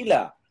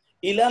ইলা,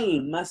 ইলাল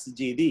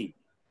মসজিদি,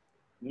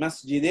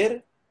 মসজিদের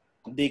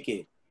দিকে,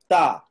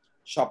 তা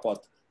শপথ,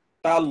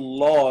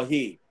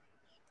 তাল্লাহি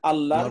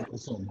আল্লাহর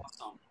কসম,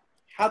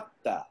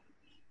 হাত্তা,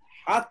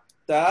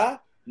 হাত্তা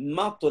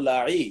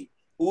মাতলাই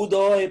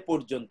উদয়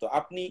পর্যন্ত।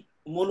 আপনি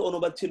মূল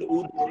অনুবাদ ছিল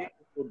উদয়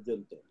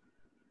পর্যন্ত,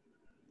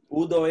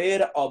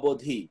 উদয়ের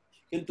অবধি,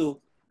 কিন্তু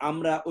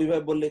আমরা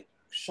ওইভাবে বললে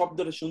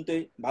শব্দটা শুনতে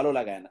ভালো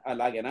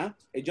লাগে না,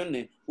 এই জন্য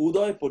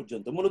উদয়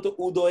পর্যন্ত, মূলত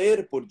উদয়ের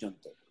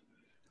পর্যন্ত।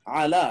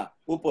 আলা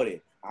উপরে,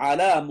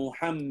 আলা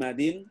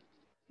মুহাম্মাদিন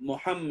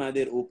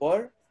মুহাম্মাদের উপর,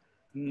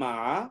 মা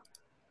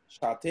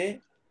সাথে,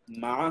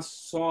 মা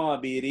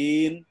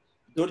সাবিরিন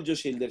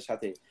ধৈর্যশীলদের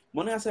সাথে।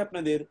 মনে আছে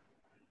আপনাদের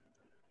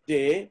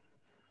যে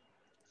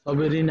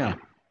সাবিরিনা,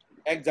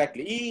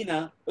 এক্স্যাক্টলি, ইনা,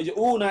 ওই যে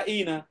উ না ই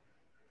না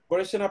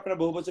কোয়েশ্চেন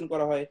আপনার বহুবচন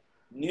করা হয়,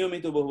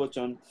 নিয়মিত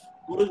বহুবচন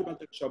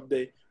পুরুষবাচক শব্দে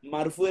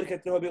মারফু এর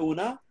ক্ষেত্রে হবে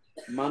উনা,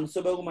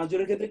 মানসুব এবং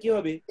মাজরুরের ক্ষেত্রে কি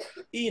হবে?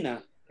 ইনা।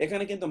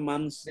 এখানে কিন্তু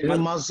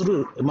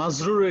মাজরুর,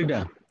 মাজরুর এটা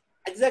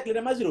এক্স্যাক্টলি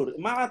এটা মাজরুর।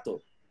 মা তো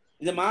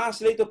যে মা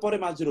আসলেই তো পরে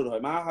মাজরুর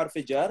হয়, মা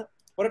হারফে জার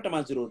পরেটা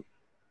মাজরুর,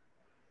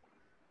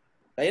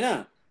 তাই না?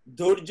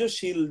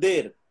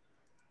 ধৈর্যশীলদের,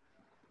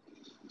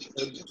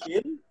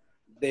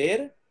 ধৈর্যশীলদের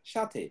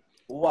সাথে,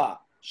 ওয়া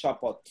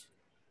শপথ,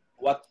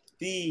 ওয়া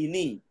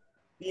তিনি,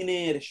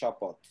 তিনের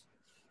শপথ,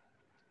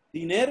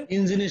 তিনের।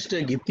 তিন জিনিসটা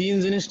কি? তিন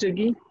জিনিসটা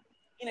কি?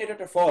 তিন এটা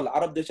একটা ফল,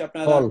 আরব দেশে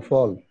আপনারা ফল,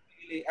 ফল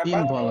তিন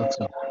ফল,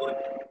 আচ্ছা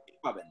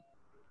পাবেন।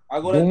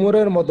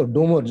 ডুমুরের মতো,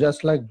 ডুমুর,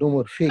 জাস্ট লাইক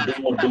ডুমুর, ফিগ,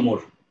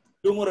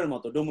 ডুমুরের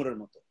মতো, ডুমুরের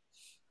মতো।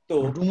 তো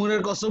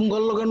ডুমুরের কসম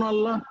করলো কেন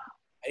আল্লাহ?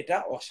 এটা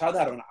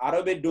অসাধারণ,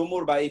 আরবে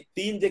ডুমুর বা এই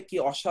তিন যে কি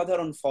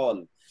অসাধারণ ফল।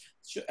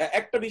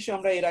 একটা বিষয়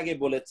আমরা এর আগে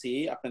বলেছি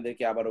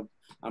আপনাদেরকে, আবারও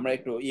আমরা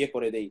একটু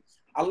করে দেই।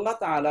 আল্লাহ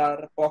তাআলার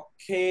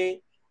পক্ষে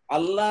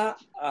আল্লাহ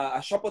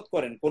শপথ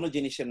করেন কোন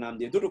জিনিসের নাম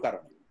দিয়ে দুটো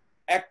কারণে।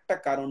 একটা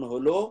কারণ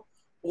হলো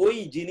ওই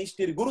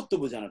জিনিসটির গুরুত্ব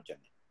বোঝানোর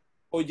জন্য,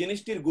 ওই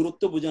জিনিসটির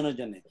গুরুত্ব বোঝানোর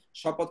জন্য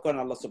শপথ করেন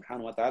আল্লাহ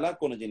সুবহানাহু ওয়া তাআলা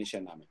কোন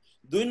জিনিসের নামে।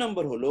 দুই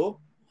নম্বর হলো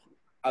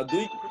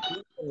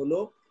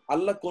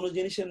আল্লাহ কোন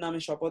জিনিসের নামে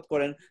শপথ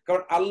করেন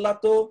কারণ আল্লাহ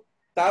তো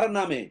তার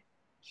নামে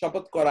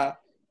শপথ করা,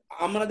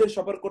 আমাদের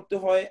শপথ করতে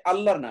হয়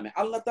আল্লাহর নামে,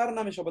 আল্লাহ তার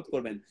নামে শপথ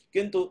করবেন,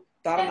 কিন্তু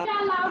তার নামে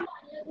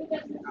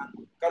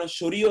কারণ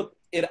শরীয়ত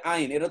এর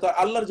আইন এটা তো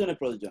আল্লাহর জন্য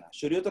প্রযোজ্য না,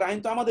 শরীয়তের আইন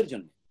তো আমাদের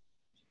জন্য।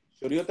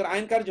 শরীয়তের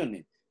আইন কার জন্য?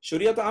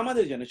 শরীয়ত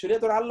আমাদের জন্য,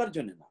 শরীয়ত আল্লাহর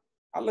জন্য না,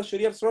 আল্লাহ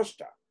শরীয়ত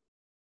স্রষ্টা।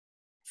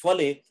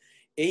 ফলে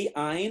এই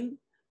আইন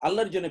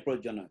আল্লাহর জন্য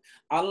প্রযোজ্য নয়।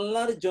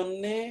 আল্লাহর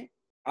জন্য,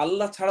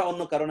 আল্লাহ ছাড়া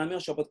অন্য কারো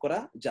নামেও শপথ করা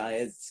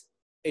জায়েজ,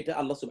 এটা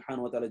আল্লাহ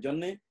সুবহানাহু ওয়া তাআলার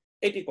জন্য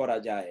এটি করা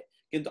যায়,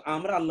 কিন্তু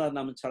আমরা আল্লাহর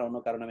নাম ছাড়া অন্য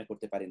কারো নামে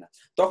করতে পারি না।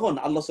 তখন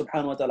আল্লাহ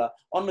সুবহানাহু ওয়া তাআলা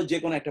অন্য যে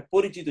কোনো একটা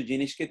পরিচিত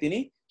জিনিসকে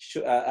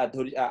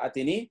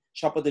তিনি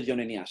শপথের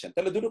জন্য নিয়ে আসেন।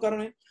 তাহলে দুটো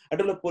কারণে,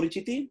 একটা হলো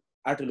পরিচিতি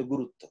আর একটা হলো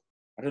গুরুত্ব।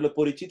 একটা হলো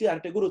পরিচিতি আর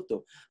একটা গুরুত্ব।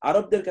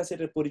 আরবদের কাছে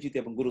এটার পরিচিতি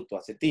এবং গুরুত্ব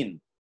আছে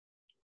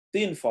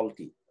তিন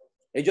ফলটি।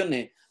 এই জন্য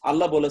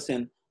আল্লাহ বলেছেন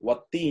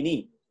ওয়াত্তিনি,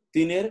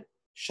 তিনের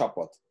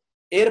শপথ।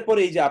 এরপরে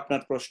এই যে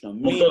আপনার প্রশ্ন,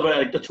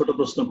 একটা ছোট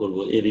প্রশ্ন করব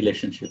এই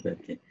রিলেশনশিপে আর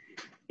কি,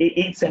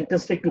 এই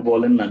সেন্টেন্সটা একটু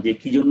বলেন না যে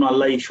কি জন্য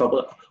আল্লাহ এই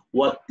শপথ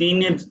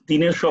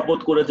তিনের শপথ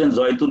করেছেন,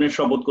 জয়তুনের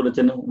শপথ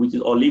করেছেন which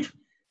is অলিভ,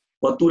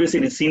 ওয়া তুরে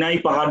সিনাই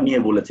পাহাড় নিয়ে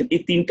বলেছেন।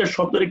 এই তিনটা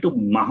শব্দের একটু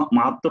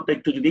মাহাত্ম্যটা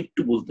একটু যদি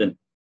একটু বলতেন।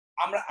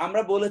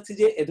 আমরা বলেছি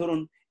যে ধরুন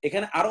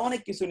এখানে আরো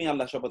অনেক কিছু নিয়ে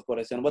আল্লাহ শপথ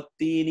করেছেন,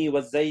 ওয়াত্তিনি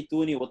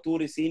ওয়াজাইতুনি ওয়া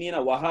তুরি সিনিনা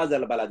ওয়া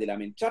হাযাল বালাদিল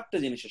আমিন, চারটা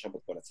জিনিসের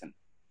শপথ করেছেন,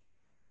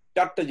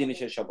 চারটা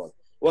জিনিসের শপথ।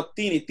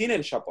 ওয়াত্তিনি,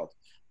 তিনের শপথ।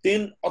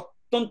 তিন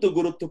অত্যন্ত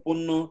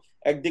গুরুত্বপূর্ণ,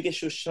 একদিকে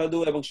সুস্বাদু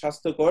এবং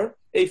স্বাস্থ্যকর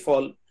এই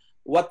ফল।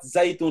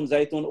 ওয়াতজাইতুন,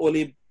 জাইতুন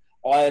অলিভ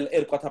অয়েল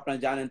এর কথা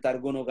আপনারা জানেন, তার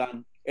গুণগান,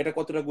 এটা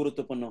কতটা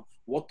গুরুত্বপূর্ণ।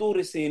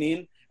 ওয়াতুরি সিনিন,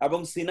 এবং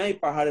সিনাই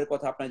পাহাড়ের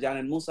কথা আপনারা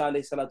জানেন, মুসা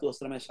আলাইহিস সালাতু ওয়াস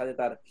সালামের সাথে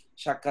তার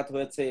সাক্ষাৎ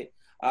হয়েছে।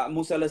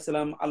 মুসা আলাইহিস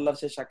সালাম আল্লাহর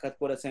সাথে সাক্ষাৎ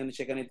করেছেন,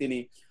 সেখানে তিনি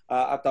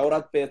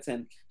তাওরাত পেয়েছেন।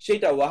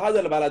 সেটা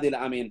ওয়াহাদাল বালাদিল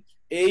আমিন,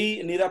 এই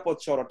নিরাপদ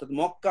শহর অর্থাৎ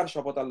মক্কার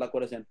শপথ আল্লাহ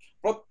করেছেন।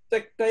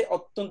 প্রত্যেকটাই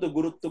অত্যন্ত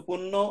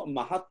গুরুত্বপূর্ণ,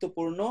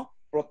 মাহাত্ম্যপূর্ণ,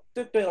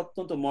 প্রত্যেকটাই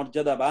অত্যন্ত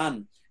মর্যাদাবান।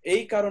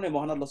 এই কারণে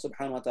মহান আল্লাহ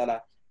সুবহানাহু ওয়া তাআলা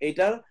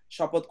এইটার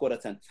শপথ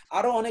করেছেন।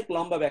 আরো অনেক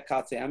লম্বা ব্যাখ্যা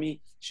আছে, আমি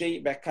সেই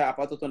ব্যাখ্যা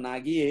আপাতত না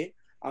গিয়ে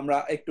আমরা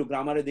একটু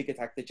গ্রামারের দিকে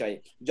থাকতে চাই।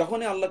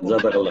 যখনই আল্লাহ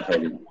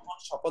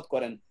শপথ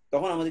করেন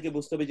তখন আমাদেরকে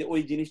বুঝতে হবে যে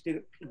ওই জিনিসটির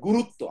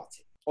গুরুত্ব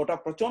আছে, ওটা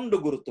প্রচন্ড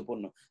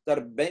গুরুত্বপূর্ণ, তার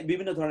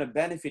বিভিন্ন ধরনের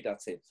বেনিফিট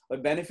আছে। ওই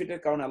বেনিফিটের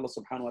কারণে আল্লাহ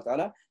সুবহানাহু ওয়া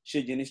তাআলা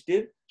সেই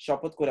জিনিসটির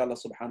শপথ করে আল্লাহ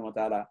সুবহানাহু ওয়া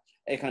তাআলা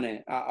এখানে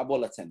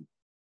বলেছেন।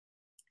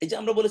 এই যে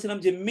আমরা বলেছিলাম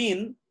যে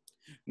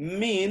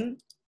মিন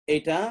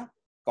এটা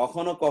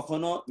কখনো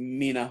কখনো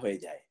মিনা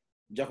হয়ে যায়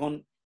যখন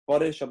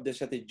পরের শব্দের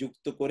সাথে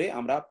যুক্ত করে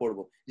আমরা পড়ব।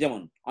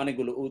 যেমন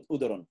অনেকগুলো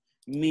উদাহরণ,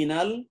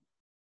 মিনাল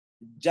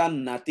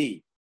জান্নাতি,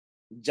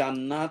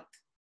 জান্নাত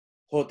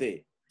হতে,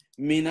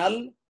 মিনাল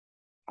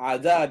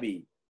আযাবি,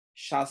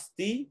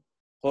 শাস্তি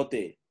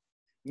হতে,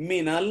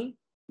 মিনাল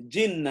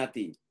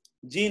জিন্নাতি,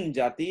 জিন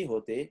জাতি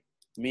হতে,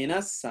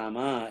 মিনাস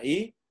সামাই,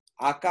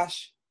 আকাশ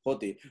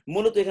হতে।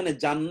 মূলত এখানে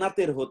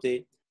জান্নাতের হতে,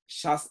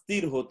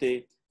 শাস্তির হতে,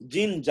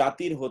 জিন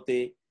জাতির হতে,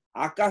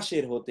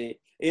 আকাশের হতে,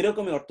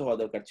 এরকমই অর্থ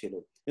হওয়া দরকার ছিল,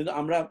 কিন্তু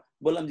আমরা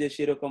বললাম যে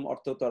সেরকম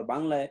অর্থ তো আর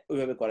বাংলায়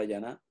ওইভাবে করা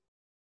যায় না,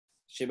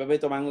 সেভাবে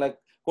তো বাংলা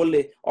করলে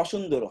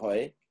অসুন্দর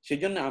হয়,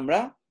 সেজন্য আমরা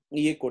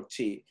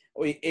করছি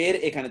ওই এর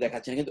এখানে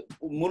দেখাচ্ছেন, কিন্তু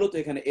মূলত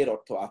এখানে এর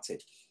অর্থ আছে।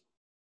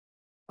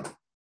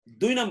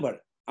 2 নম্বর,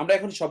 আমরা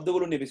এখন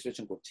শব্দগুলো নিয়ে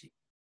বিশ্লেষণ করছি।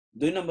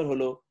 2 নম্বর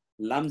হলো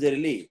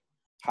লামজেরলি,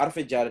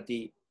 হারফে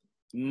জারতি,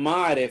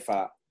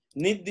 মারেফা,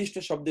 নির্দিষ্ট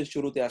শব্দের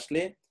শুরুতে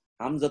আসলে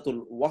হামজাতুল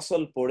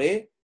ওয়াসল পড়ে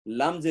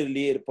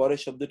লামজেরলি এর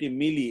পরের শব্দটি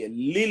মিলিয়ে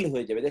লিল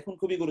হয়ে যাবে। দেখুন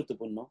খুবই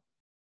গুরুত্বপূর্ণ,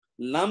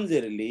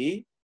 লামজেরলি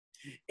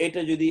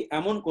এটা যদি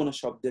এমন কোন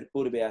শব্দের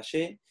পূর্বে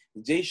আসে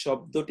যেই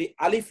শব্দটি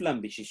আলিফ লাম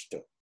বিশিষ্ট,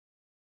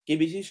 কি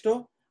বিশিষ্ট?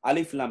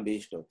 আলিফ লাম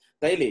বিশিষ্ট,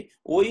 তাইলে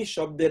ওই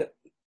শব্দের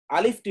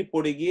আলিফটি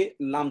পড়ে গিয়ে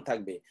লাম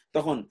থাকবে,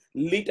 তখন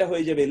লিটা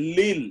হয়ে যাবে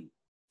লিল।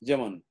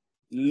 যেমন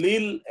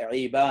লিল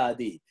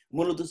ইবাদি,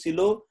 মূলত ছিল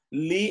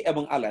লি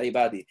এবং আল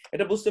ইবাদি।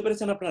 এটা বুঝতে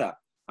পেরেছেন আপনারা?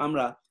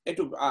 আমরা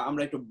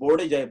একটু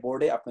বোর্ডে যাই,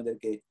 বোর্ডে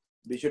আপনাদেরকে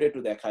বিষয়টা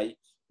একটু দেখাই।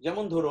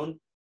 যেমন ধরুন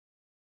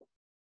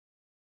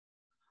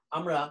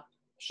আমরা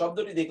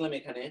শব্দটি দেখলাম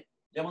এখানে,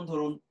 যেমন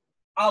ধরুন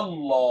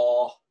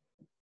আল্লাহ,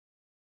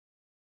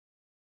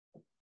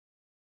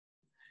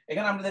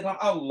 এখানে আমরা দেখলাম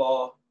আল্লাহ।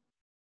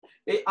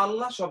 এই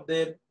আল্লাহ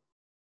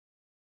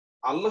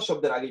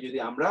শব্দের আগে যদি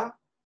আমরা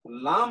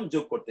লাম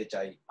যোগ করতে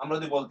চাই, আমরা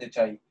যদি বলতে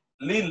চাই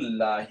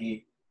লিল্লাহি,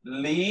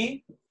 লি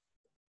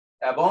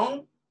এবং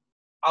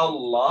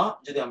আল্লাহ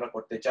যদি আমরা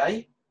করতে চাই,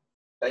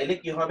 তাইলে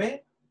কি হবে?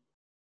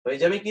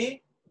 হয়ে যাবে কি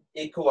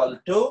ইকুয়াল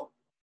টু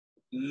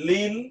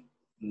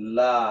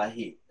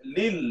লিল্লাহি,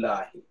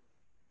 লিল্লাহি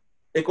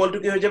ইকুয়াল টু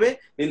কি হয়ে যাবে?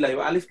 লিল্লাহি,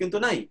 আলিফ কিন্তু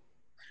নাই।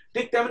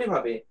 ঠিক তেমনি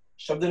ভাবে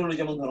শব্দের হলো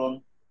যেমন ধরুন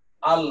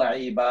আল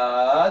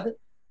ইবাদ,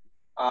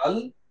 আল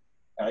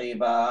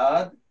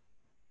ইবাদ।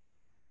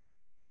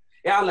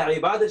 আল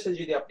ইবাদের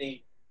সাথে যদি আপনি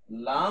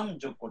লাম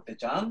যোগ করতে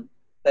চান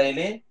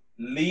তাইলে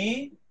লি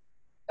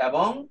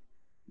এবং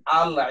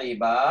আল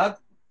ইবাদ,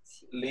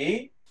 লি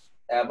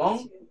এবং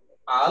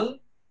আল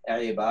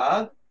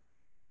ইবাদ,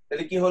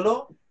 তাহলে কি হলো?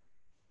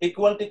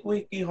 ইকুয়াল টু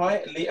কি হয়?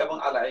 লি এবং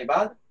আল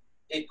ইবাদ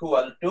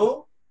ইকুয়াল টু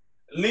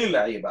লিল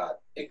ইবাদ,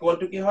 ইকুয়াল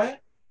টু কি হয়?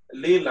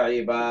 লিল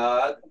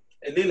ইবাদ,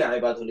 লিল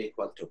ইবাদ হলো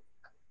ইকুয়াল টু,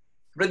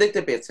 আপনি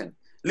দেখতে পেয়েছেন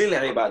লিল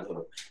ইবাদ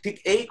হলো। ঠিক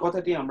এই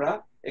কথাটি আমরা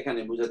এখানে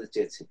বোঝাতে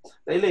চেয়েছি।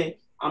 তাইলে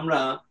আমরা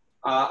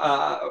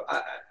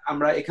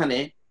আমরা এখানে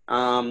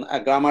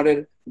গ্রামারের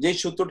যে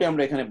সূত্রটি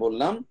আমরা এখানে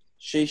বললাম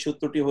সেই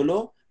সূত্রটি হলো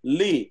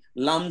লি,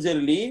 লামজের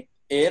লি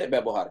এর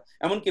ব্যবহার।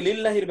 এমনকি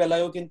লিল্লাহির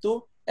বেলায়ও কিন্তু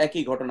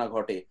একই ঘটনা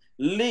ঘটে।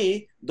 লি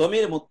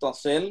দমির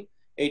মুত্তাসিল,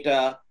 এটা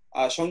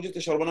সংযুক্ত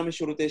সর্বনামের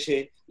শুরুতে এসে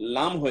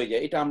লাম হয়ে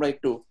যায়। এটা আমরা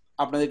একটু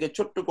আপনাদেরকে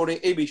ছোট্ট করে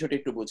এই বিষয়টা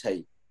একটু বুঝাই।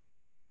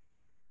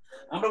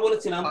 আমরা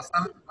বলেছিলাম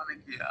ওয়াসাল মানে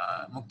কি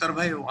মুক্তার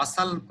ভাই,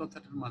 ওয়াসাল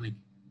কথাটার মানে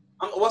কি?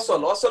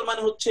 ওয়াসল, ওয়াসল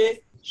মানে হচ্ছে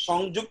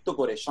সংযুক্ত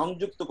করে,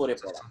 সংযুক্ত করে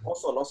পড়া।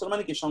 ওয়াসল, ওয়াসল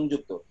মানে কি?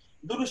 সংযুক্ত।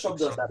 দুটো শব্দ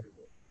আছে,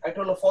 একটা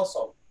হলো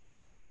ফসল,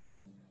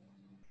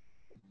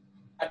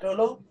 একটা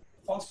হলো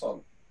ফসল।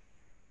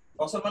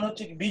 ফসল মানে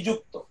হচ্ছে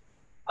বিযুক্ত,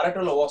 আর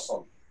একটা হলো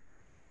ওয়াসল।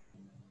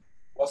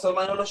 ওয়াসল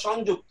মানে হলো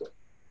সংযুক্ত,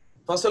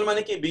 ফসল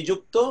মানে কি?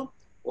 বিযুক্ত,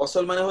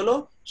 ওয়াসল মানে হলো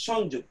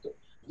সংযুক্ত।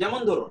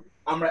 যেমন ধরুন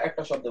আমরা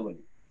একটা শব্দ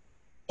বলি,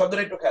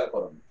 শব্দটা একটু খেয়াল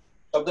করুন,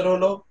 শব্দটা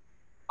হলো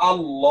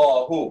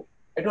আল্লাহু,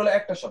 এটা হলো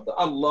একটা শব্দ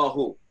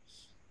আল্লাহু,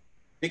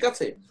 ঠিক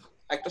আছে?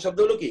 একটা শব্দ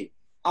হলো কি?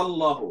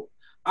 আল্লাহু।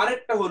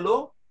 আরেকটা হলো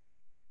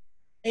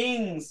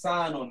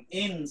ইনসানুন,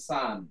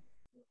 ইনসান।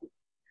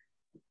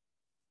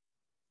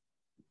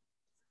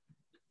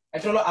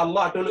 এটা হলো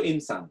আল্লাহ, এটা হলো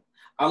ইনসান।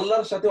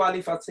 আল্লাহর সাথেও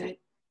আলিফ আছে,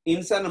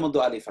 ইনসানের মধ্যে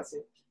আলিফ আছে,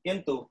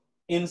 কিন্তু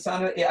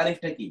ইনসানের এই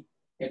আলিফটা কি?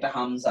 এটা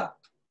হামজা।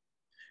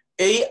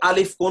 এই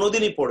আলিফ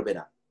কোনোদিনই পড়বে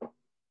না,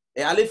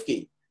 এই আলিফ কি?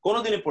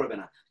 কোনোদিনই পড়বে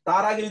না।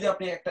 তার আগে যদি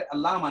আপনি একটা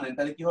আল্লাহ মানেন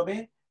তাহলে কি হবে?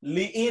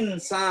 লি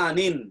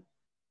ইনসানিন,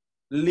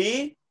 লি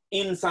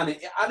ইনসানিন।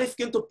 আলিফ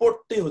কিন্তু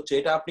পড়তেই হচ্ছে,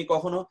 এটা আপনি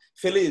কখনো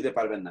ফেলে দিতে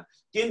পারবেন না।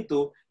 কিন্তু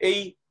এই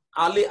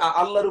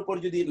আল্লাহর উপর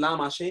যদি লাম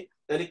আসে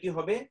তাহলে কি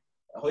হবে?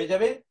 হয়ে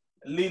যাবে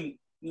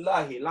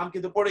লিল্লাহি। লাম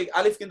কিন্তু পড়ে,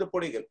 আলিফ কিন্তু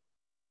পড়ে গেল,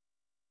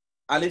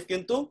 আলিফ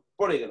কিন্তু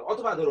পড়ে গেল।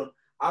 অথবা ধরুন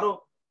আরো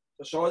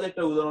সহজ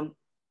একটা উদাহরণ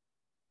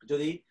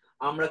যদি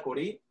আমরা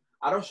করি,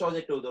 আরো সহজ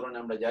একটা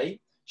উদাহরণে আমরা যাই।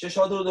 সে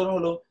সহজ উদাহরণ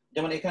হলো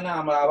যেমন এখানে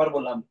আমরা আবার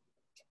বললাম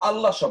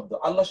আল্লাহ শব্দ,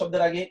 আল্লাহ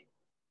শব্দের আগে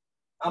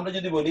আমরা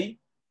যদি বলি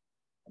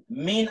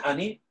মিন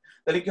আনি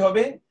তাহলে কি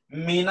হবে?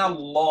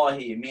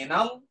 মিনাল্লাহি,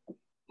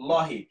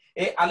 মিনাল্লাহি।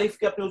 এই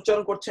আলিফকে আপনি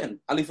উচ্চারণ করছেন?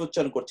 আলিফ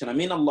উচ্চারণ করছেন না,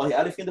 মিনাল্লাহি,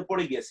 আলিফ কিন্তু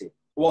পড়ে গিয়েছে।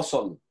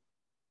 ওয়াসল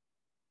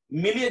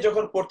মিলিয়ে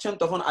যখন পড়ছেন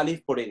তখন আলিফ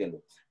পড়ে গেল।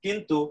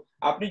 কিন্তু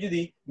আপনি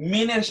যদি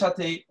মিনের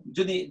সাথে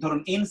যদি ধরুন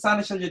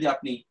ইনসানের সাথে যদি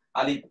আপনি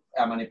আলিফ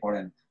মানে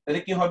পড়েন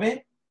তাহলে কি হবে?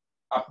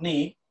 আপনি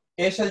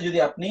এর সাথে যদি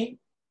আপনি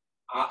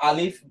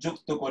আলিফ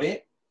যুক্ত করে,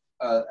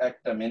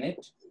 একটা মিনিট,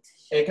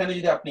 এখানে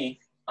যদি আপনি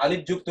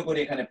আলিফ যুক্ত করে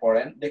এখানে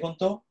পড়েন, দেখুন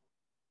তো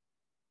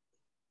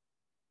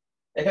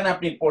এখানে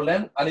আপনি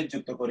পড়লেন আলিফ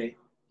যুক্ত করে,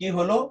 কি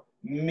হলো?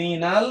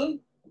 মিনাল,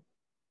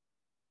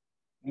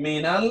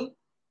 মিনাল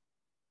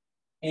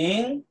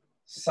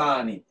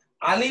ইনসানি।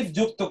 আলিফ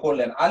যুক্ত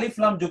করলেন, আলিফ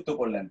লাম যুক্ত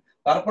করলেন,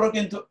 তারপরেও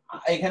কিন্তু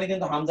এখানে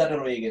কিন্তু হামজাটা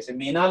রয়ে গেছে,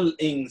 মিনাল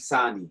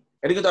ইনসানি।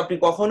 এটা কিন্তু আপনি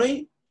কখনোই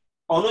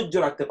অনুজ্জ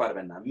রাখতে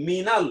পারবেন না।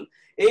 মিনাল,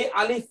 এই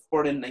আলিফ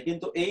পড়েন না,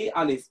 কিন্তু এই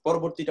আলিফ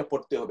পরবর্তীটা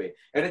পড়তে হবে,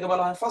 এটাকে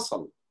বলা হয়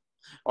ফসল।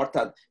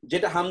 অর্থাৎ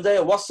যেটা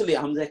হামজায় ওয়াসলি,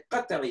 হামজায়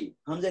কাতঈ,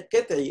 হামজায়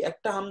কাতঈ,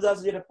 একটা হামজা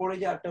আছে যেটা পড়ে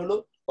যায়, একটা হলো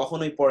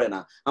কখনোই পড়ে না,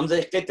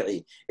 হামজায় কাতঈ।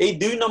 এই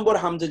দুই নম্বর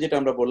হামজা যেটা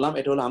আমরা বললাম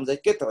এটা হলো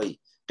হামজায় কাতঈ।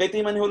 কাতঈ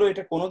মানে হলো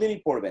এটা কোনোদিনই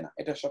পড়বে না,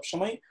 এটা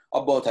সবসময়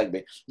অব্যাহত থাকবে।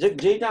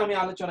 যেটা আমি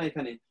আলোচনা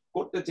এখানে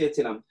করতে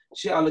চেয়েছিলাম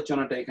সে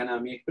আলোচনাটা এখানে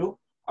আমি একটু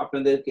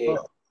আপনাদেরকে।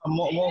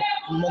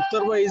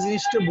 মুক্তার ভাই এই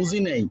জিনিসটা বুঝি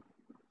নাই,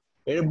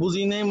 এটা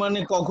বুঝি নাই মানে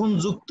কখন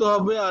যুক্ত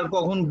হবে আর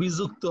কখন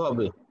বিযুক্ত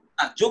হবে?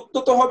 যুক্ত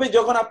তো হবে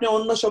যখন আপনি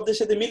অন্য শব্দের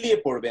সাথে মিলিয়ে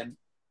পড়বেন,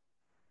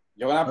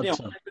 যখন আপনি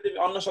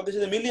অন্য শব্দের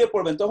সাথে মিলিয়ে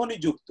পড়বেন তখনই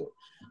যুক্ত।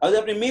 আর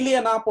যদি আপনি মিলিয়ে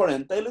না পড়েন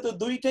তাহলে তো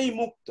দুইটাই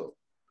মুক্ত,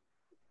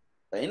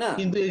 তাই না?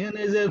 কিন্তু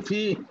এখানে যে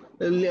ফি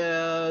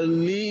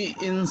লি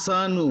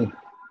ইনসানু,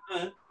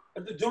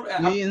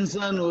 লি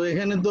ইনসানু,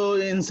 এখানে তো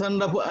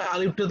ইনসানরা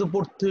আলিফটা তো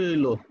পড়তে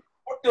হইলো,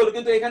 পড়তে হলো,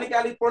 কিন্তু এখানে কি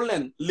আলিফ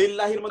পড়লেন?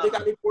 লিল্লাহির মধ্যে কি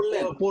আলিফ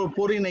পড়লেন?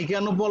 পড়ি নাই।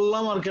 কেন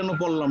পড়লাম আর কেন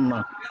পড়লাম না?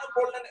 কেন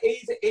পড়লেন? এই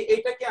যে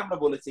এইটাকে আমরা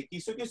বলেছি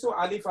কিছু কিছু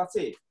আলিফ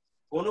আছে,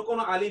 কোন কোন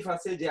আলিফ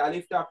আছে যে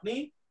আলিফটা আপনি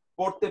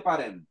পড়তে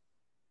পারেন,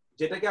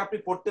 যেটাকে আপনি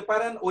পড়তে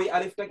পারেন ওই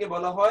আলিফটাকে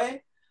বলা হয়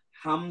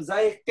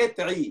হামজায়ে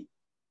কাতঈ।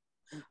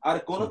 আর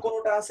কোন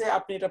কোনটা আছে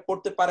আপনি এটা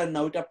পড়তে পারেন না,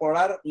 ওইটা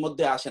পড়ার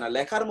মধ্যে আসে না,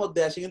 লেখার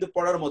মধ্যে আসে কিন্তু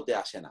পড়ার মধ্যে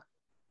আসে না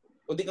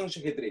অধিকাংশ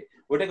ক্ষেত্রে,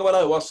 ওইটাকে বলা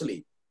হয় ওয়াসলি,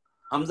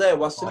 হামজায়ে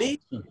ওয়াসলি,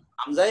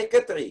 হামজায়ে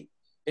কাতঈ।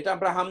 এটা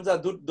আমরা হামজা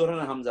দুই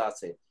ধরনের হামজা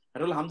আছে,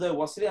 এটা হলো হামজায়ে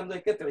ওয়াসলি,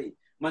 হামজায়ে কাতঈ।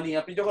 মানে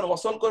আপনি যখন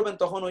ওয়াসল করবেন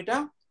তখন ওইটা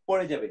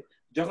পড়ে যাবে,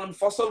 যখন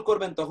ফসল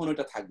করবেন তখন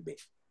ওইটা থাকবে।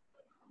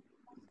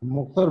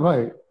 মুক্তার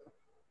ভাই,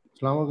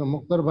 আসসালামু আলাইকুম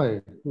মুক্তার ভাই,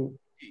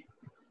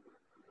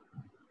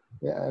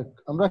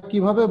 আমরা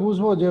কিভাবে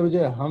বুঝবো যে ওই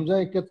যে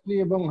হামজায়ে কেতলি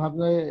এবং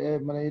হামজায়ে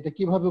মানে এটা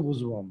কিভাবে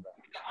বুঝবো আমরা?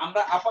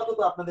 আমরা আপাতত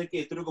আপনাদেরকে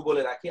এতটুকু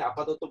বলে রাখি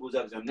আপাতত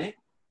বোঝার জন্য।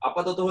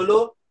 আপাতত হলো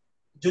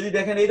যদি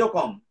দেখেন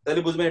এইরকম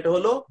তাহলে বুঝবেন এটা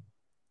হলো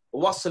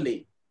ওয়াসলি,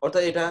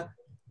 অর্থাৎ এটা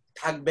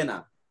থাকবে না,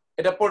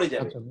 এটা পড়ে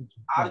যাবে।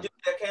 আর যদি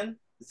দেখেন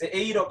যে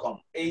এই রকম,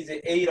 এই যে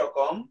এই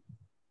রকম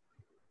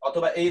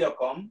অথবা এই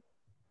রকম,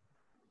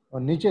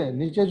 নিচে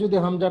নিচে যদি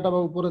হামজাটা বা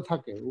উপরে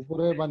থাকে,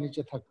 উপরে বা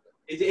নিচে থাকে,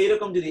 এই যে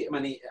এইরকম যদি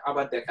মানে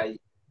আবার দেখাই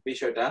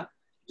বিষয়টা,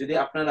 যদি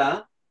আপনারা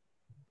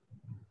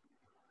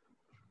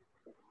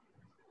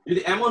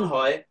যদি এমন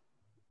হয়,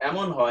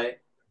 এমন হয়,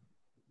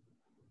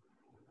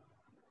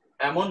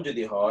 এমন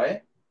যদি হয়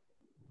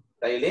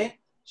তাইলে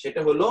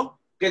সেটা হলো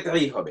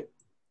কেতঈ হবে,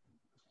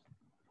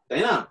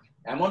 তাই না?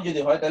 এমন যদি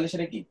হয় তাহলে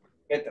সেটা কি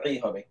কেতঈ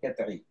হবে,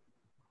 কেতঈ।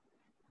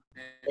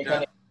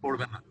 এখানে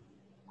পড়বে না,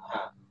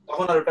 হ্যাঁ,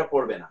 তখন আর ওটা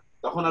পড়বে না,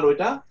 তখন আর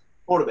ওইটা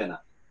পড়বে না।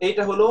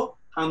 এইটা হলো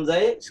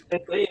হামজায়ে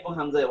কেতঈ এবং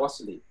হামজায়ে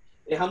ওয়াসলি।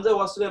 এই হামজায়ে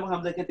ওয়াসলি এবং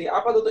হামজায়ে কেতঈ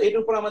আপাতত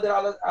এটার উপর আমাদের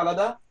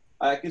আলাদা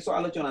কিছু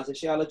আলোচনা আছে,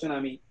 সেই আলোচনা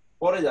আমি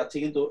পরে যাচ্ছি।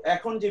 কিন্তু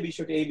এখন যে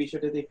বিষয়টা, এই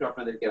বিষয়টাতে একটু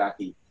আপনাদেরকে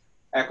রাখি।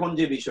 এখন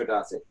যে বিষয়টা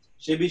আছে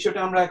সেই বিষয়টা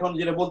আমরা এখন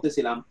যেটা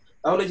বলতেছিলাম,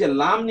 তাহলে যে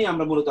লাম নিয়ে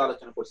আমরা মূলত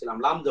আলোচনা করছিলাম,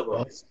 লাম জবর,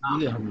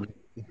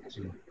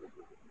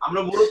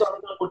 আমরা মূলত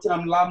আলোচনা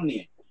করছিলাম লাম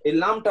নিয়ে। এই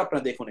লামটা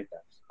আপনারা দেখুন, এটা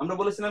আমরা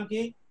বলেছিলাম কি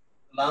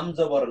লাম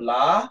জবর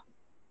লা,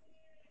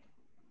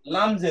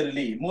 লাম জের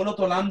লি, মূলত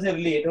লাম জের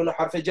লি এটা হলো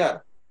হারফে জার,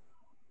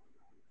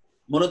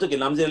 মূলত কি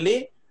লাম জের লি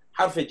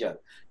হারফে জার।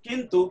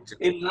 কিন্তু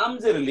এই লাম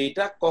জের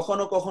লিটা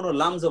কখনো কখনো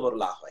লাম জবর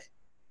লা হয়,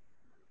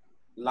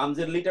 লাম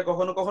জের লিটা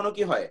কখনো কখনো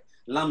কি হয়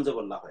লাম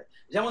জবর লা হয়।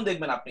 যেমন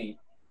দেখবেন আপনি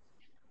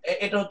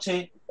এটা হচ্ছে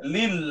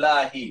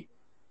লিল্লাহি,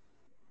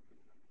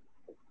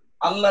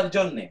 আল্লাহর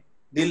জন্য,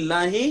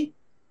 লিল্লাহি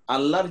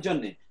আল্লাহর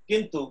জন্য,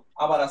 কিন্তু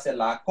আবার আছে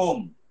লাকুম,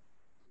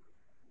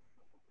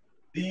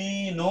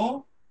 দিনু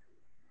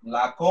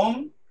লাকুম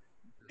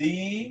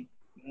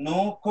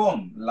দিনুকুম,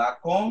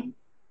 লাকুম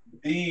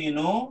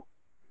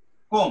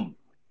দিনুকুম,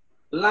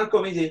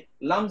 লাকুম। এই যে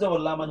লাম জবর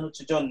লা মানে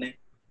হচ্ছে জন্য,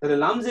 তাহলে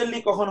লাম জেরলি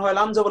কখন হয়,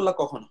 লাম জবর লা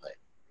কখন হয়,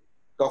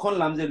 কখন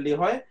লাম জেরলি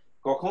হয়,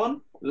 কখন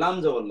লাম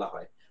জবর লা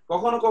হয়,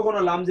 কখনো কখনো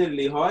লাম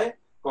জেরলি হয়,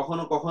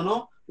 কখনো কখনো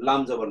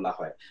লাম জবর লা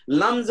হয়।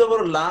 লাম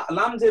জবর লা,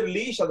 লাম জের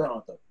লি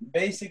সাধারণত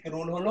বেসিক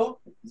রুল হলো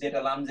যেটা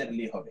লাম জের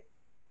লি হবে,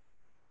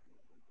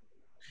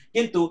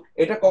 কিন্তু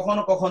এটা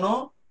কখনো কখনো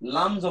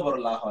লাম জবর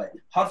লা হয়।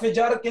 হরফে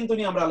জার কিন্তু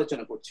নিয়ে আমরা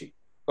আলোচনা করছি,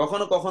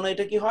 কখনো কখনো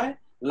এটা কি হয়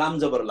লাম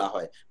জবর লা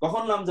হয়।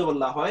 কখন লাম জবর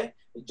লা হয়,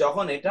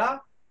 যখন এটা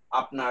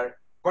আপনার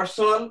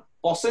personal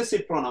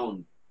possessive pronoun,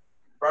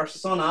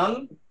 personal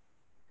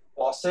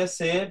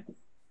possessive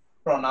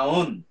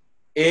pronoun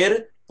এর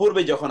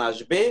পূর্বে যখন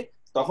আসবে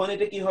তখন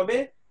এটা কি হবে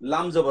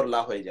লাম জবর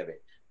লা হয়ে যাবে।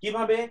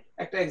 কিভাবে,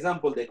 একটা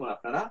এক্সাম্পল দেখুন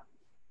আপনারা।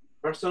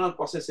 পার্সোনাল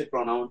পসেসিভ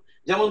প্রোনাউন,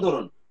 যেমন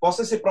ধরুন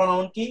পসেসিভ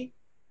প্রোনাউন কি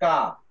কা,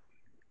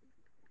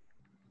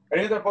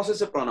 এটা তার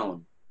পসেসিভ প্রোনাউন,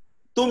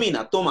 তুমি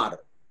না তোমার,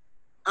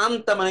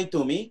 আনতা মানে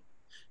তুমি,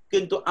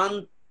 কিন্তু আন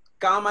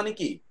কা মানে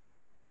কি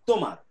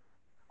তোমার,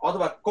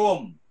 অথবা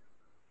কম,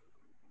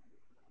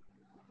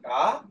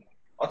 কা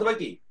অথবা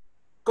কি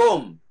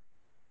কম,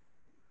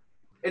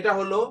 এটা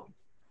হলো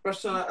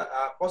পার্সোনাল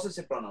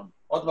পসেসিভ প্রোনাউন।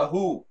 অথবা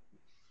হু,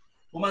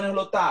 হু মানে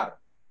হলো তার,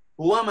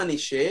 হুয়া মানে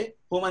সে,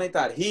 হু মানে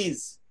তার, হিজ।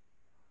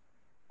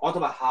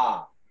 অথবা হা,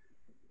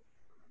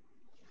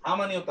 হা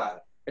মানেও তার,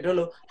 এটা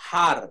হলো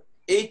হার,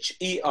 এইচ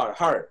ই আর,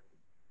 হার,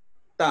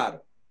 তার।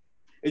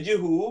 এই যে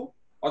হু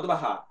অথবা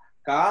হা,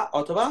 কা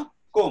অথবা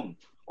কম।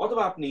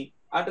 অথবা আপনি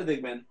আরেকটা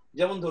দেখবেন,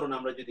 যেমন ধরুন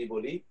আমরা যদি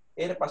বলি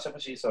এর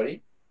পাশাপাশি, সরি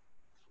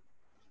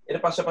এর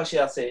পাশাপাশি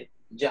আছে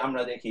যে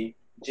আমরা দেখি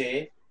যে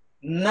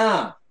না,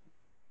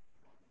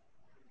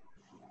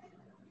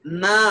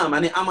 না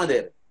মানে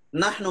আমাদের,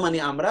 নাহনু মানে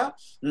আমরা,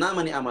 না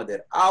মানে আমাদের,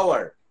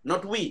 আওয়ার,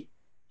 নট উই।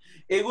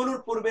 এগুলোর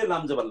পূর্বে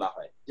লাম জবর লা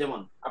হয়। যেমন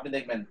আপনি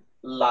দেখবেন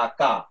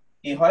লাকা,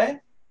 কি হয়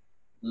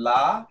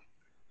লা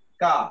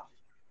কা,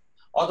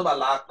 অথবা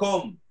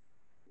লাকুম,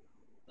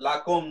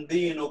 লাকুম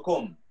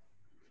দীনুকুম,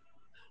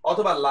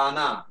 অথবা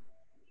লানা,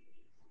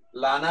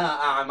 লানা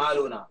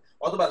আমালুনা,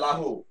 অথবা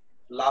লাহু,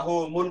 লাহু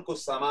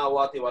মুলকুস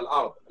সামাওয়াতি ওয়াল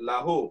আরদ,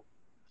 লাহু।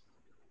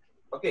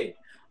 ওকে,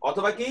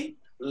 অথবা কি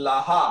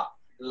লাহা,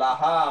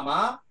 লাহা মা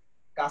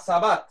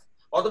কাসাবাত,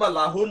 অথবা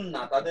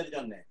লাহুন্না তাদের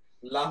জন্য,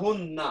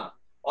 লাহুন্না,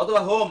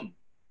 অথবা হোম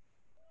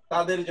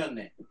তাদের জন্য,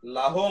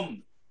 লাহুম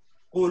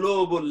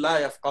কুলুবুল লা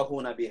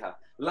ইয়াফকাহুনা বিহা,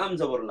 লাম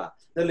জবর লা।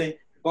 তাহলে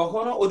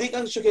কখনো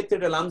অধিকাংশ ক্ষেত্রে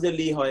এটা লাম জের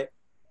লি হয়,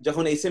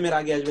 যখন ইসম এর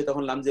আগে আসবে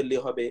তখন লাম জের লি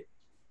হবে,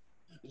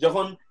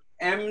 যখন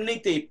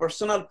এমনিতেই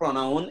পার্সোনাল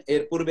প্রোনাউন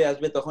এর পূর্বে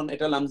আসবে তখন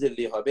এটা লাম জের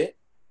লি হবে,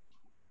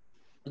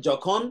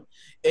 যখন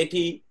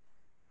এটি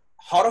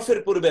হরফের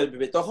পূর্বে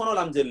আসবে তখনও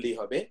লাম জের লি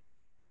হবে।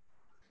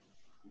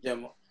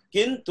 যেমন,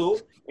 কিন্তু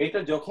এটা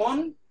যখন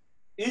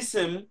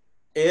ইসম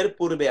এর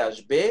পূর্বে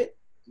আসবে,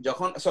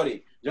 যখন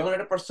যখন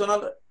এটা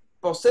পার্সোনাল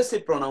পসেসিভ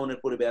প্রোনাউনের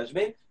পূর্বে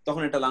আসবে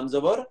তখন এটা লাম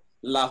জবর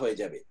লা হয়ে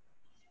যাবে।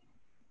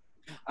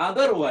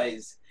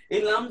 আদারওয়াইজ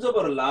এই লাম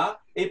জবর লা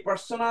এই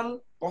পার্সোনাল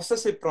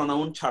পসেসিভ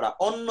প্রনাউন ছাড়া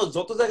অন্য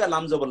যত জায়গায়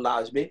লাম জবর লা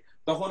আসবে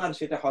তখন আর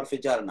সেটা হরফে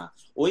জার না,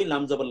 ওই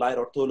লাম জবর লা এর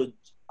অর্থ হলো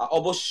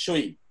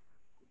অবশ্যই।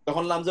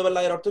 তখন লাম জবর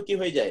লা এর অর্থ কি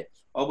হয়ে যায়?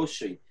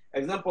 অবশ্যই।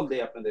 এক্সাম্পল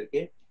দেই আপনাদেরকে,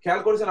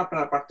 খেয়াল করেছেন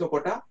আপনারা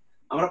পার্থক্যটা?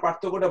 আমরা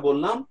পার্থক্যটা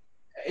বললাম।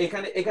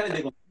 এখানে এখানে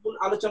দেখুন মূল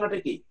আলোচনাটা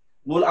কি?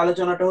 মূল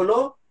আলোচনাটা হলো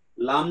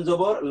লাম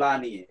জবর লা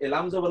নিয়ে। এই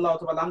লাম জবর লা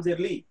অথবা লাম জের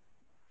লি,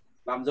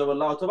 লাম জবর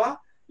লা অথবা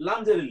লাম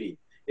জের লি,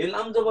 এই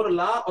লাম জবর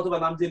লা অথবা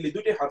লাম জের লি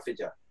দুটি হরফে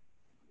জার।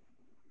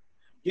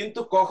 কিন্তু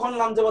কখন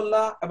লাম জবর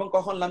লা এবং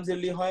কখন লাম জের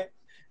লি হয়?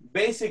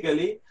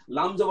 বেসিক্যালি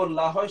লাম জবর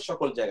লা হয়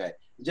সকল জায়গায়।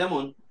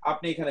 যেমন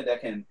আপনি এখানে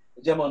দেখেন,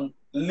 যেমন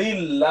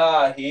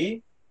লিল্লাহি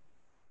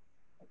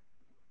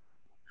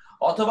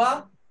অথবা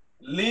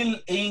লিল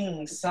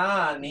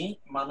ইনসানি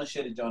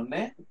মানুষের জন্য,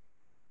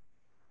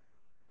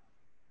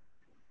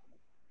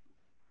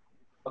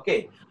 ওকে,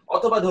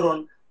 অথবা ধরুন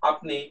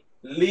আপনি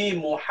লি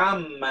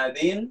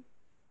মুহাম্মাদিন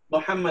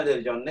মুহাম্মাদের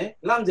জন্য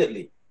লাম জের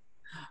লি।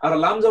 আর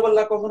লাম জবর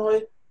লা কখন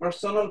হয়?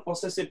 পার্সোনাল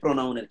পসেসিভ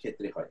প্রোনাউনের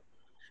ক্ষেত্রে হয়।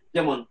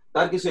 যেমন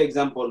তার কিছু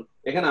এক্সাম্পল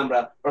এখানে আমরা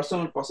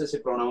পার্সোনাল পসেসিভ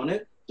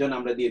প্রোনাউনের জন্য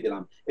আমরা দিয়ে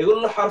দিলাম, এগুলো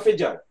হলো হরফে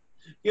জার।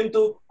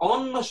 কিন্তু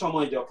অন্য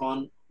সময় যখন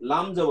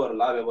লাম জবর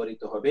লা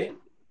ব্যবহৃত হবে,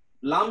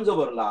 লাম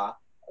জবর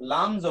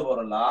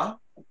লা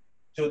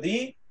যদি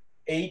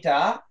এইটা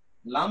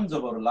লাম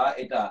জবর লা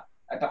এটা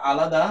একটা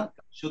আলাদা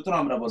সূত্র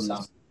আমরা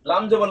বললাম।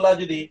 লাম জবর লা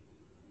যদি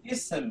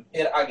ইসম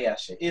এর আগে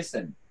আসে,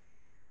 ইসম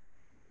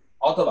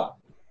অথবা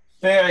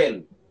ফেইল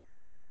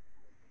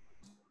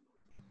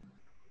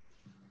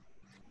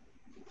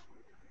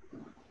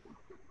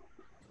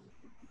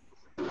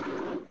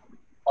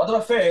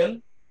অথবা ফেইল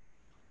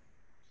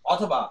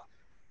অথবা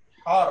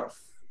হরফ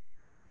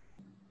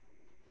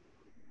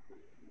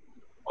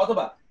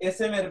অথবা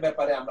এসএম এর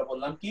ব্যাপারে আমরা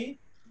বললাম কি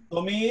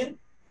দমির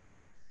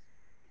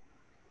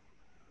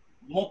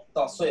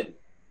মুত্তাসিল,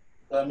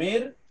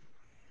 দমির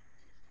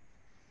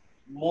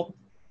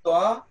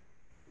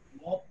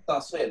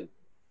মুত্তাসিল,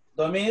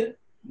 দমির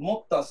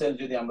মুত্তাসিল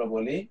যদি আমরা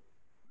বলি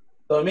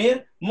দমির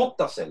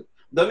মুত্তাসিল।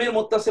 দমির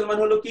মুত্তাসিল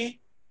মানে হলো কি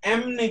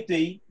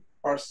এমনিতেই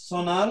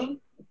personal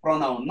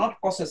pronoun, not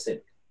possessive,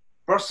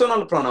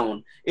 personal pronoun.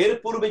 এর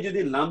পূর্বে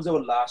যদি লাম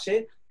জবর লা আসে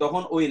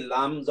তখন ওই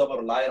লাম জবর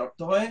লা এর অর্থ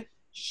হয়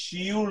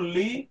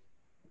শিওরলি,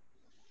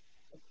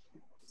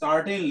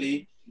 সার্টেনলি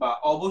বা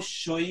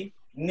অবশ্যই,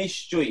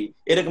 নিশ্চয়ই,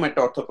 এরকম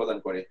একটা অর্থ প্রদান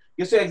করে।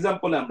 কিছু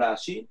এক্সাম্পলে আমরা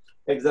আসি,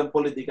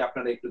 এক্সাম্পলের দিকে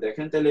আপনারা একটু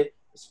দেখেন তাহলে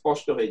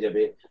স্পষ্ট হয়ে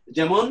যাবে।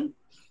 যেমন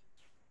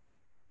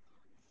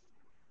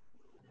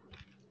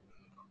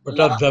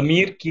ওটা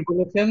জমির কি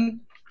বলেছেন?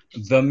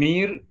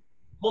 জমির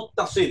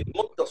মুত্তাসিল,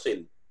 মুত্তাসিল,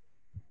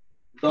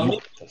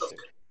 দমির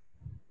মুত্তাসিল,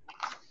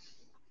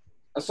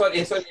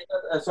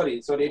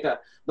 সরি এটা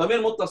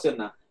দমির মুত্তাসিল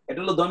না, এটা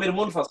হলো দমির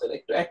মুনফাসিল।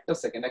 একটু একটা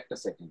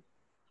সেকেন্ড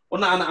ও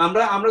না,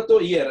 আমরা তো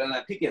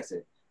ঠিক আছে,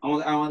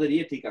 আমাদের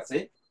ঠিক আছে।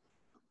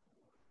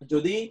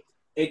 যদি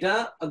এটা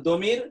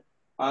দমির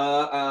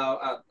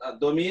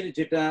দমির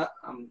যেটা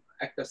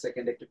একটা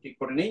সেকেন্ড একটু ঠিক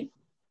করে নেই,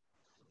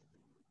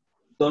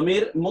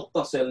 দমির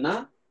মুত্তাসিল না,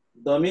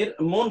 দমির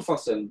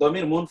মুনফাসিল,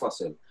 দমির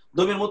মুনফাসিল।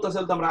 দমির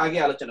মুত্তাসিল তো আমরা আগে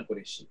আলোচনা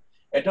করেছি,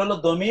 এটা হলো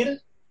দমির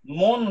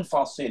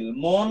মুনফাসিল,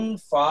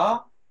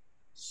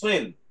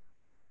 মুনফাসিল,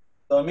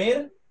 দমির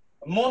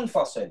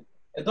মুনফাসিল।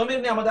 দমির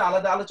নিয়ে আমাদের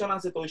আলাদা আলোচনা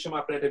আছে, তো ওই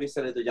সময় আপনারা এটা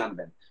বিস্তারিত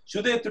জানবেন।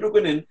 শুধু এতটুকু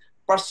নেন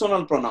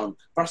পার্সোনাল প্রোনাউন।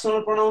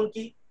 পার্সোনাল প্রোনাউন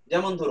কি?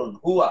 যেমন ধরুন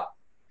হুয়া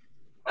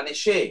মানে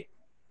সে,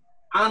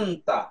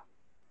 আনতা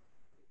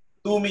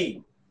তুমি,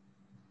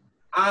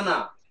 আনা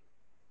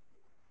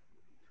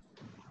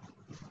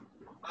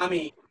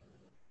আমি,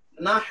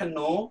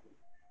 নাহনু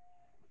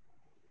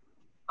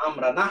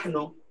আমরা,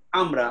 নাহনু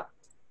আমরা।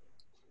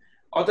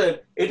 অতএব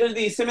এটা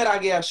যদি ইসমের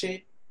আগে আসে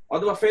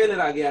অথবা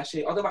ফেলের আগে আসে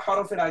অথবা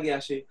হরফের আগে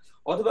আসে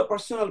অথবা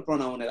পার্সোনাল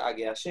প্রোনাউনের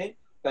আগে আসে,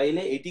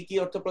 তাইলে এটি কি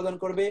অর্থ প্রদান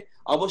করবে?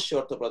 অবশ্যই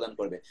অর্থ প্রদান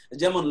করবে।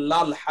 যেমন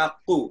লাল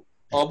হাক্কু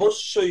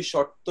অবশ্যই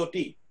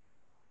সত্যটি,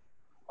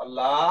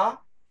 লা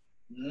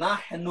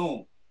নাহনু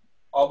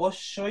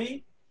অবশ্যই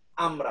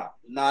আমরা,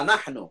 না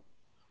নাহনু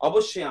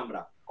অবশ্যই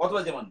আমরা।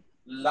 অথবা যেমন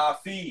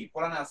লাফি,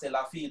 কোরআনে আছে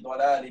লাফি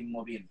দালালিম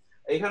মুবিন,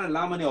 এখানে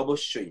লা মানে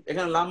অবশ্যই,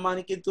 এখানে লাম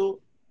মানে কিন্তু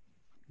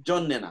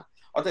জন্যে না।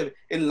 অতএব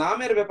এই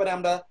লামের ব্যাপারে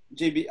আমরা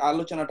যে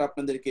আলোচনাটা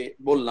আপনাদেরকে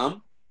বললাম,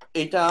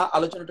 এটা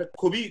আলোচনাটা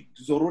খুবই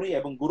জরুরি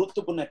এবং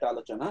গুরুত্বপূর্ণ একটা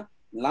আলোচনা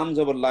লাম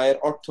জবর লা এর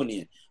অর্থ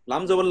নিয়ে।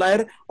 লাম জবর লা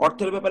এর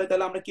অর্থের ব্যাপারে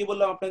তাহলে আমরা কি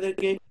বললাম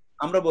আপনাদেরকে?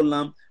 আমরা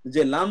বললাম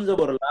যে লাম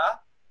জবর লা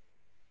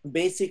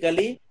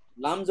বেসিক্যালি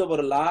লাম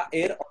জবর লা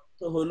এর অর্থ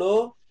হলো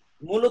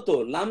মূলত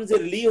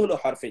লামজের লি হলো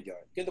হরফে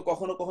জার, কিন্তু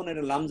কখনো কখনো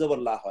এটা লাম জবর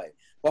লা হয়।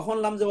 কখন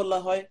লাম জবর লা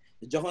হয়?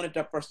 যখন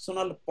এটা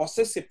পার্সোনাল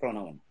পসেসিভ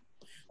প্রোনাউন,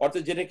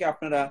 অর্থাৎ যেটাকে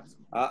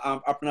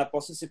আপনারা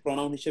পসেসিভ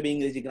প্রোনাউন হিসেবে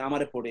ইংরেজি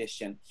গ্রামারে পড়ে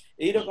এসেছেন।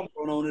 এইরকম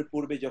প্রোনাউনের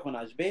পূর্বে যখন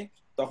আসবে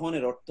তখন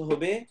এর অর্থ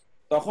হবে,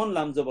 তখন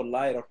লাম জবর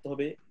লা এর অর্থ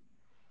হবে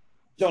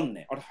জন্য,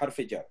 অর্থাৎ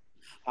হরফে জার।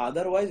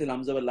 আদারওয়াইজ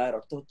লাম জবর লা এর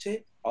অর্থ হচ্ছে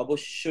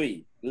অবশ্যই,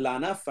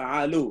 লানা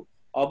ফাআলু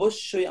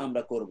অবশ্যই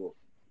আমরা করব,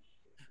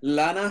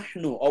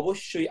 লানাহনু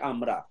অবশ্যই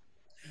আমরা,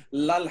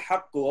 লাল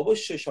হাক্কু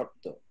অবশ্যই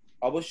সত্য,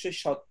 অবশ্যই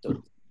সত্য,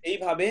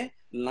 এইভাবে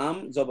লাম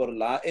জবর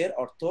লা এর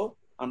অর্থ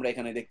আমরা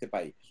এখানে দেখতে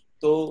পাই।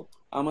 তো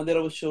আমাদের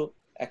অবশ্য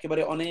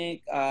একেবারে অনেক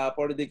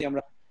পরের দিকে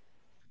আমরা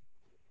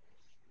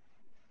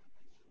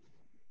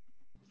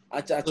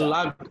আচ্ছা আচ্ছা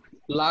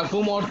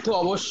লাকুম অর্থ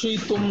অবশ্যই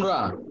তোমরা।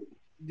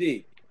 জি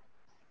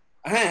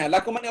হ্যাঁ,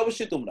 লাকুম মানে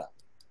অবশ্যই তোমরা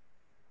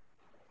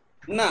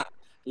না,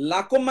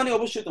 লাকুম মানে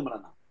অবশ্যই তোমরা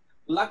না।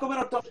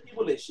 লাকুমের অর্থ আমরা কি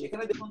বলে এসেছি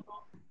এখানে দেখুন তো,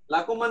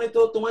 লাকুম মানে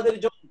তো তোমাদের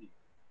জন্য।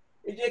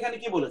 এই যে এখানে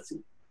কি বলেছি,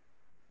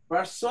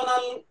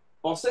 personal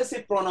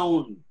possessive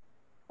pronoun,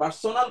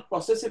 personal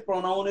possessive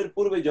প্রোনাউনের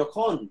পূর্বে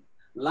যখন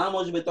লাম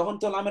আসবে তখন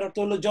তো লামের অর্থ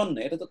হলো জন্য,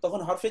 এটা তো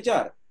তখন হরফে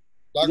জার।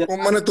 লাকুম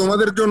মানে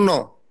তোমাদের জন্য,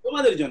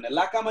 তোমাদের জন্য,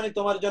 লাকা মানে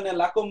তোমার জন্য,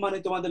 লাকুম মানে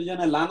তোমাদের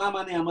জন্য, লানা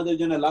মানে আমাদের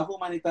জন্য, লাহু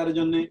মানে তার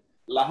জন্য,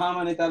 লাহা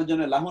মানে তার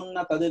জন্য,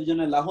 লাহুন্না তাদের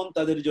জন্য, লাহুন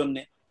তাদের জন্য।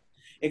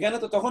 এখানে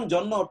তো তখন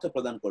জন্য অর্থ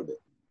প্রদান করবে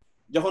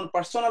যখন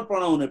পার্সোনাল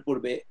প্রোনাউনের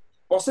পূর্বে,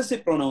 পসেসিভ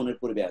প্রোনাউনের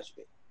পূর্বে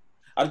আসবে।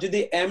 আর যদি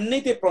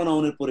এমনিতে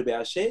প্রোনাউনের পূর্বে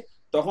আসে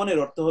তখন এর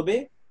অর্থ হবে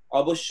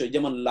অবশ্যই,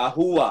 যেমন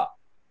লাহুয়া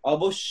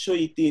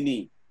অবশ্যই তিনি,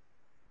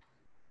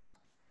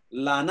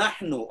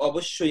 লানাহনু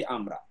অবশ্যই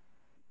আমরা।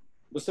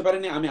 বুঝতে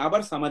পারেনি? আমি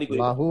আবার সামারি করি।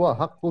 লাহুয়া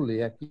হাক্কুল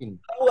ইয়াকিন,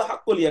 লাহুয়া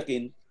হাক্কুল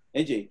ইয়াকিন,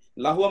 এই যে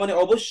লাহুয়া মানে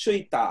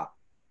অবশ্যই তা,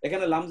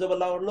 এখানে লাম জবর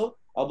লা হলো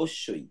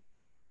অবশ্যই।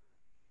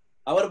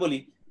 আবার বলি,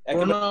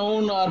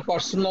 প্রোনাউন আর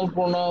পার্সোনাল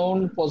প্রোনাউন,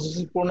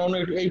 পসেসিভ প্রোনাউন,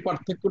 এই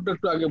পার্থক্যটা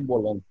একটু আগে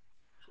বলেন।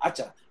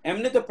 আচ্ছা,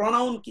 এমনি তো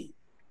প্রোনাউন কি,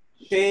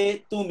 সে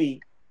তুমি,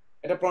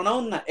 এটা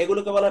প্রোনাউন না,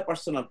 এগুলোকে বলা হয়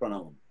পার্সোনাল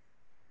প্রোনাউন।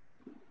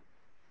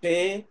 সে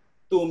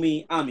তুমি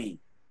আমি,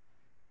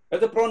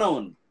 এটা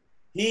pronoun.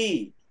 He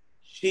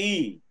she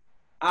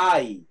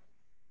I,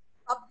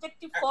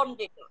 subjective form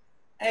যেটা।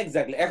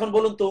 এক্স্যাক্টলি। এখন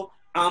বলুন তো,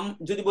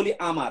 যদি বলি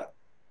আমার,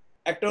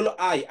 একটা হলো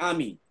আই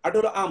আমি, আর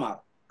হলো আমার।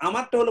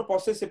 আমারটা হলো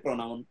পসেসিভ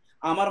প্রোনাউন,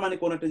 আমার মানে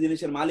কোন একটা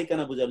জিনিসের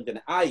মালিকানা বোঝানোর জন্য।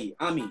 আই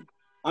আমি,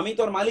 আমি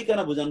তোর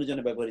মালিকানা বোঝানোর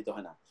জন্য ব্যবহৃত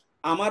হয় না।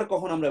 আমার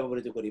কখন আমরা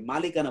ব্যবহৃত করি?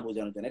 মালিকানা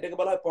বোঝানোর জন্য, এটাকে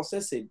বলা হয়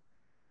পসেসিভ।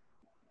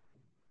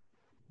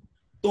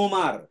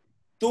 তোমার,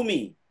 তুমি,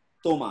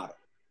 তোমার,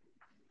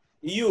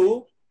 ইউ,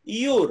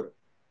 ইউর,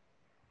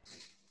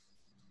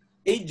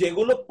 এই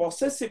যেগুলো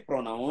পসেসিভ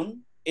প্রোনাউন,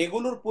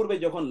 এগুলোর পূর্বে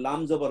যখন লাম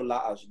জবর লা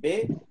আসবে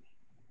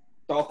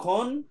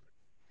তখন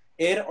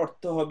এর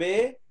অর্থ হবে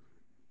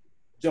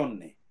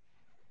জন্যে।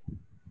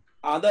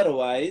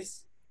 আদারওয়াইজ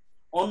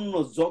অন্য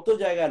যত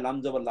জায়গায় লাম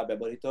জবর লা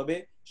ব্যবহৃত হবে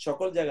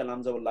সকল জায়গায় লাম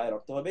জবর লা এর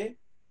অর্থ হবে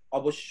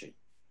অবশ্যই।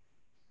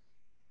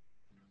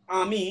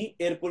 আমি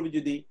এর পূর্বে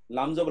যদি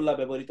লাম জবর লা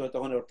ব্যবহৃত হয়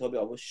তখন এর অর্থ হবে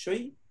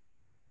অবশ্যই।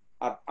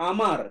 আর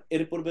আমার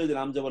এর পূর্বে যদি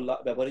লাম জবর লা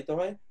ব্যবহৃত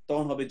হয়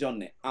তখন হবে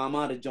জন্যে,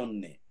 আমার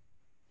জন্যে।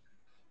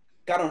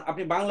 কারণ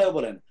আপনি বাংলায়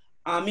বলেন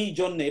আমি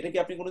জন্যে, এটা কি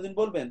আপনি কোনোদিন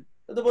বলবেন?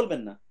 তা তো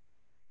বলবেন না।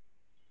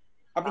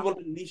 আপনি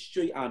বলবেন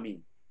নিশ্চয়ই আমি,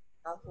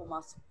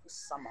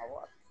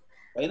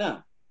 তাই না?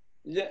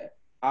 যে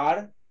আর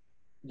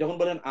যখন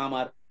বলেন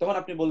আমার, তখন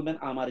আপনি বলবেন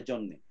আমার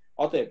জন্যে।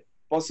 অতএব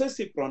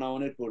পসেসিভ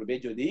প্রোনাউনের পূর্বে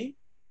যদি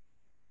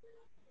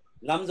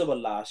লাম জবর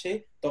লা আসে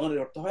তখন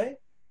এর অর্থ হয়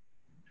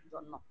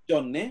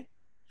জন্যে।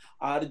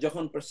 আর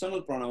যখন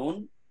পার্সোনাল প্রোনাউন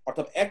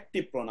অর্থাৎ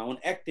অ্যাক্টিভ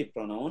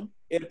প্রোনাউন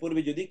এর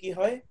পূর্বে যদি কি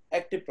হয়,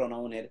 অ্যাক্টিভ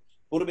প্রোনাউনের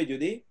পূর্বে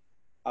যদি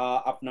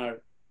আপনার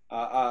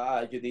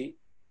যদি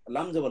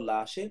লাম জবর লা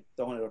আসে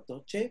তখন এর অর্থ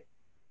হচ্ছে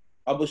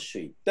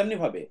অবশ্যই। তেমনি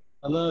ভাবে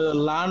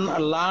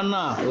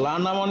লানা,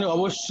 লানা মানে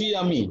অবশ্যই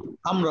আমি,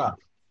 আমরা,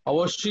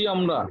 অবশ্যই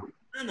আমরা।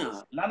 না না,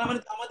 লানা মানে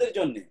তো আমাদের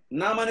জন্য,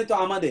 না মানে তো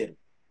আমাদের,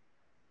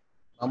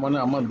 মানে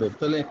আমাদের।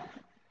 তাহলে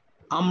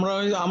আমরা,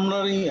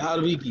 আমরার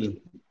আরবি কি?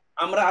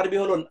 আমরা আরবি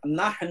হলো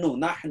নাহনু,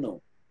 নাহনু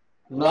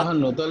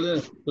নাহানু, তাহলে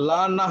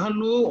লা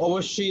নাহানু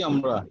অবশ্যই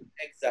আমরা।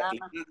 এক্স্যাক্টলি,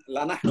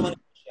 লা নাহনু মানে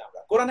অবশ্যই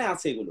আমরা। কোরআনে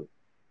আছে এগুলো,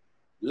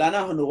 লা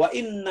নাহনু ওয়া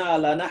ইন্না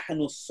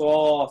লানাহনু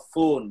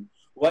সাফুন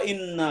ওয়া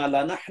ইন্না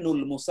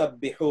লানাহনুল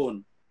মুসাব্বিহুন।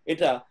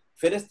 এটা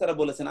ফেরেশতারা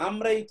বলেছেন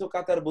আমরাই তো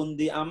কাতার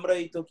বন্দি,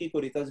 আমরাই তো কি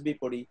করি, তাসবিহ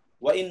পড়ি।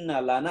 ওয়া ইন্না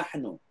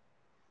লানাহনু,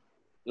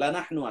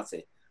 লানাহনু আছে,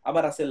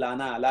 আবার আছে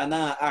লানা,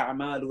 লানা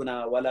আমালুনা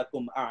ওয়া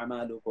লাকুম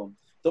আমালুকুম,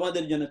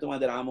 তোমাদের জন্য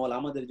তোমাদের আমল,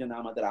 আমাদের জন্য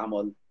আমাদের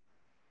আমল।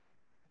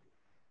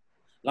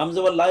 লাম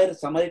জবর লা এর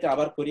সামারিটা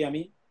আবার করি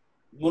আমি।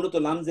 মূলত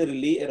লামজের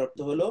লি এর অর্থ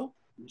হলো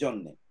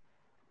জন্যে।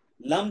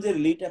 লামজের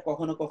লিটা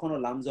কখনো কখনো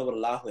লাম জবর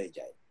লা হয়ে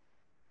যায়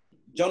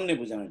জন্যে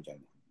বোঝানোর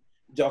জন্য,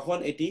 যখন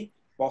এটি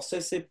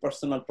পসেসিভ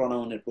পার্সোনাল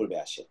প্রোনাউনের পূর্বে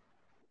আসে।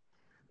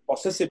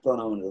 পসেসিভ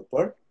প্রোনাউনের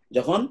উপর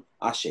যখন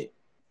আসে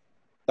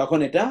তখন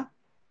এটা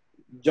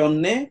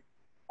জন্যে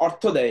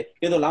অর্থ দেয়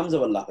কিন্তু লাম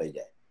জবর লা হয়ে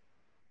যায়।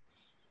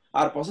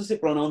 আর পসেসিভ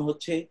প্রোনাউন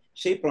হচ্ছে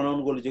সেই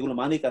প্রোনাউনগুলো যেগুলো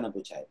মালিকানা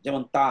বোঝায়,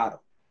 যেমন তার,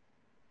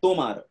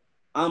 তোমার,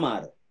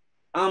 আমার,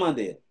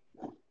 আমাদের,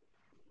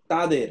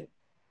 তাদের,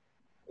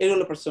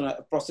 এগুলো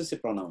পসেসিভ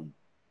প্রোনাউন।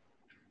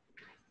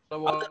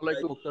 আসসালামু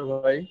আলাইকুম মুক্তার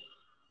ভাই।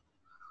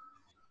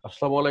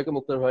 আসসালামু আলাইকুম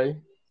মুক্তার ভাই।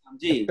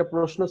 জি, একটা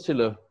প্রশ্ন ছিল,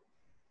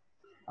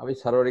 আমি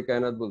সারোয়ারি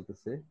কায়নাত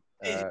বলতেছি।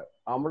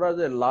 আমরা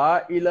যে লা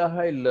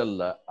ইলাহা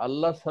ইল্লাল্লাহ,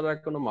 আল্লাহ ছাড়া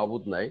কোনো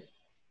মাবুদ নাই,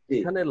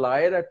 এখানে লা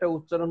এর একটা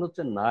উচ্চারণ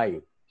হচ্ছে নাই,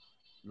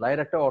 লা এর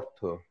একটা অর্থ।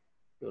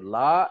 তো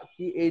লা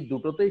কি এই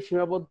দুটোতেই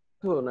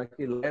সীমাবদ্ধ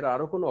নাকি লা এর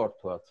আরো কোনো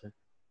অর্থ আছে?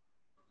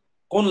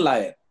 কোন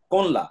লায়ের?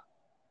 কোন লা?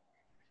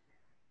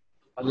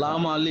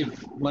 লাম আলিফ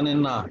মানে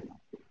না।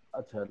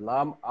 আচ্ছা,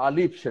 লাম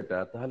আলিফ সেটা,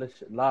 তাহলে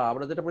লা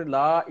আমরা যেটা বলি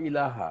লা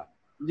ইলাহা,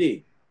 জি,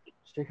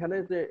 সেখানে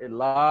যে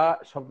লা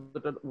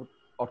শব্দটার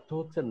অর্থ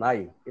হচ্ছে নাই,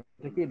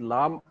 এটা কি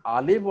লাম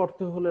আলিফ অর্থ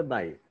হলে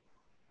নাই?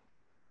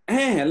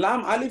 হ্যাঁ হ্যাঁ, লাম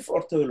আলিফ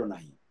অর্থ হলো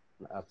নাই।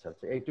 আচ্ছা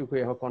আচ্ছা, এইটুকু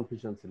এখন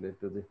কনফিউশন ছিল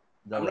একটু, যে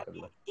আমরা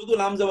জাযাকাল্লাহ। শুধু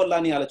লাম জবর লা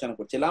নিয়ে আলোচনা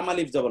করছি, লাম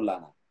আলিফ জবর লা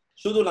না,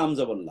 শুধু লাম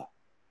জবর লা,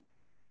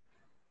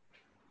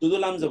 শুধু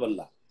লাম জবর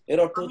লা। এর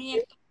অর্থ আমি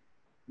হচ্ছে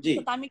জি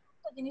আমি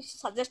একটা জিনিস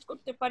সাজেস্ট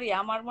করতে পারি।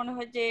 আমার মনে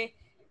হয় যে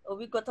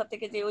অভিজ্ঞতা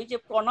থেকে, যে ওই যে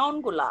প্রনাউন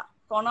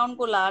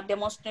গুলা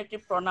ডেমনস্ট্রেটিভ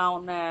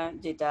প্রনাউন,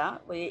 যেটা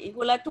ওই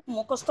এগুলা একটু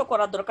মুখস্থ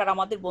করা দরকার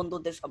আমাদের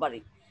বন্ধুদের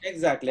সবারই।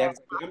 Exactly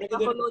exactly. আমরা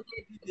কিন্তু হলো যে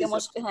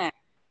হ্যাঁ,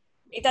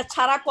 এটা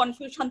ছাড়া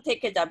কনফিউশন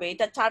থেকে যাবে,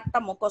 এটা চারটা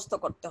মুখস্থ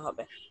করতে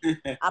হবে।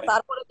 আর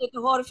তারপরে যেটা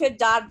হরফের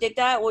যার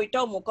যেটা,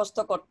 ওইটাও মুখস্থ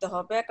করতে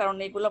হবে, কারণ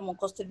এগুলো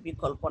মুখস্থের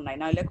বিকল্প নাই,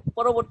 নাহলে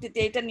পরবর্তীতে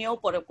এটা নিয়েও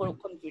পরে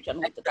কনফিউশন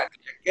হতে থাকে।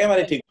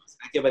 একেবারে ঠিক বলছেন,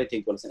 একেবারে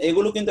ঠিক বলছেন।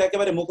 এগুলো কিন্তু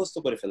একেবারে মুখস্থ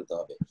করে ফেলতে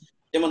হবে।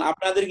 যেমন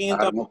আপনাদেরকে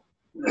কিন্তু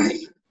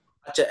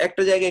আচ্ছা,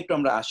 একটা জায়গায় একটু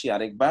আমরা আসি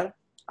আরেকবার।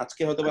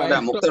 আজকে হয়তো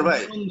মুক্তার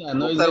ভাই,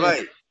 মুক্তার ভাই,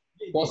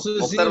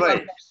 পসেসিভ আর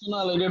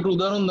পার্সোনাল, এটা একটু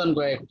উদাহরণ দেন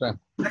কয়েকটা।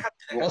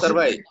 মুক্তার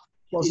ভাই,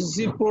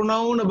 পসেসিভ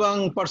প্রোনাউন এবং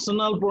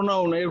পার্সোনাল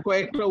প্রোনাউন এর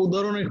কয়েকটা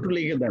উদাহরণ একটু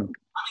লিখে দেন।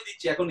 আমি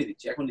দিচ্ছি, এখনই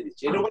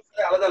দিচ্ছি। এর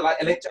উপরে আলাদা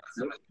লেকচার আছে,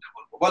 আমরা সেটা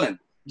বলবো। বলেন।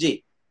 জি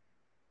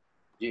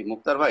জি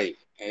মুক্তার ভাই,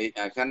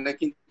 এখানে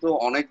কিন্তু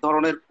অনেক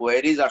ধরনের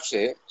কোয়েরিজ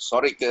আসে।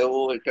 সরি, কেউ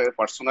এটা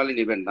পার্সোনালি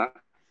নেবেন না।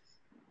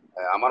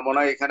 আমার মনে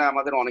হয় এখানে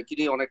আমাদের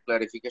অনেকেরই অনেক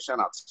ক্লারিফিকেশন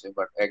আছে,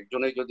 বাট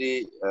একজনে যদি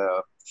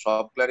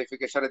সব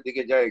ক্লারিফিকেশনের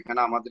দিকে যায়, এখানে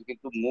আমাদের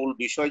কিন্তু মূল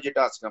বিষয়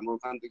যেটা আছে আমরা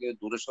ওখান থেকে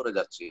দূরে সরে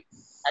যাচ্ছি।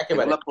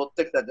 এগুলা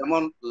প্রত্যেকটা,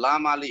 যেমন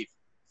লাম আলিফ,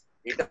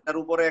 এটার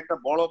উপরে একটা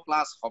বড়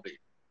ক্লাস হবে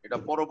এটা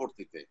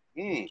পরবর্তীতে।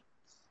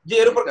 জি,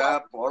 এর উপর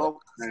বড়,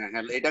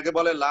 হ্যাঁ, এটাকে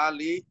বলে লা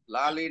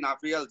লি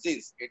নাফিয়াল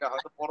জিন্স। এটা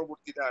হয়তো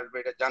পরবর্তীতে আসবে,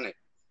 এটা জানে,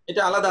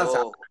 এটা আলাদা আছে,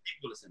 ঠিক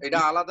বলেছেন। এটা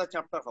আলাদা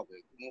চ্যাপ্টার হবে।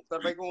 মুক্তার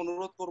ভাইকে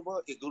অনুরোধ করব,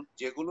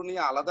 যেগুলো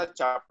নিয়ে আলাদা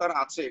চ্যাপ্টার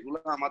আছে এগুলো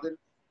আমাদের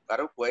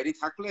কারো কোয়েরি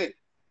থাকলে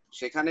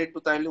সেখানে একটু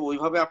তাইলে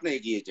ওইভাবে আপনি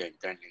এগিয়ে যান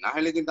কাইন্ডলি, না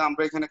হলে কিন্তু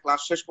আমরা এখানে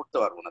ক্লাস শেষ করতে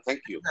পারবো না।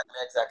 Thank you.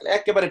 এক্স্যাক্টলি,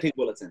 একেবারে ঠিক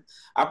বলেছেন।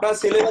 আপনার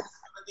সিলেবাস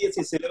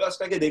দিয়েছি,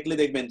 সিলেবাসটাকে দেখলে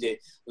দেখবেন যে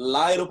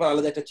লা এর উপর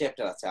আলাদা একটা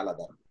চ্যাপ্টার আছে,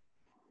 আলাদা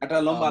একটা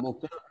লম্বা।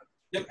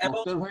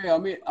 মুক্তার ভাই,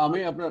 আমি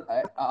আপনার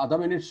আধা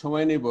মিনিট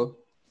সময় নেব।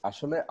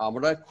 আসলে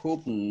আমরা খুব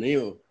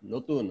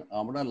নতুন,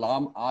 আমরা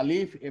লাম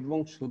আলিফ এবং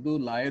শুধু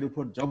লায়ের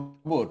উপর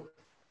জবর,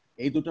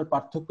 এই দুটোর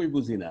পার্থক্যই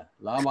বুঝি না।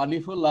 লাম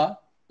আলিফ ও লা,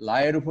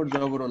 লায়ের উপর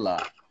জবর ও লা।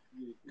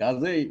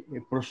 কাজেই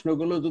এই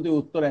প্রশ্নগুলো যদি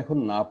উত্তর এখন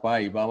না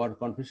পাই বা আমার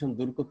কনফিউশন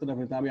দূর করতে না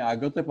পারি, আমি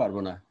আগতে পারবো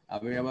না।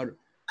 আমি আমার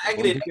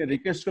বন্ধুকে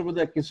রিকোয়েস্ট করবো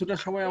যে কিছুটা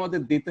সময়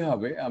আমাদের দিতে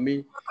হবে। আমি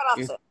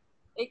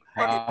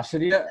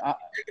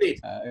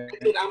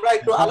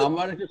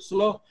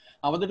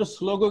আমাদের একটু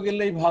স্লো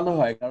গেলেই ভালো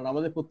হয়, কারণ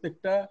আমাদের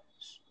প্রত্যেকটা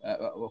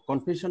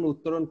কনফিউশন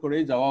উত্তরণ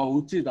করেই যাওয়া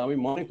উচিত আমি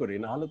মনে করি,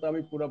 না হলে তো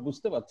আমি পুরো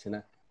বুঝতে পারছি না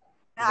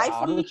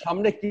আরো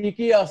সামনে কি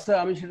কি আছে,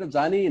 আমি সেটা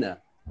জানি না।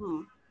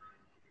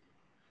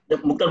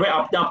 মুক্তার ভাই,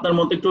 আপনি আপনার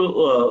মতো একটু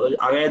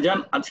আগায় যান।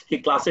 আজকে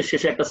ক্লাসের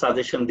শেষে একটা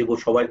সাজেশন দিব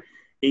সবাই।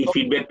 এই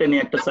ফিডব্যাকটা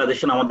নিয়ে একটা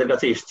সাজেশন আমাদের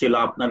কাছে এসেছিল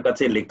আপনার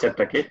কাছে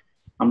লেকচারটাকে,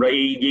 আমরা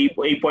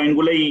এই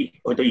পয়েন্টগুলোই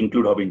হয়তো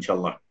ইনক্লুড হবে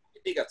ইনশাআল্লাহ।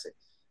 ঠিক আছে,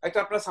 একটা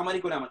আপনারা সামারি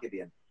করে আমাকে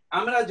দিয়েন।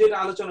 আমরা যেটা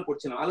আলোচনা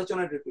করছিলাম,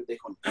 আলোচনাটা একটু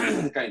দেখুন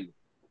কাইন্ডলি।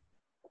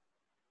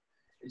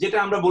 যেটা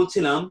আমরা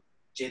বলছিলাম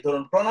যে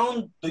ধরুন প্রনাউন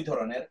দুই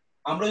ধরনের।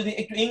 আমরা যদি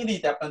একটু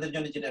ইংরেজিতে আপনাদের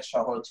জন্য যেটা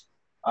সহজ,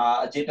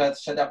 যেটার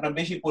সাথে আপনার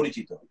বেশি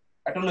পরিচিত,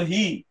 একটা হলো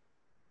হি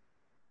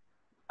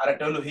আর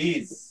একটা হলো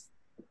হিজ,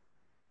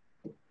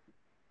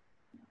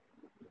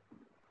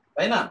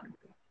 তাই না?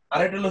 আর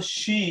একটা হলো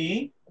শি,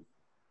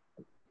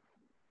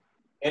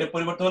 এর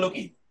পরিবর্তে হলো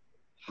কি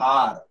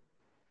হার।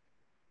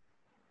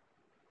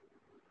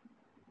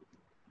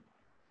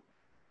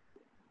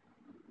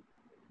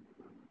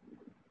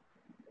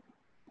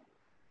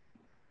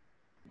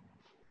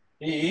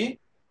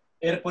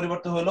 এর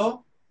পরিবর্তে হলো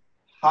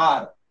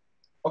হার।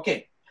 ওকে,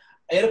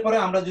 এরপরে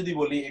আমরা যদি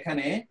বলি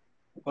এখানে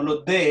হলো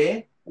দে,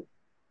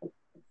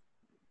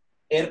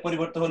 এর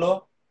পরিবর্তে হলো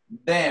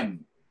দেম।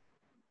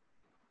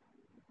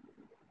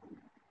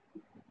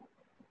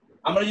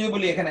 আমরা যদি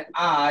বলি এখানে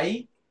আই,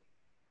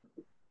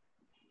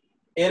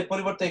 এর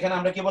পরিবর্তে এখানে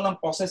আমরা কি বললাম,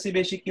 পসেসিভ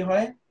এসে কি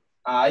হয়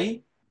আই,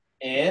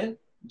 এর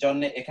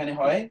জন্য এখানে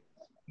হয়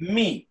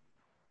মি।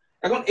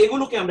 এখন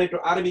এগুলোকে আমরা একটু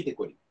আরবিতে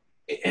করি,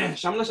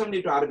 সামনাসামনি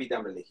একটু আরবিতে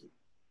আমরা লিখি।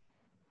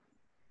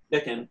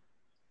 দেখেন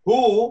হু,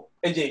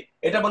 এই যে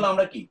এটা বললাম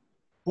আমরা কি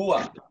হুয়া,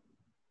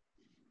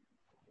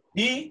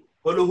 হি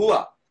হলো হুয়া,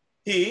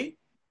 হি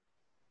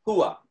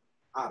হুয়া,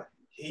 আর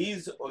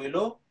হিজ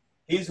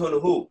হলো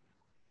হু,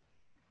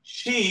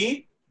 শি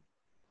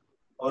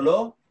হলো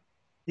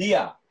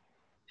হিয়া,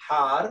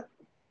 হার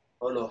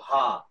হলো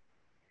হা,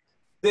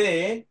 দে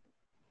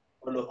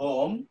হলো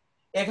হোম।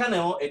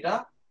 এখানেও এটা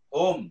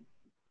হোম,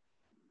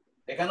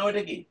 এখানেও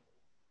এটা কি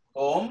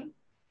হোম।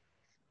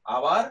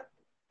 আবার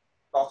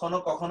কখনো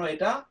কখনো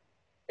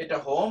এটা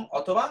হোম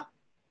অথবা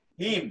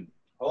হিম,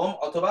 হোম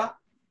অথবা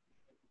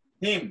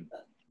হিম,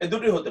 এই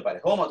দুটি হতে পারে,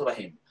 হোম অথবা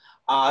হিম।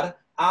 আর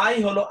আই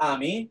হলো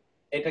আমি,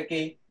 এটাকে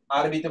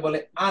আরবিতে বলে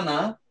আনা।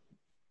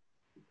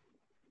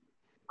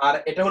 আর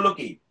এটা হলো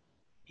কি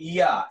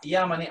ইয়া,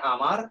 ইয়া মানে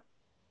আমার,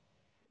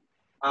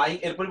 আই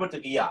এর পরিবর্তে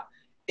কি ইয়া।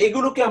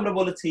 এগুলোকে আমরা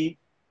বলেছি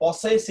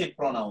পসেসিভ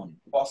প্রোনাউন,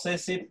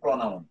 পসেসিভ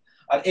প্রোনাউন।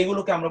 আর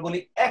এগুলোকে আমরা বলি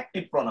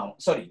active pronoun.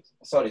 Sorry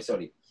sorry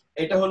sorry,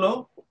 এটা হলো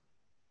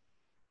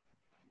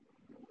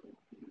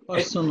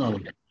পার্সোনাল,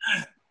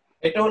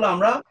 এটা হলো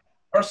আমরা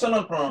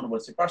পার্সোনাল প্রোনাউন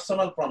বলছি,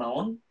 পার্সোনাল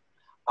প্রোনাউন।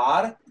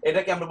 আর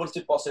এটাকে আমরা বলছি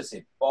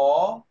পসেসিভ,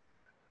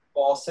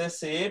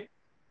 পসেসিভ,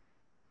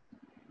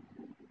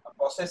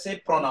 পসেসিভ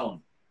প্রোনাউন।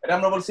 এটা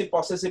আমরা বলছি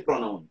পসেসিভ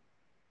প্রোনাউন।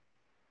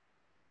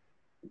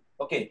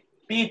 ওকে,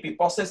 পিপি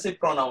পসেসিভ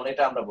প্রোনাউন,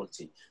 এটা আমরা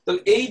বলছি। তো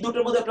এই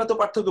দুটোর মধ্যে আপনারা তো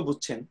পার্থক্য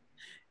বুঝছেন।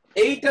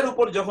 এইটার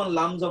উপর যখন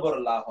লাম জবর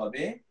লা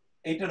হবে,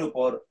 এইটার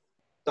উপর,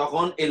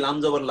 তখন এই লাম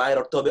জবর লা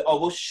এর অর্থ হবে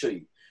অবশ্যই।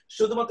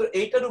 শুধুমাত্র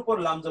এইটার উপর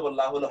লাম জবর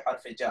লা হলো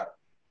হারফে জার।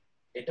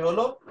 এটা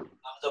হলো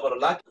লাম জবর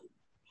লা,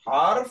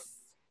 হারফ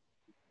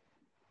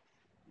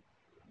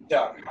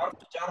জার। হারফ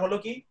জার হলো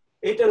কি,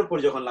 এইটার উপর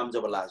যখন লাম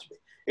জবর লা আসবে,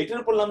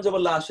 এটার উপর লাম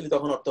জবর লা আসলে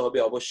তখন অর্থ হবে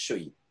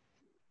অবশ্যই।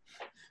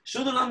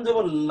 শুধু লাম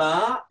জবর লা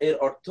এর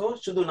অর্থ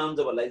শুধু লাম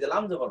জবর লা, এই যে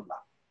লাম জবর লা,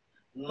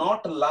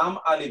 নট লাম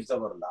আলিফ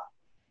জবর লা,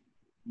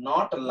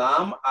 নট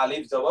লাম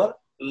আলিফ জবর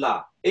লা,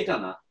 এটা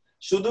না,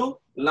 শুধু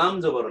লাম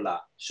জবর লা,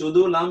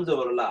 শুধু লাম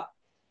জবর লা।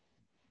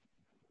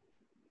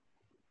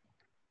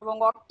 এবং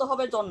অর্থ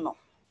হবে জন্য।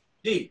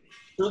 জি,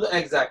 শুধু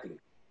এক্স্যাক্টলি,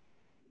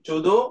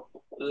 শুধু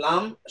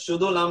লাম,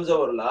 শুধু লাম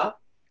জবর লা,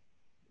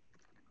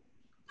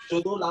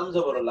 শুধু লাম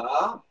জবর লা।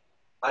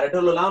 আর এটা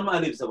হলো লাম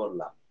আলিফ জবর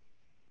লা।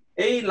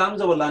 এই লাম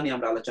জবর লা নিয়ে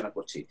আমরা আলোচনা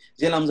করছি,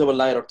 যে লাম জবর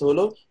লা এর অর্থ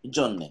হলো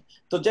জন্য।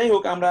 তো যাই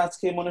হোক, আমরা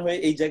আজকে মনে হয়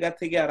এই জায়গা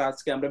থেকে আর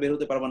আজকে আমরা বের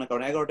হতে পারবো না,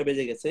 কারণ 11টা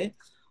বেজে গেছে।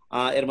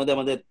 এর মধ্যে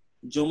আমাদের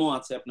জমো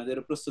আছে, আপনাদের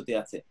প্রস্তুতি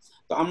আছে।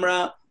 তো আমরা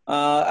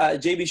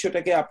যে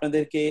বিষয়টাকে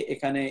আপনাদেরকে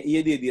এখানে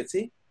দিয়ে দিয়েছি,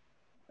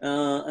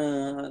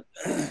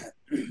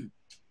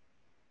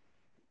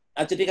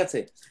 আচ্ছা ঠিক আছে,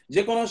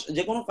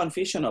 যে কোনো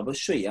কনফিউশন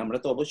অবশ্যই আমরা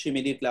তো অবশ্যই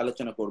ইমিডিয়েটলি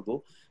আলোচনা করব,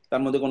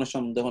 তার মধ্যে কোনো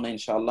সন্দেহ নাই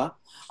ইনশাআল্লাহ।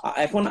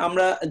 এখন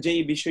আমরা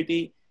যেই বিষয়টি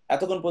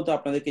এতক্ষণ পর্যন্ত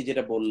আপনাদেরকে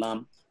যেটা বললাম,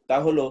 তা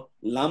হলো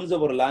লাম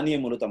জবর লা নিয়ে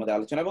মূলত আমাদের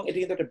আলোচনা, এবং এটা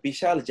কিন্তু একটা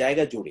বিশাল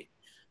জায়গা জুড়ে।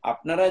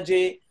 আপনারা যে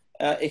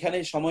এখানে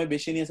সময়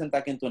বেশি নিয়েছেন তা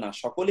কিন্তু না,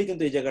 সকলেই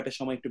কিন্তু এই জায়গাটা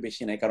সময় একটু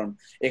বেশি নেয়, কারণ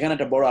এখানে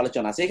একটা বড়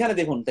আলোচনা আছে। এখানে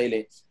দেখুন তাইলে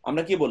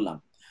আমরা কি বললাম,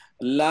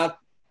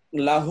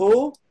 লাহু,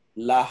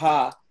 লাহা,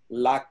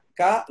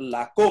 লাক্কা,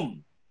 লাকুম।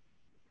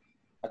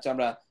 আচ্ছা,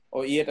 আমরা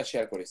ইয়েটা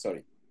শেয়ার করি,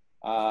 সরি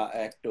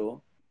একটু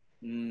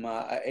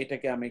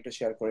এটাকে আমি একটু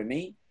শেয়ার করে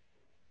নেই।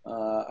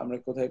 আমরা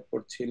কোথায়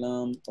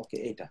পড়ছিলাম? ওকে,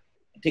 এইটা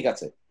ঠিক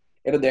আছে,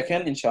 এটা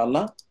দেখেন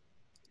ইনশাআল্লাহ।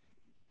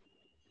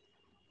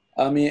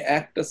 আমি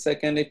একটা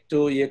সেকেন্ড একটু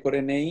ইয়ে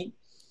করে নেই।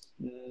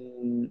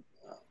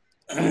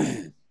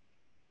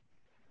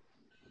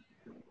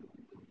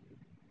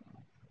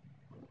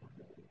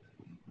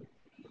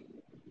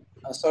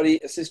 সরি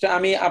সিস্টার,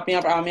 আমি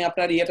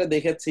আপনার ইয়েটা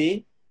দেখেছি,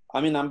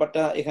 আমি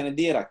নাম্বারটা এখানে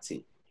দিয়ে রাখছি,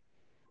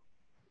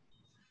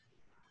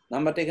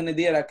 নাম্বারটা এখানে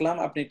দিয়ে রাখলাম,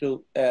 আপনি একটু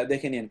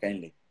দেখে নিন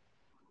কাইন্ডলি।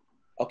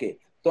 ওকে,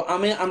 তো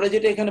আমরা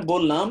যেটা এখানে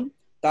বললাম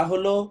তা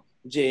হলো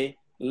যে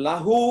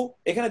লাহু,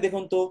 এখানে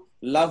দেখুন তো,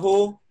 লাহু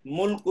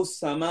মুলকুস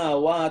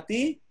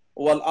সামাওয়াতি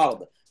ওয়াল আরদ,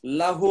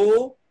 লাহু,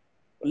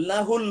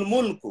 লাহুল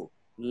মুলকু,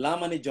 লা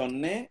মানে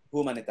জন্যে, হু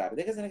মানে তার।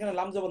 দেখেছেন এখানে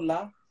লাম জবর লা,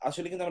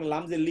 আসলে কিন্তু আমরা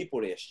লাম যে লি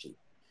পড়ে আসছি,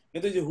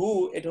 কিন্তু যে হু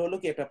এটা হলো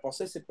কি একটা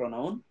পসেসিভ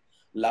প্রোনাউন।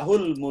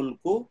 লাহুল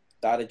মুলকু,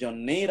 তার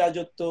জন্যেই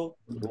রাজত্ব,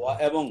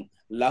 এবং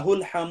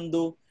লাহুল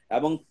হামদু,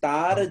 এবং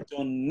তার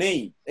জন্যেই,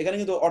 এখানে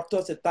কিন্তু অর্থ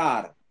আছে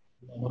তার,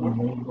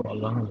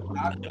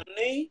 তার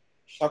জন্যই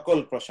সকল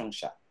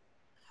প্রশংসা।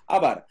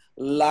 আবার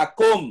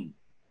লাকুম,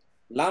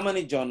 লা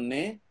মানে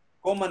জন্যে,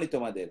 কুম মানে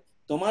তোমাদের,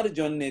 তোমার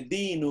জন্যে,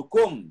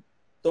 দীনুকুম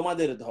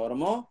তোমাদের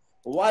ধর্ম,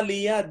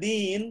 ওয়ালিয়া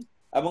দিন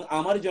এবং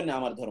আমার জন্য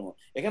আমার ধর্ম।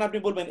 এখানে আপনি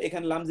বলবেন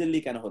এখানে লামজের লি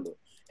কেন হলো?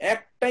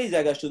 একটাই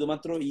জায়গা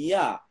শুধুমাত্র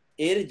ইয়া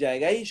এর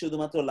জায়গায়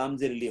শুধুমাত্র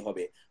লামজের লি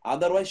হবে,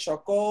 আদারওয়াইজ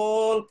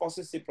সকল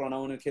পসেসিভ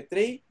প্রোনাউনের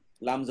ক্ষেত্রেই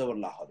লাম জবর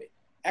লা হবে।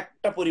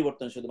 একটা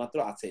পরিবর্তন শুধুমাত্র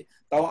আছে,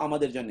 তাও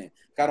আমাদের জন্য,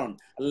 কারণ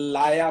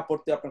লায়া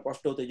পড়তে আপনার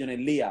কষ্ট হতো, এই জন্য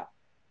লিয়া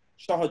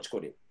সহজ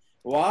করে।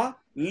 ওয়া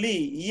লি,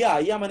 ইয়া,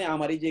 ইয়া মানে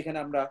আমার, এই যে এখানে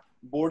আমরা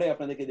বোর্ডে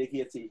আপনাদেরকে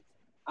দেখিয়েছি,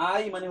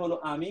 আই মানে হলো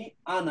আমি,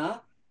 আনা,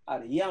 আর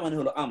ইয়া মানে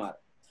হলো আমার।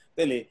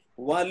 তাহলে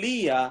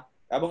ওয়ালিয়া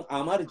এবং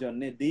আমার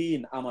জন্য, দিন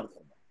আমার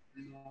ধর্ম,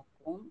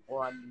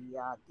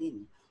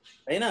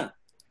 তাই না?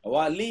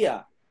 ওয়ালিয়া,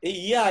 এই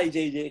ইয়া, এই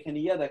যে এখানে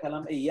ইয়া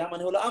দেখালাম, এই ইয়া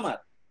মানে হলো আমার,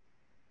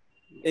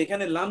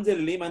 এখানে লামজের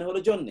লি মানে হলো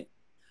জন্যে,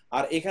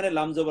 আর এখানে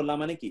লাম জবর লা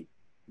মানে কি?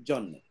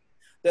 জন্যে।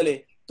 তাহলে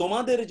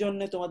তোমাদের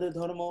জন্য তোমাদের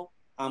ধর্ম,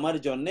 আমার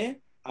জন্য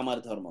আমার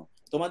ধর্ম,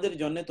 তোমাদের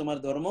জন্য তোমার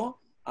ধর্ম,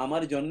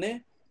 আমার জন্য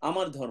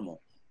আমার ধর্ম।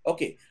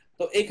 ওকে,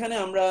 তো এখানে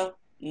আমরা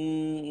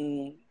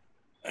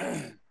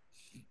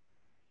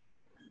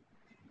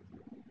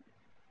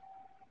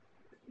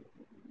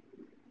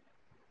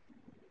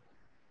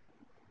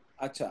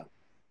আচ্ছা,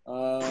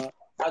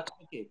 আচ্ছা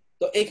ওকে,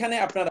 তো এখানে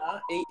আপনারা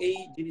এই এই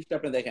জিনিসটা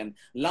আপনি দেখেন,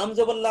 লাম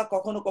জবর লা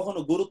কখনো কখনো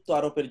গুরুত্ব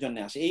আরোপের জন্য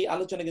আসে। এই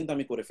আলোচনা কিন্তু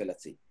আমি করে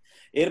ফেলেছি।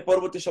 এর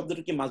পরবর্তী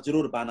শব্দটি কি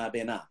মাজরুর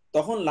বানাবে না,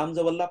 তখন লাম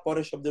জবর লা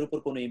পরের শব্দের উপর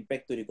কোনো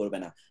ইম্প্যাক্ট তৈরি করবে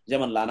না।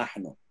 যেমন লা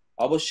নাহনু,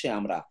 অবশ্যই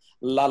আমরা,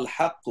 লাল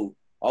হাক্কু,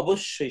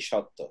 অবশ্যই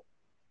সত্য।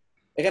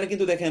 এখানে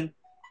কিন্তু দেখেন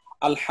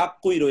আল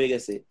হাক্কুই রয়ে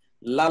গেছে,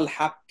 লাল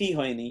হাক্কি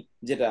হয়নি,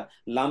 যেটা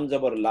লাম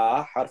জবর লা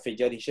হারফে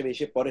জার হিসেবে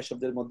এসে পরের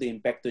শব্দের মধ্যে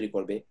ইম্প্যাক্ট তৈরি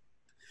করবে।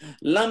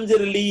 লাম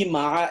জের লি,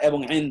 মা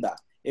এবং ইনদা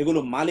এগুলো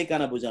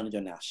মালিকানা বোঝানোর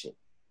জন্য আসে।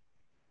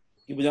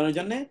 কি বোঝানোর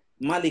জন্য?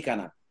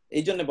 মালিকানা।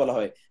 এই জন্য বলা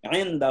হয়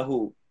ইনদাহু,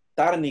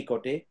 তার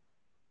নিকটে,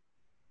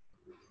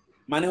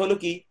 মানে হলো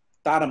কি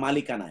তার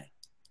মালিকানায়,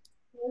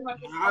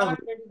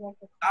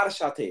 তার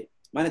সাথে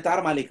মানে তার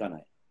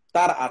মালিকানায়,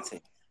 তার আছে,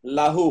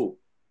 লাহু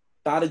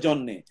তার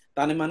জন্যে,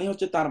 তার মানে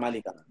হচ্ছে তার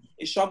মালিকানা।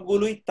 এই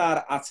সবগুলোই তার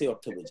আছে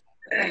অর্থ বোঝায়।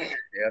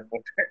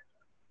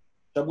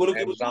 সবগুলো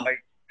কি বোঝায়?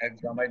 এক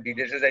জামাই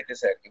বিদেশে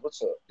যাইতেছে আর কি,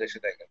 বুঝছো, দেশে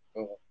থেকে তো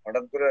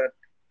হঠাৎ করে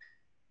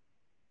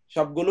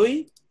সবগুলোই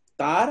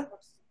তার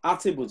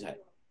আছে বোঝায়,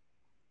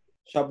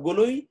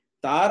 সবগুলোই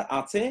তার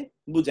আছে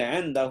বুঝায়।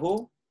 ইনদাহু,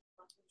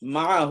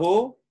 মাআহু,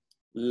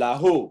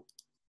 লাহু,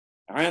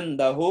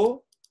 ইনদাহু,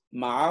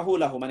 মাআহু,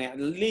 লাহু মানে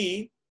লি,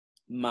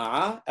 মা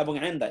এবং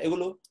ইনদা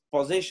এগুলো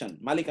পজেশন,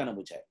 মালিকানা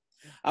বোঝায়।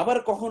 আবার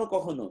কখনো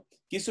কখনো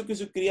কিছু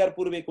কিছু ক্রিয়ার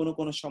পূর্বে কোনো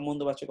কোনো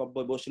সম্বন্ধবাচক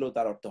অব্যয় বসলেও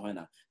তার অর্থ হয়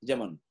না,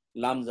 যেমন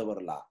লাম জবর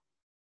লা।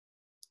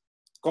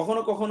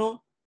 কখনো কখনো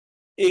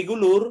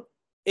এগুলোর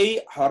এই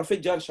হরফে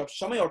জার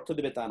সবসময় অর্থ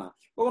দেবে তা না,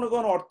 কখনো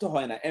কখনো অর্থ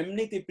হয় না,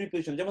 এমনিতে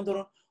প্রিপোজিশন। যেমন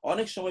ধরুন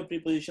অনেক সময়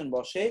প্রিপোজিশন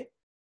বসে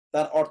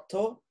তার অর্থ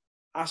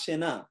আসে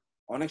না,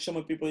 অনেক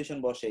সময় প্রিপোজিশন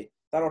বসে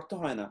তার অর্থ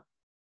হয় না।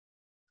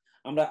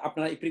 আমরা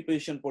আপনারা এই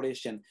প্রিপোজিশন পড়ে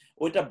এসেছেন,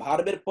 ওইটা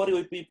ভার্বের পরে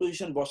ওই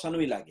প্রিপোজিশন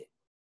বসানোই লাগে।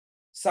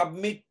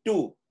 সাবমিট টু,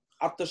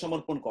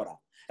 আত্মসমর্পণ করা।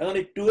 এখন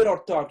এই টু এর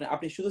অর্থ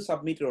আপনি শুধু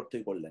সাবমিটের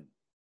অর্থই করলেন,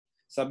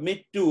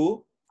 সাবমিট টু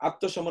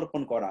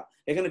আত্মসমর্পণ করা,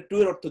 এখানে টু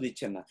এর অর্থ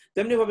দিচ্ছেন না।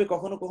 তেমনি ভাবে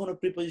কখনো কখনো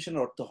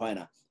প্রিপোজিশনের অর্থ হয়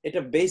না। এটা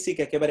বেসিক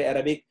একেবারে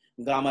আরবিক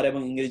গ্রামার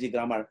এবং ইংরেজি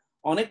গ্রামার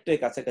অনেকটাই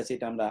কাছাকাছি,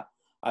 এটা আমরা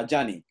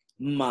জানি।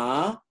 মা,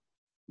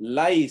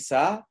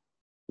 লাইসা,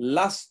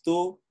 লাস্তু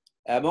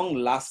এবং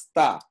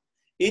লাস্তা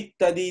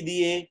ইত্যাদি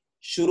দিয়ে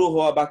শুরু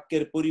হওয়া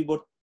বাক্যের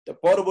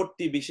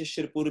পরবর্তী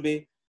বিশেষ্যের পূর্বে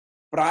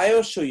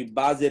প্রায়শই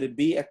বাজের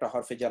বি একটা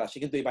হরফে জার আসে,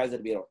 কিন্তু এই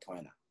বাজের বি এর অর্থ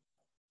হয় না।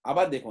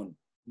 আবার দেখুন,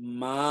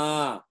 মা,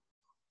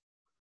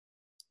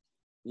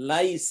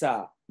 লাইসা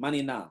মানে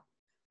না,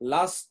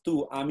 লাস্তু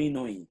আমি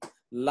নই,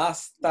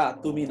 লাস্তা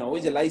তুমি না, ওই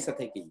যে লাইসা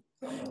থেকেই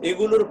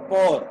এগুলোর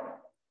পর,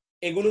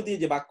 এগুলো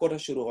দিয়ে যে বাক্যটা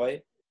শুরু হয়,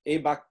 এই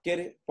বাক্যের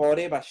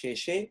পরে বা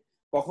শেষে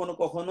কখনো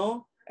কখনো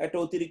একটা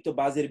অতিরিক্ত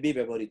বাজের বি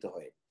ব্যবহৃত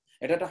হয়।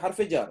 এটা একটা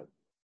হরফে জার,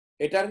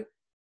 এটার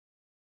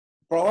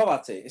প্রভাব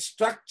আছে,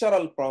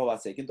 স্ট্রাকচারাল প্রভাব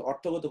আছে, কিন্তু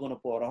অর্থগত কোনো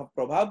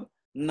প্রভাব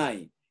নাই।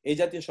 এই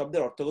জাতীয়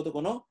শব্দের অর্থগত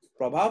কোনো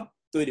প্রভাব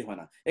তৈরি হয়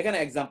না। এখানে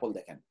এক্সাম্পল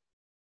দেখেন,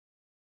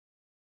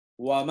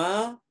 ওয়ামা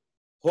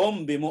হোম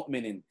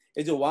বিমুমিনিন,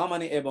 এই যে ওয়া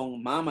মানে এবং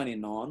মা মানে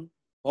নন,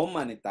 হোম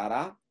মানে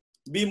তারা,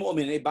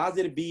 বিমুমিন এই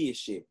বাজের বি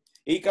এসে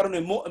এই কারণে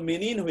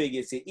মুমিনিন হয়ে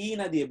গেছে, ই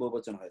না দিয়ে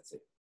বহুবচন হয়েছে,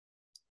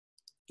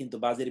 কিন্তু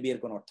বাজের বিয়ের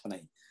কোনো অর্থ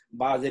নাই।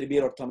 বাজের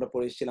বিয়ের অর্থ আমরা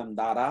পড়েছিলাম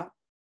দ্বারা,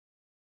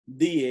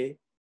 দিয়ে,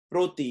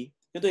 প্রতি,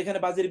 কিন্তু এখানে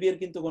বাজের বিয়ের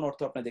কিন্তু কোনো অর্থ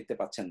আপনি দেখতে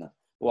পাচ্ছেন না।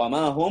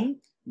 ওয়ামা হুম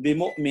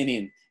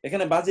বিমুমিনিন,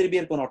 এখানে বাজের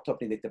বিয়ের কোনো অর্থ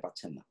আপনি দেখতে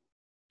পাচ্ছেন না।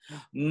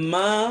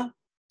 মা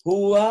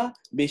হুয়া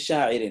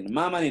বিশাইরিন,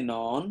 মা মানে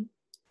নন,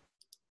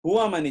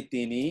 হুয়া মানে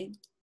তিনি,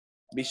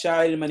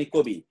 বিশাইর মানে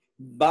কবি।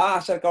 বা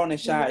আসার কারণে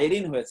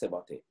শাইরিন হয়েছে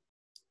বটে,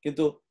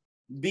 কিন্তু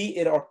বি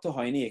এর অর্থ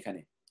হয়নি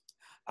এখানে।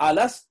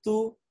 আলাস্তু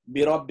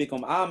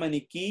বিরব্বিকুম, আ মানে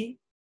কি,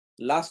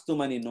 লাস্তু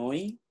মানে নই,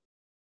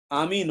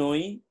 আমি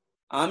নই,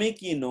 আমি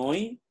কি নই,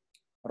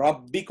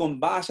 রব্বিকুম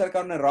বা আসার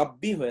কারণে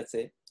রব্বি হয়েছে,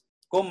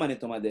 কম মানে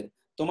তোমাদের,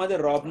 তোমাদের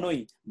রব নই,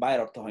 বা এর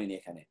অর্থ হয়নি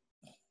এখানে।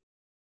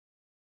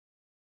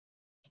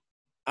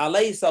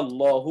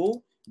 আলাইসাল্লাহু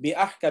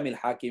বিআহকামিল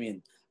হাকিমিন,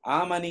 আ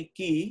মানে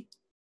কি,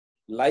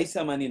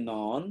 লাইসা মানে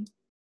নন,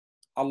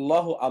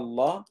 আল্লাহ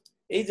আল্লাহ,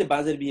 এই যে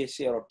বাজের বিয়ে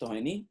সে অর্থ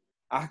হয়নি।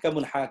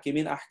 আহকামুল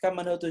হাকিমিন, আহকাম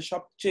মানে হচ্ছে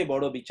সবচেয়ে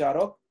বড়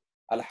বিচারক,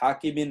 আল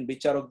হাকিমিন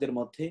বিচারকদের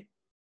মধ্যে,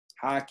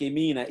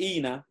 হাকিমিনা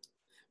ইনা,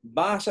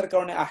 বা আসার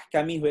কারণে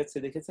আহকামি হয়েছে,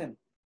 দেখেছেন।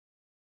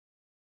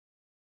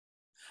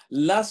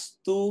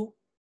 লাস্তু,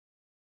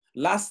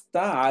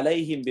 লাস্তা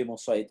আলাইহিম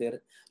বিমুসাইতির,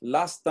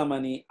 লাস্তা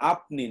মানে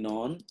আপনি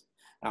নন,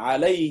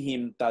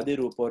 আলাইহিম তাদের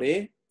উপরে,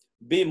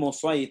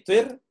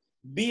 বিমুসাইতির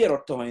বি এর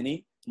অর্থ হয়নি,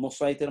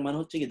 মুসাইতির মানে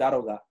হচ্ছে কি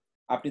দারোগা,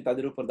 আপনি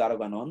তাদের উপর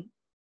দারোগা নন।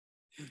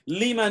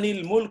 লিমানিল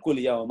মুলকুল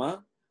ইয়াউমা,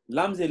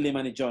 লাম যে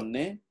লিমানি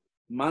জন্যে,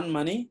 মান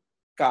মানি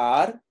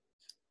কার,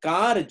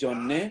 কার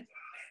জন্যে,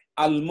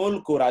 আল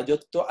মুলকু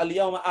রাজত্ব, আল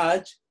ইয়াউমা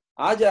আজ,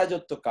 আজ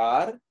রাজত্ব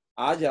কার,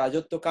 আজ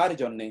রাজত্ব কার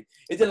জন্যে।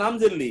 এই যে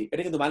লামজের লি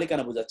এটা কিন্তু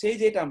মালিকানা বোঝাচ্ছে, এই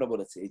যে এটা আমরা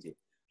বলেছি, এই যে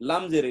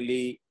লামজের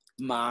লি,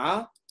 মা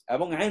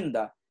এবং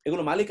ইনদা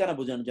এগুলো মালিকানা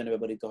বোঝানোর জন্য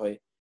ব্যবহৃত হয়।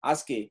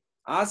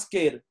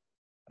 আজকের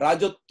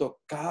রাজত্ব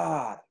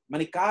কার,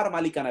 মানে কার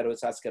মালিকানা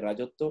রয়েছে আজকের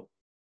রাজত্ব,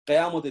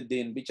 কিয়ামতের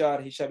দিন বিচার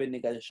হিসাবের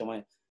নিকাশের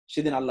সময়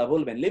সেদিন আল্লাহ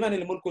বলবেন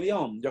লিমানিল মুলকুল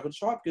ইয়াউম, যখন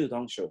সবকিছু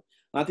ধ্বংস,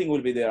 nothing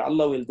will be there,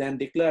 Allah will then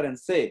declare and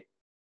সে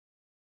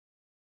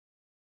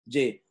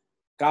যে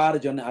কার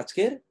জন্য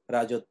আজকের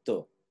রাজত্ব,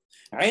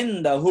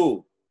 ইনদাহু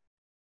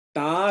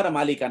তার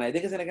মালিকানায়।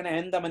 দেখেছেন এখানে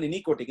ইনদা মানে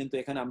নিকটে, কিন্তু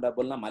এখানে আমরা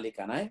বললাম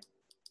মালিকানায়।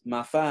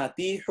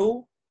 মাফাতিহু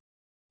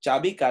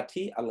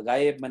চাবিকাঠি, আল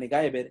গায়েব মানে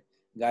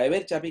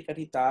গায়েবের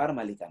চাবিকাঠি তার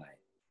মালিকানায়।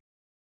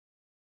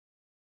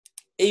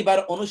 এইবার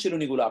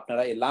অনুশীলনীগুলো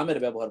আপনারা এই লামের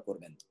ব্যবহার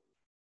করবেন,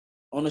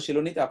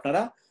 অনুশীলনীতে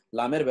আপনারা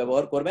লামের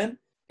ব্যবহার করবেন।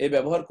 এই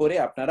ব্যবহার করে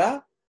আপনারা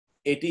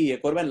এটি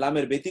করবেন।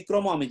 লামের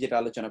ব্যতিক্রম আমি যেটা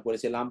আলোচনা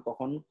করেছি, লাম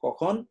কখন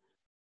কখন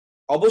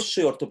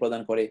অবশ্যই অর্থ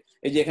প্রদান করে,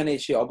 এই যে এখানে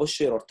সে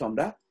অবশ্যই অর্থ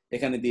আমরা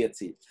এখানে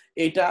দিয়েছি।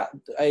 এইটা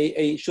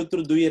এই সূত্র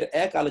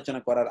 2-1 আলোচনা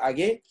করার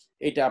আগে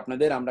এটা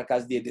আপনাদের আমরা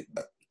কাজ দিয়ে দিই।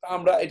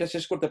 আমরা এটা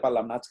শেষ করতে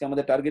পারলাম না আজকে,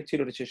 আমাদের টার্গেট ছিল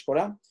এটা শেষ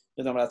করা,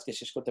 কিন্তু আমরা আজকে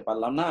শেষ করতে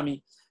পারলাম না। আমি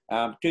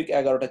ঠিক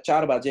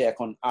 11:04 বাজে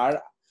এখন, আর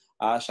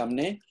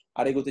সামনে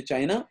আর এগোতে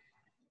চাই না।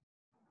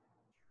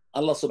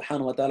 আল্লাহ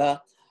সুবহানাহু ওয়া তাআলা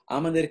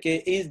আমাদেরকে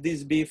is this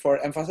B for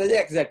emphasise,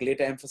 exactly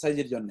এটা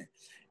এমফাসাইজের জন্য,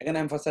 এখানে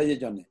এমফাসাইজের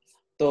জন্য।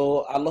 তো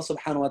আল্লাহ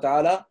সুবহানাহু ওয়া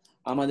তাআলা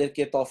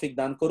আমাদেরকে তৌফিক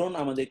দান করুন,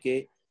 আমাদেরকে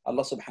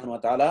আল্লাহ সুবহানাহু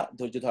ওয়া তাআলা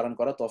ধৈর্য ধারণ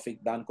করা তৌফিক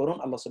দান করুন।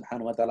 আল্লাহ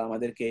সুবহানাহু ওয়া তাআলা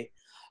আমাদেরকে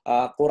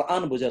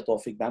কোরআন বোঝার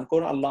তৌফিক দান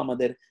করুন। আল্লাহ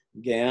আমাদের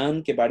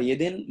জ্ঞানকে বাড়িয়ে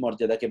দিন,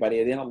 মর্যাদাকে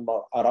বাড়িয়ে দিন। আল্লাহ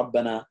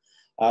রব্বানা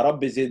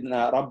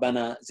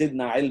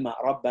জিদনা ইলমা,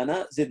 রব্বানা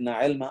জিদনা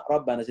ইলমা,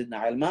 রব্বানা জিদনা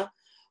ইলমা।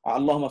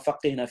 اللهم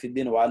فقهنا في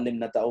الدين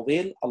وعلمنا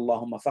التأويل،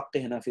 اللهم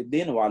فقهنا في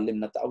الدين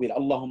وعلمنا التأويل،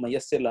 اللهم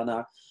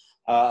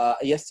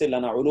يسر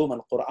لنا علوم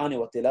القرآن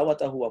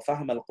وتلاوته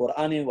وفهم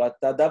القرآن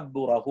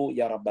وتدبره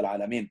يا رب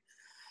العالمين।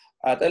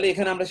 তাহলে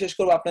এখানে আমরা শেষ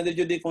করব। আপনাদের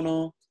যদি কোনো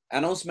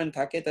অ্যানাউন্সমেন্ট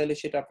থাকে তাহলে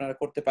সেটা আপনারা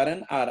করতে পারেন,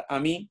 আর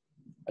আমি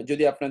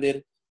যদি আপনাদের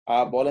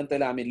বলেন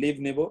তাহলে আমি লিভ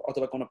নেব,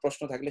 অথবা কোনো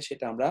প্রশ্ন থাকলে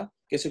সেটা আমরা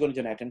কিছুক্ষণের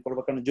জন্য অ্যাটেন্ড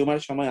করবো, কারণ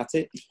জুমার সময় আছে।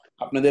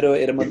 আপনাদেরও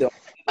এর মধ্যে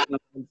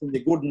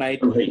গুড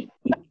নাইট,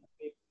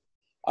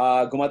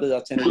 ঘুমাতে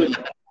যাচ্ছেন।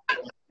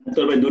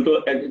 তবে দুটো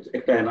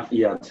একটা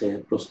আছে,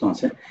 প্রশ্ন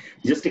আছে,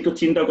 জাস্ট একটু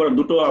চিন্তা করার,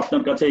 দুটো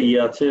আপনার কাছে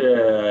আছে,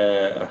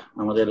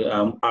 আমাদের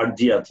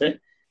আরজি আছে।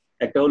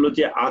 একটা হলো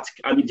যে আজ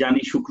আমি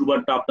জানি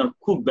শুক্রবারটা আপনার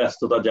খুব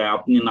ব্যস্ততা যায়,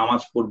 আপনি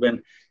নামাজ পড়বেন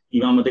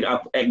ইমাম থেকে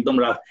একদম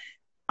রাত,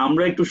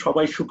 আমরা একটু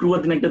সবাই শুক্রবার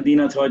দিন একটা দিন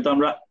আছে, হয়তো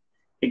আমরা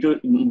একটু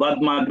বাদ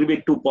মাগরিবে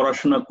একটু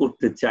পড়াশোনা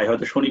করতে চাই,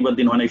 হয়তো শনিবার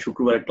দিন হয় না,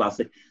 শুক্রবারের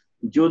ক্লাসে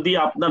যদি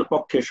আপনার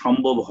পক্ষে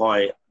সম্ভব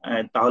হয়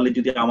তাহলে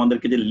যদি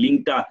আমাদেরকে যে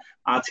লিঙ্কটা,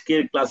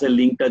 আজকের ক্লাসের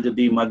লিঙ্কটা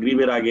যদি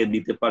মাগরিবের আগে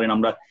দিতে পারেন,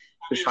 আমরা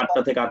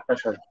 7টা থেকে 8টা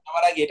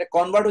আমার আগে। এটা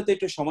কনভার্ট হতে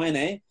একটু সময়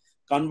নেয়,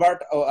 কনভার্ট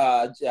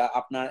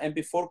আপনার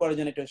MP4 করার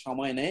জন্য একটু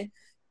সময় নেয়।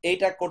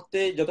 এইটা করতে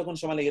যতক্ষণ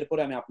সময় লাগে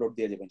এরপরে আমি আপলোড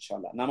দিয়ে দেব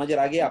ইনশাআল্লাহ, নামাজের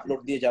আগে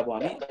আপলোড দিয়ে যাব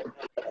আমি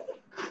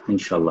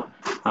ইনশাআল্লাহ।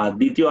 আর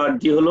দ্বিতীয়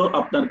আরজি হলো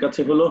আপনার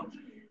কাছে হলো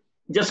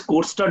জাস্ট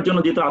কোর্সটার জন্য,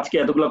 যেহেতু আজকে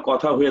এতগুলো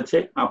কথা হয়েছে,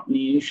 আপনি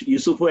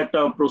ইউসুফও একটা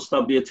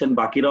প্রস্তাব দিয়েছেন,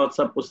 বাকিরাও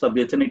প্রস্তাব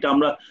দিয়েছেন, এটা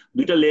আমরা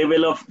দুইটা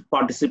লেভেল অফ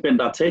পার্টিসিপেন্ট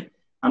আছে,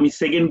 আমি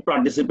সেকেন্ড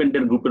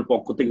পার্টিসিপেন্টের গ্রুপের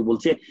পক্ষ থেকে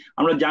বলছি,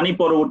 আমরা জানি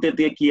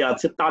পরবর্তীতে কি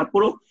আছে,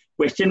 তারপরও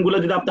কোয়েশ্চেন গুলো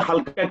যদি আপনি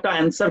হালকা একটা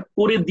অ্যান্সার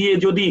করে দিয়ে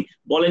যদি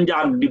বলেন যে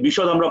আর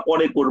বিশদ আমরা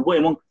পরে করব,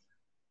 এবং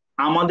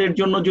আমাদের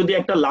জন্য যদি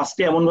একটা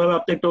লাস্টে এমন ভাবে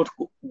আপনি একটা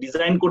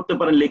ডিজাইন করতে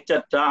পারেন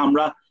লেকচারটা,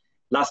 আমরা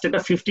লাস্টে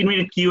একটা 15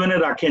 মিনিট কিউএনএ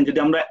রাখেন, যদি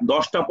আমরা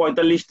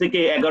 10:45 থেকে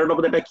 11টা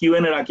পর্যন্ত একটা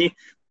কিউএনএ রাখি,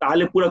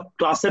 তাহলে পুরো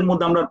ক্লাসের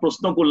মধ্যে আমরা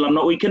প্রশ্ন করলাম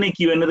না, ওইখানে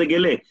কিউএনএ তে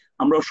গেলে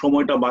আমরা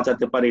সময়টা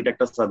বাঁচাতে পারি। এটা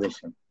একটা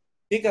সাজেশন।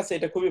 ঠিক আছে,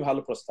 এটা খুবই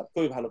ভালো প্রস্তাব,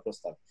 খুবই ভালো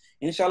প্রস্তাব।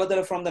 ইনশাআল্লাহ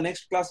তাহলে ফ্রম দ্য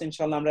নেক্সট ক্লাস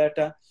ইনশাআল্লাহ আমরা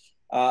একটা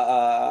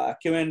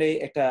Q&A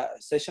একটা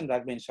সেশন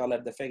রাখবো ইনশাআল্লাহ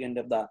at the back end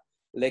of the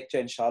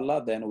lecture ইনশাআল্লাহ,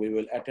 then we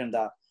will attend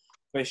the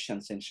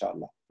questions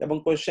ইনশাআল্লাহ, এবং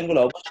কোশ্চেন গুলো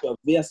অবশ্যই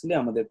obviously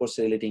আমাদের কোর্স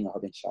রিলেটিং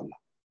হবে ইনশাআল্লাহ।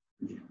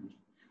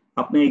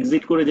 আপনি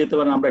এক্সিট করে যেতে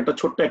পারেন, আমরা একটা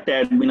ছোট্ট একটা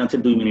অ্যাডমিন আছে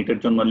 2 মিনিটের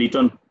জন্য,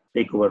 লিটন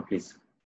টেক ওভার প্লিজ।